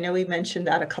survey. I know we mentioned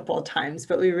that a couple of times,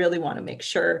 but we really want to make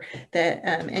sure that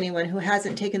anyone who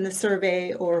hasn't taken the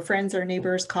survey, or friends or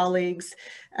neighbors, colleagues,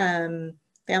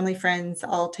 family, friends,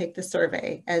 all take the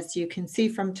survey. As you can see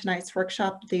from tonight's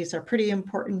workshop, these are pretty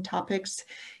important topics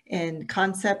and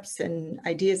concepts and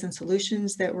ideas and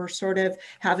solutions that we're sort of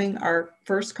having our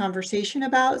first conversation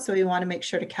about. So we want to make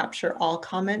sure to capture all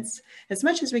comments as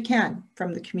much as we can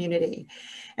from the community.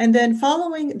 And then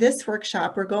following this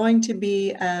workshop, we're going to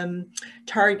be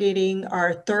targeting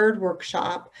our third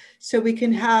workshop so we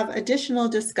can have additional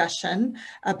discussion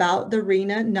about the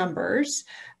RHNA numbers,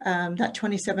 that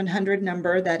 2,700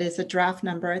 number, that is a draft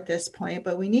number at this point,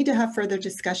 but we need to have further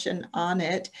discussion on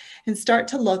it and start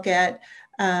to look at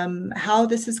how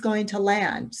this is going to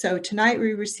land. So tonight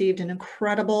we received an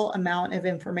incredible amount of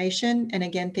information. And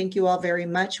again, thank you all very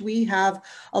much. We have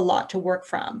a lot to work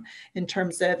from in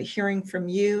terms of hearing from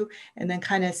you and then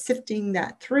kind of sifting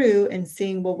that through and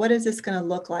seeing, well, what is this going to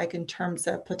look like in terms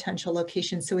of potential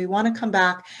locations? So we want to come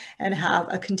back and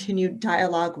have a continued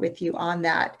dialogue with you on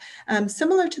that.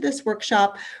 Similar to this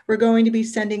workshop, we're going to be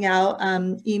sending out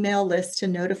email lists to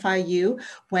notify you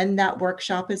when that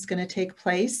workshop is going to take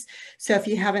place. So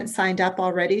if you haven't signed up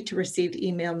already to receive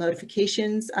email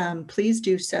notifications, please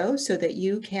do so that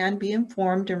you can be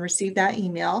informed and receive that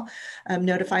email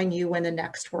notifying you when the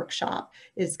next workshop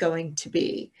is going to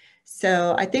be.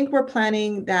 So I think we're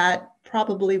planning that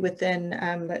probably within,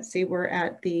 let's see, we're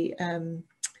at the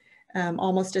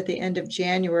almost at the end of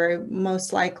January,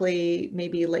 most likely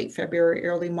maybe late February,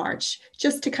 early March,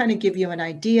 just to kind of give you an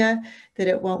idea that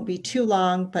it won't be too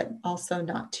long, but also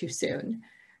not too soon.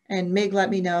 And Meg, let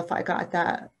me know if I got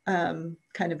that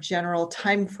kind of general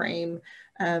time frame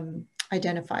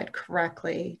identified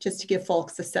correctly, just to give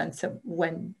folks a sense of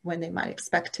when they might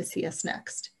expect to see us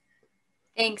next.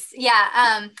 Thanks. Yeah,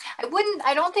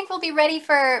 I don't think we'll be ready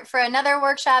for another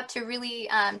workshop to really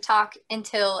talk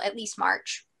until at least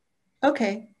March.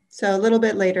 Okay. So a little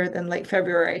bit later than late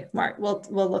February, March. We'll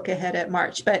look ahead at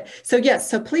March. But so yes,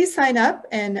 so please sign up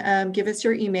and give us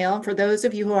your email. And for those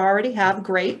of you who already have,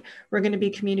 great. We're going to be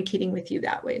communicating with you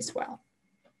that way as well.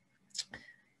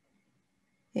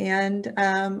 And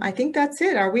I think that's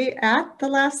it. Are we at the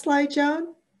last slide,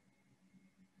 Joan?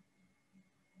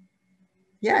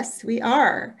 Yes, we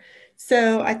are.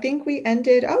 So I think we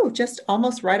ended, just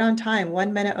almost right on time,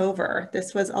 1 minute over.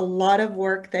 This was a lot of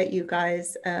work that you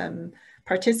guys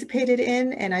participated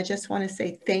in, and I just want to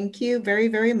say thank you very,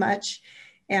 very much.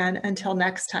 And until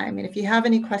next time, and if you have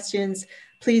any questions,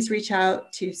 please reach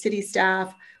out to city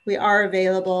staff. We are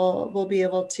available. We'll be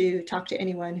able to talk to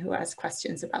anyone who has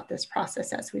questions about this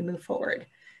process as we move forward.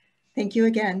 Thank you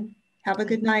again. Have a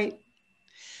good night.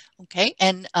 Okay,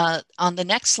 and on the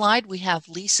next slide, we have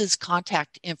Lisa's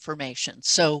contact information.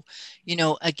 So,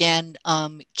 again,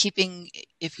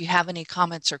 if you have any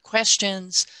comments or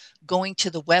questions, going to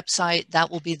the website,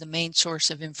 that will be the main source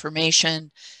of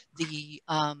information. The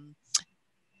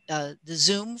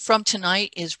Zoom from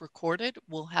tonight is recorded.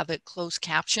 We'll have it closed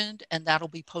captioned, and that'll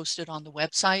be posted on the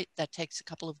website. That takes a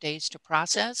couple of days to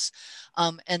process.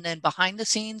 And then behind the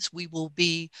scenes, we will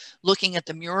be looking at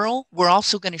the mural. We're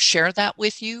also going to share that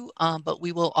with you, but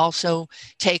we will also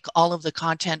take all of the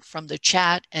content from the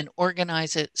chat and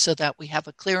organize it so that we have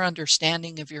a clear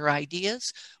understanding of your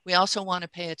ideas. We also want to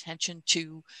pay attention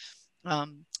to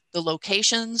the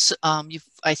locations.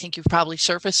 I think you've probably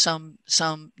surfaced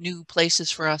some new places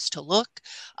for us to look.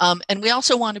 And we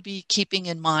also want to be keeping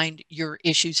in mind your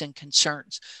issues and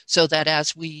concerns so that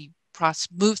as we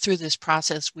move through this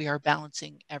process, we are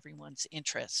balancing everyone's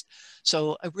interest.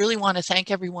 So I really want to thank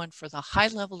everyone for the high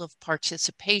level of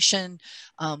participation.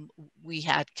 We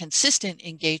had consistent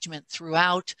engagement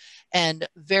throughout and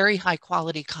very high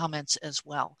quality comments as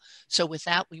well. So with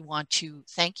that, we want to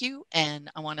thank you. And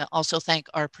I want to also thank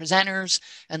our presenters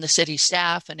and the city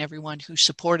staff and everyone who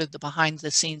supported the behind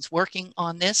the scenes working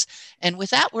on this. And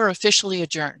with that, we're officially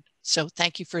adjourned. So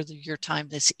thank you for your time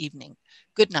this evening.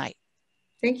 Good night.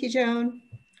 Thank you, Joan.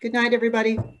 Good night,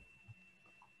 everybody.